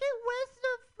 Ticket west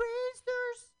of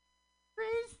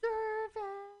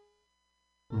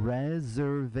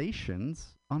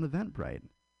reservations on Eventbrite.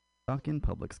 Talk in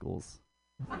public schools.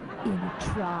 In a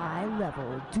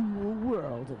tri-level dual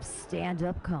world of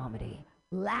stand-up comedy,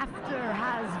 Laughter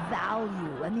has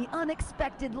value, and the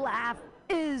unexpected laugh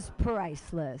is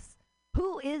priceless.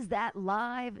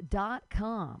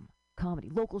 Whoisthatlive.com. Comedy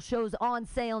local shows on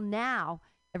sale now.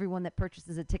 Everyone that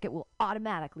purchases a ticket will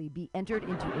automatically be entered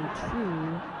into a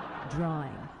true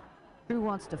drawing. Drew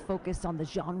wants to focus on the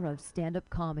genre of stand-up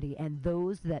comedy and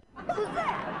those that... Who's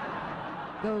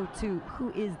that? Go to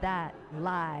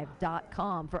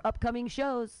whoisthatlive.com for upcoming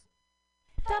shows.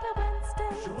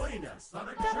 Join us on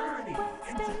a journey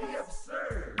into the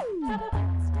absurd.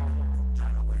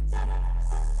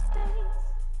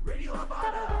 Radio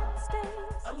Havana,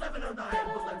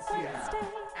 1109 Valencia,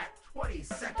 at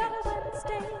 22nd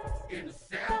in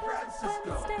San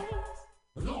Francisco.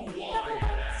 The Wyatt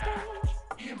Act,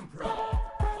 improv,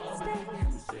 comedy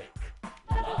music,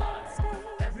 live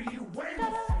every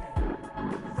Wednesday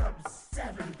from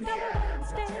 7 p.m.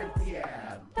 to 10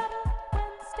 p.m.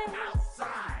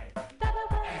 Outside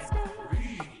and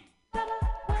free.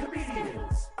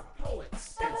 Comedians,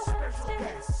 poets, and special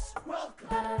guests, welcome.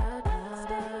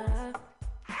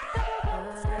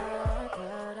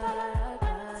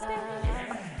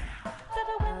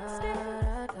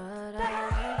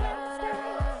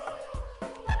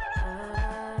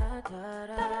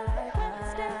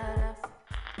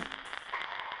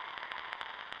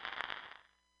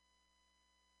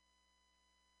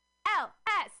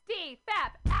 LSD,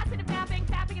 FAP, acid and fapping,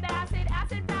 fapping and acid,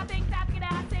 acid, fapping, fapping and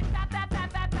acid, fap, fap, fap,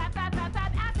 fap, fap, fap, fap,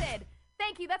 fap, acid.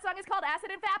 Thank you, that song is called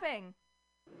Acid and Fapping.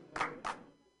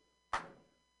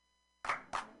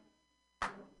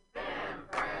 San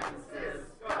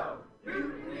Francisco,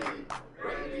 Mutiny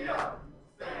Radio.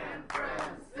 San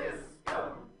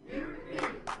Francisco, Mutiny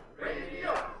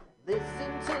Radio.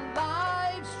 Listen to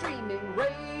live streaming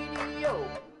radio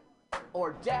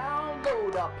or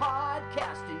download a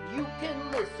podcast and you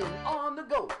can listen on the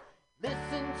go.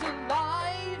 Listen to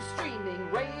live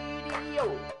streaming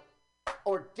radio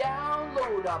or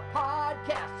download a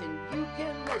podcast and you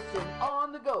can listen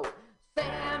on the go.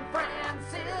 San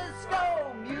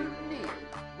Francisco Mutiny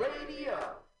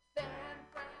Radio.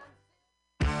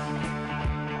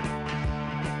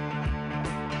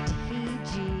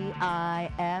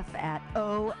 TGIF at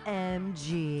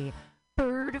OMG.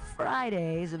 Third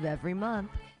Fridays of every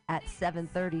month at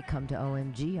 7:30. Come to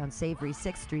OMG on Savory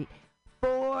 6th Street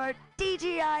for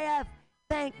TGIF.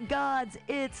 Thank gods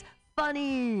it's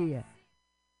funny.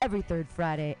 Every third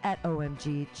Friday at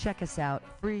OMG. Check us out.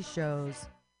 Free shows,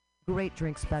 great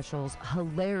drink specials,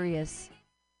 hilarious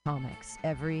comics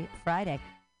every Friday.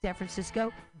 San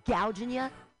Francisco, gouging ya.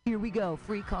 Here we go.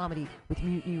 Free comedy with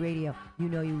Mutiny Radio. You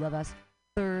know you love us.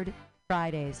 Third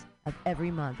Fridays of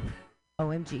every month.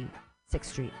 OMG, 6th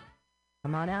Street.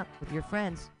 Come on out with your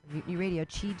friends. Mutiny Radio,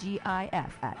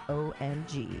 TGIF at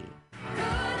OMG.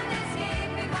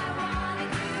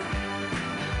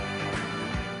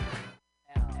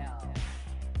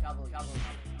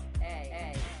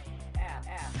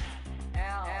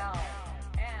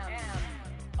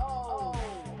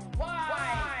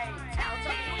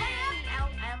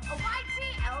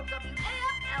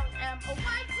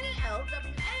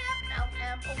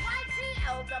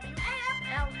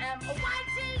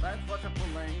 Let's watch a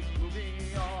full-length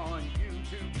movie on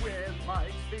YouTube with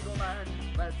Mike Spiegelman.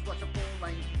 Let's watch a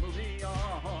full-length movie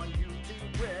on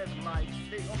YouTube with Mike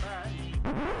Spiegelman.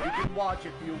 You can watch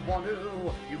if you want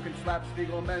to. You can slap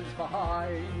Spiegelman's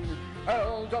behind.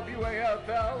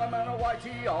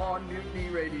 LWAFLMNOYT on Mutiny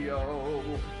Radio.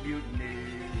 Mutiny.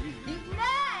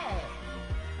 Mutiny!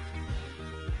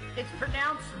 It's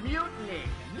pronounced mutiny.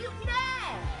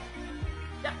 Mutiny!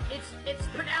 Yeah, it's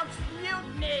pronounced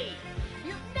mutiny.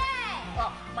 Mutiny!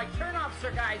 Oh, my turn-offs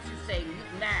are guys who say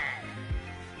mutiny.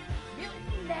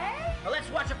 Mutiny? Well, let's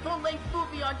watch a full-length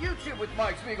movie on YouTube with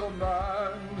Mike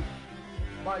Spiegelman.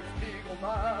 Mike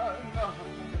Spiegelman.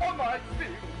 Oh, Mike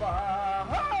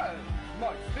Spiegelman.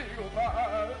 Mike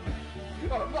Spiegelman.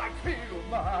 Oh, Mike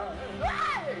Spiegelman.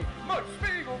 Hey! Mike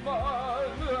Spiegelman.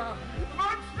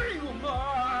 Mike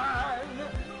Spiegelman.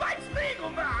 Mike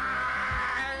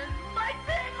Spiegelman. Mike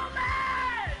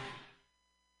Spiegelman.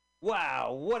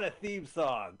 Wow, what a theme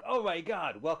song. Oh my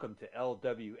God. Welcome to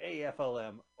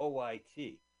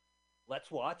LWAFLMOYT. Let's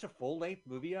watch a full-length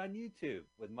movie on YouTube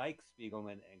with Mike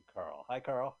Spiegelman and Carl. Hi,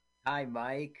 Carl. Hi,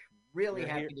 Mike. Really You're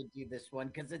happy here. to do this one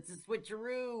because it's a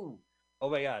switcheroo. Oh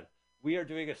my God. We are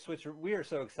doing a switch. We are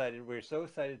so excited. We're so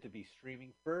excited to be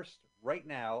streaming first right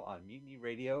now on Mutiny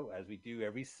Radio, as we do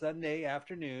every Sunday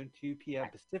afternoon, 2 p.m.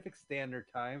 Pacific Standard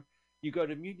Time. You go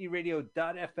to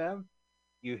mutinyradio.fm,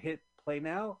 you hit play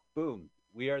now, boom,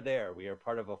 we are there. We are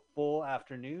part of a full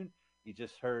afternoon. You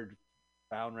just heard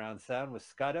Found Round Sound with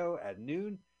Scotto at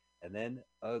noon, and then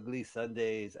Ugly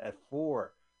Sundays at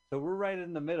 4. So we're right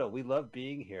in the middle. We love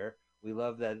being here. We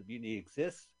love that Mutiny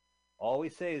exists. All we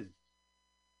say is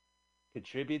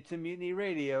contribute to Mutiny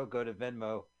Radio. Go to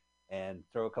Venmo and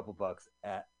throw a couple bucks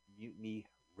at Mutiny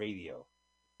Radio.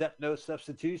 Accept no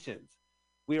substitutions.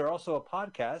 We are also a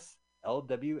podcast.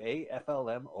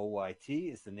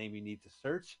 LWAFLMOYT is the name you need to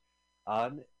search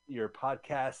on your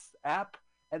podcast app.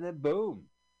 And then boom,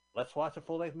 let's watch a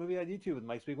full-length movie on YouTube with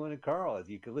Mike Spiegelman and Carl. As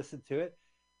you can listen to it,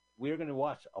 we're going to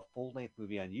watch a full-length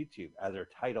movie on YouTube, as our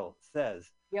title says.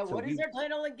 Yeah, So what is our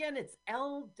title again? It's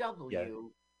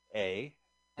LW. A.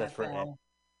 That's for A. FL.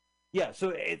 Yeah, so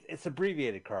it's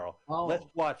abbreviated, Carl. Oh. Let's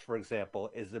watch, for example,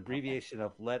 is the abbreviation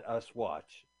of Let Us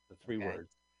Watch, the three Okay.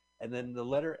 words. And then the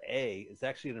letter A is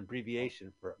actually an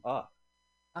abbreviation for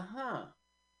Uh-huh.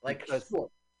 Like Because-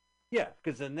 short. Yeah,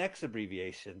 because the next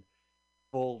abbreviation,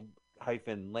 full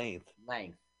hyphen length.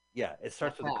 Length. Yeah, it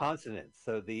starts with a Uh-huh. consonant.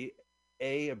 So the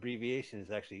A abbreviation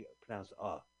is actually pronounced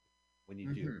when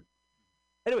you do. Mhm.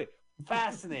 Anyway,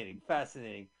 fascinating,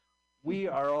 fascinating. We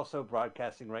are also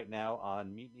broadcasting right now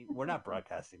on Mutiny. We're not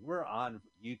broadcasting. We're on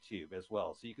YouTube as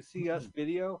well. So you can see us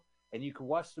video and you can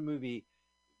watch the movie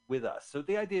with us. So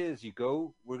the idea is we're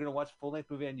going to watch a full-length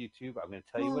movie on YouTube. I'm going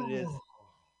to tell you what it is.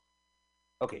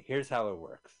 Okay, here's how it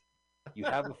works. You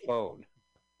have a phone.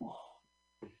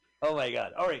 Oh my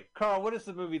God. All right, Carl, what is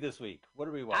the movie this week? What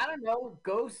are we watching? I don't know.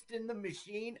 Ghost in the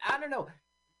Machine. I don't know.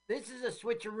 This is a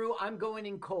switcheroo. I'm going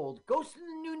in cold. Ghost in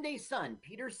the Noonday Sun.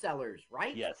 Peter Sellers,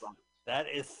 right? Yes, that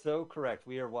is so correct.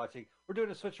 We're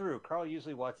doing a switcheroo. Carl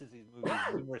usually watches these movies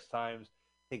numerous times,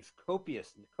 takes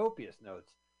copious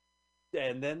notes,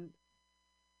 and then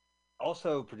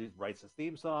also writes a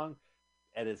theme song,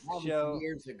 edits the That was show.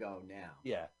 years ago now.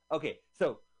 Yeah. Okay.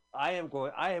 So I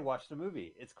watched the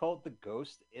movie. It's called The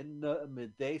Ghost in the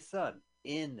Midday Sun.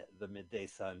 In the Midday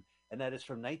Sun, and that is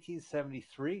from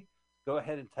 1973. Go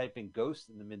ahead and type in Ghost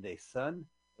in the Midday Sun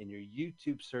in your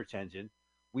YouTube search engine.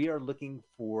 We are looking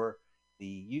for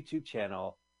the YouTube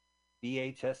channel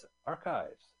VHS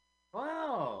Archives.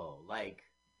 Oh, like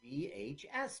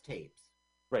VHS tapes.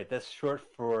 Right, that's short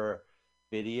for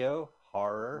video,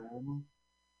 horror,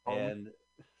 and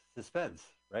suspense,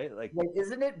 right? Like Wait,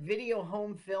 isn't it video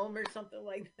home film or something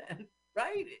like that?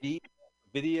 Right?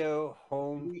 video,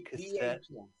 home, cassette.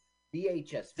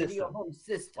 VHS, video system. home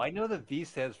system. Well, I know the V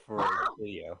stands for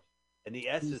video, and the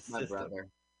S is My system. brother.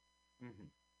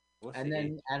 What's And the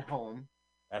then H? at home.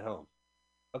 At home.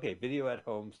 Okay, video at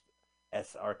home,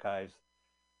 S archives.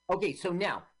 Okay, so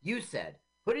now you said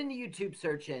put in the YouTube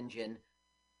search engine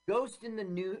Ghost in the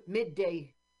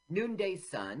Noonday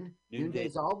Sun. Noonday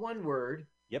is all one word.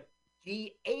 Yep.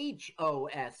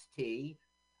 GHOST.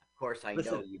 Of course, I know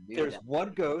Listen, you knew there's that.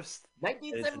 one ghost. and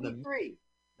it's in the- 1973.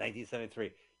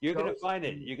 1973. You're going to Ghost find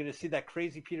it. You're going to see that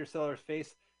crazy Peter Sellers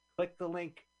face. Click the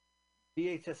link.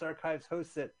 VHS Archives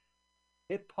hosts it.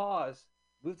 Hit pause.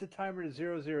 Move the timer to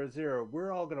 000.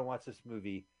 We're all going to watch this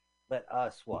movie. Let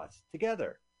us watch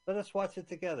together. Let us watch it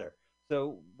together.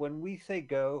 So when we say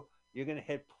go, you're going to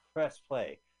hit press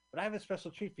play. But I have a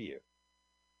special treat for you.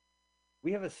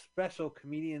 We have a special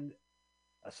comedian,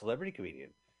 a celebrity comedian,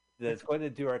 that's going to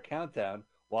do our countdown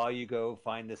while you go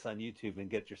find this on YouTube and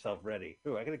get yourself ready.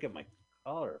 Ooh, I got to get my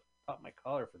collar, pop my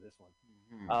collar for this one.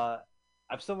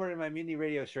 I'm still wearing my Mutiny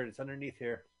Radio shirt. It's underneath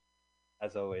here,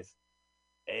 as always.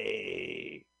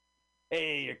 Hey,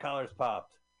 your collar's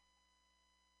popped.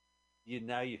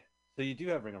 So you do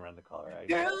have ring around the collar, right?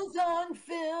 Girls on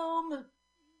film.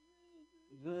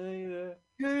 Girls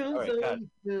All right, God, on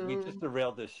film. we just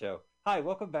derailed this show. Hi,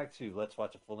 welcome back to Let's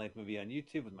Watch a Full-Length Movie on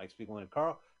YouTube with Mike Spiegelman and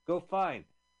Carl. Go find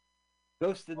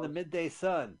Ghost in the Midday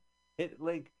Sun. Hit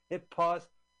link, hit pause.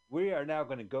 We are now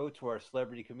going to go to our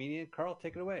celebrity comedian. Carl,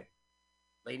 take it away.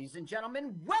 Ladies and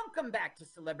gentlemen, welcome back to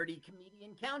Celebrity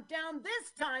Comedian Countdown,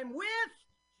 this time with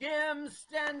Jim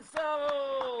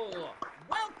Stencil.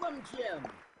 Welcome, Jim.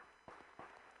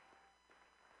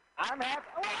 I'm happy.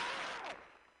 Oh!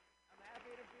 I'm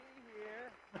happy to be here.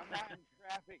 I'm not in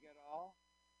traffic at all.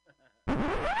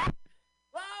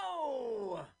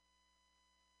 Whoa!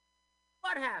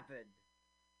 What happened?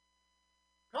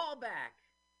 Call back.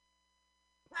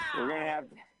 We're gonna have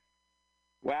to.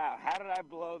 Wow, how did I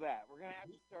blow that? We're gonna have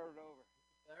to start it over.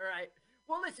 All right.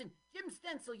 Well, listen, Jim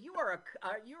Stencil, you are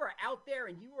out there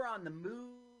and you are on the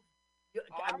move.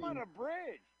 I'm on a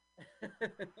bridge.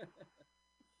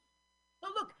 So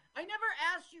look, I never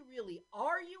asked you really,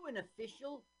 are you an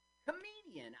official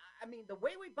comedian? I mean, the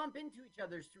way we bump into each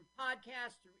other is through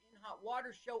podcasts, through In Hot Water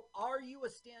Show. Are you a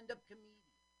stand-up comedian?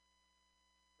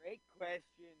 Great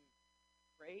question.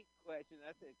 Great question.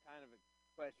 That's the kind of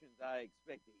questions I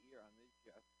expect to hear on this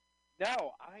show.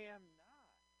 No, I am not.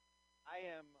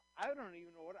 I don't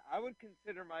even know what I would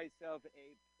consider myself a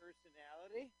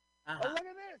personality. Uh-huh. Oh, look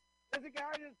at this. There's a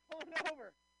guy just pulling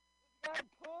over. There's a guy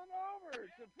pulling over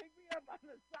to pick me up on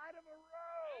the side of a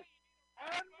road.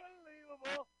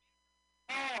 Unbelievable.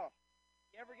 Oh,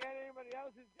 you ever get anybody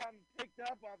else who's gotten picked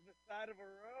up off the side of a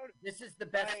road? This is the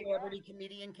best My celebrity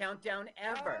comedian countdown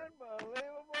ever.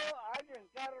 Unbelievable. I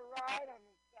just got a ride on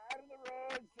the side of the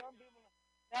road. Some people.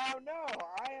 Now, no,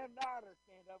 I am not a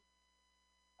stand-up.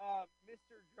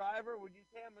 Mr. Driver, would you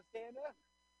say I'm a stand-up?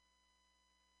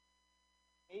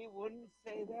 He wouldn't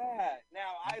say that.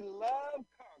 Now, I love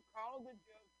Carl. Carl the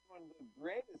Joke's one of the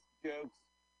greatest jokes,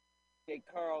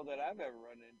 Carl, that I've ever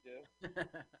run into.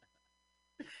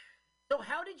 So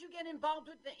how did you get involved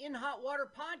with the In Hot Water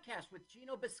podcast with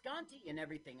Gino Bisconti and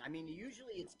everything? I mean,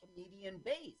 usually it's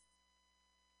comedian-based.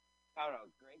 Oh, no,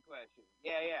 great question.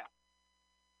 Yeah.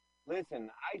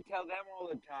 Listen, I tell them all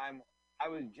the time, I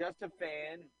was just a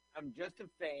fan. I'm just a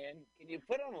fan. Can you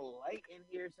put on a light in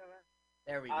here somewhere?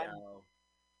 There we go.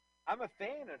 I'm a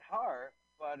fan at heart,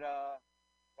 but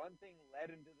one thing led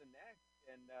into the next,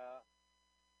 and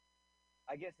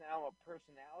I guess now I'm a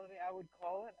personality, I would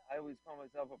call it. I always call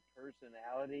myself a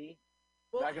personality.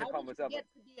 Well, I'm not how gonna call did you myself get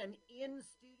to be an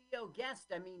in-studio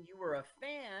guest? I mean, you were a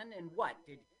fan, and what?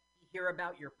 Did he hear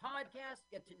about your podcast,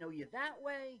 get to know you that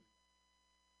way?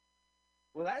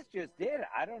 Well, that's just it.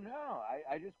 I don't know.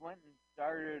 I just went and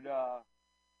started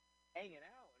hanging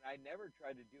out, and I never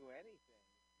tried to do anything.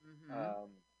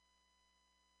 Mm-hmm.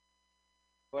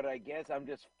 But I guess I'm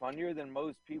just funnier than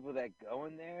most people that go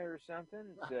in there or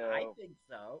something. So I think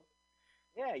so.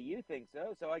 Yeah, you think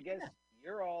so. So I guess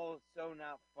you're all so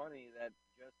not funny that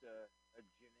just a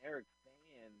generic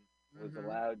fan was Mhm.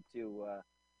 allowed to.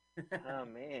 Oh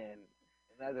man,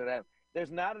 and that's what happened.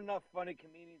 There's not enough funny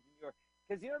comedians in New York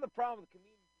because you know the problem with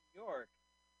comedians in New York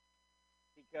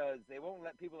because they won't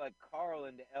let people like Carl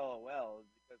into LOLs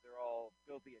because they're all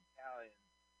filthy Italians.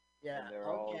 Yeah, And they're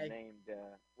all okay. named.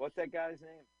 What's that guy's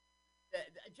name?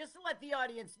 Just to let the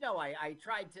audience know, I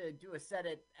tried to do a set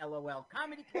at LOL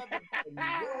Comedy Club in New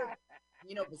York.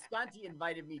 You know, Visconti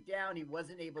invited me down. He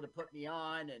wasn't able to put me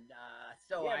on, and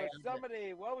so yeah, I. but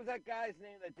somebody. What was that guy's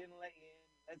name that didn't let you in?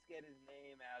 Let's get his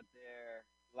name out there.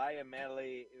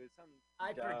 Liamelli. It was some.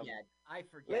 I dumb. forget.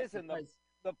 Listen, because-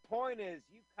 the point is,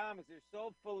 you comics are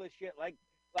so full of shit. Like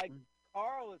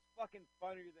Carl is fucking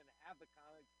funnier than half the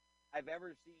comics I've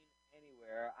ever seen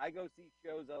anywhere. I go see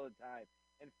shows all the time,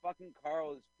 and fucking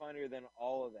Carl is funnier than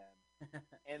all of them.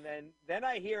 And then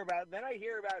I hear about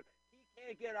he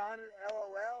can't get on at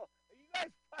LOL. Are you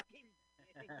guys fucking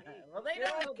kidding me? Well, they You're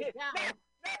don't know all the kidding. talent.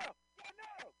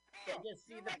 No. They just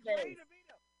see You're the like Ray face.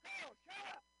 DeVito. Carl, shut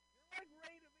up. You're like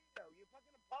Ray DeVito. You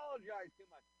fucking apologize too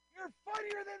much. You're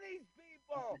funnier than these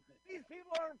people. These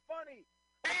people aren't funny.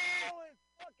 Carl is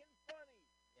fucking funny.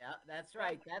 Yeah, that's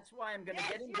right. That's why I'm going to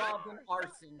Yes, get you involved are. in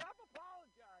arson Stop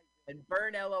apologizing. and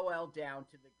burn LOL down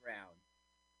to the ground.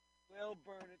 We'll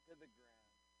burn it to the ground.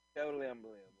 Totally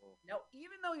unbelievable. Now,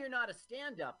 even though you're not a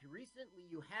stand-up, recently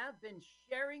you have been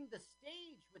sharing the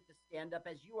stage with the stand-up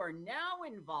as you are now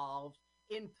involved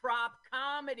in prop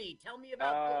comedy. Tell me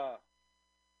about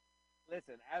this.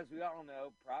 Listen, as we all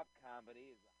know, prop comedy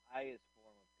is the highest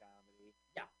form of comedy.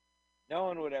 Yeah. No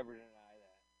one would ever deny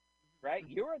that. Right?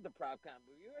 You were at the prop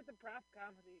comedy. You were at the prop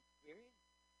comedy experience?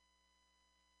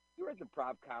 You were at the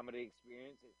prop comedy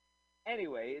experience.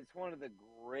 Anyway, it's one of the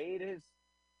greatest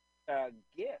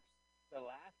gifts to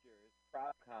laughter is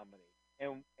prop comedy.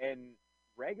 And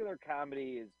regular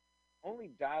comedy is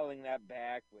only dialing that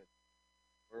back with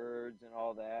words and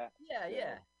all that. Yeah, So,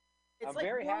 yeah. It's I'm like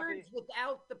very words happy.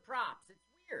 without the props. It's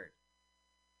weird.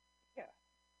 Yeah.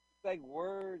 It's like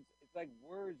words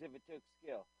if it took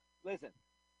skill. Listen,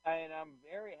 and I'm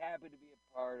very happy to be a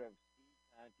part of Steve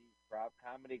Conti's prop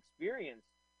comedy experience.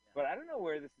 Yeah. But I don't know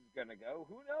where this is going to go.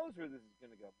 Who knows where this is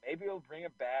going to go? Maybe he'll bring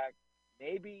it back.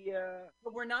 Maybe.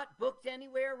 But we're not booked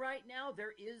anywhere right now.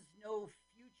 There is no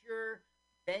future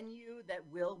venue that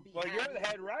will be. Well, you're having- the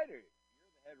head writer.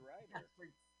 You're the head writer. For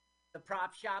the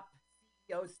prop shop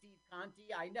CEO, Steve Conti.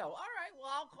 I know. All right.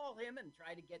 Well, I'll call him and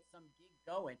try to get some gig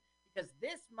going because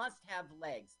this must have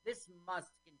legs. This must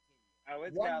continue. Oh,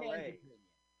 it's One got man's legs. opinion.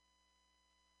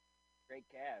 Great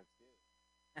calves,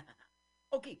 too.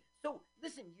 Okay, so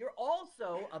listen, you're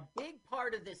also a big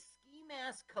part of this Ski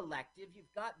Mask Collective.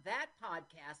 You've got that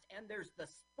podcast, and there's the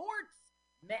Sports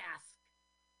Mask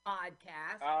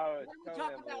podcast. Oh, it's Why don't we totally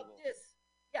talk about unbelievable. this?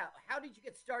 Yeah, how did you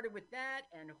get started with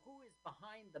that, and who is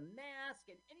behind the mask,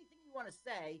 and anything you want to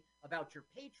say about your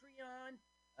Patreon?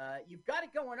 You've got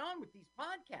it going on with these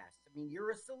podcasts. I mean,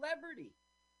 you're a celebrity.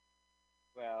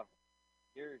 Well,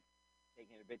 you're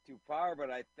taking it a bit too far, but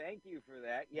I thank you for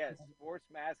that. Yes, Sports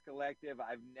Mass Collective.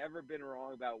 I've never been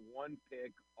wrong about one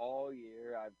pick all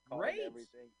year. I've called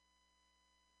everything.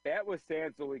 That was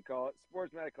Stancil, we call it.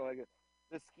 Sports Mass Collective.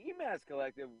 The Ski Mask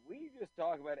Collective, we just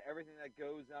talk about everything that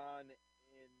goes on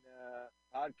in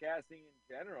podcasting in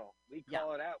general. We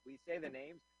call it out. We say the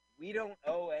names. We don't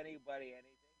owe anybody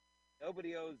anything.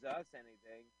 Nobody owes us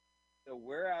anything. So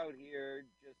we're out here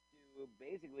just to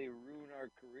basically ruin our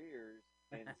careers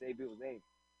and say people's names.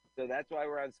 So that's why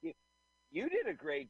we're on Ski. You did a great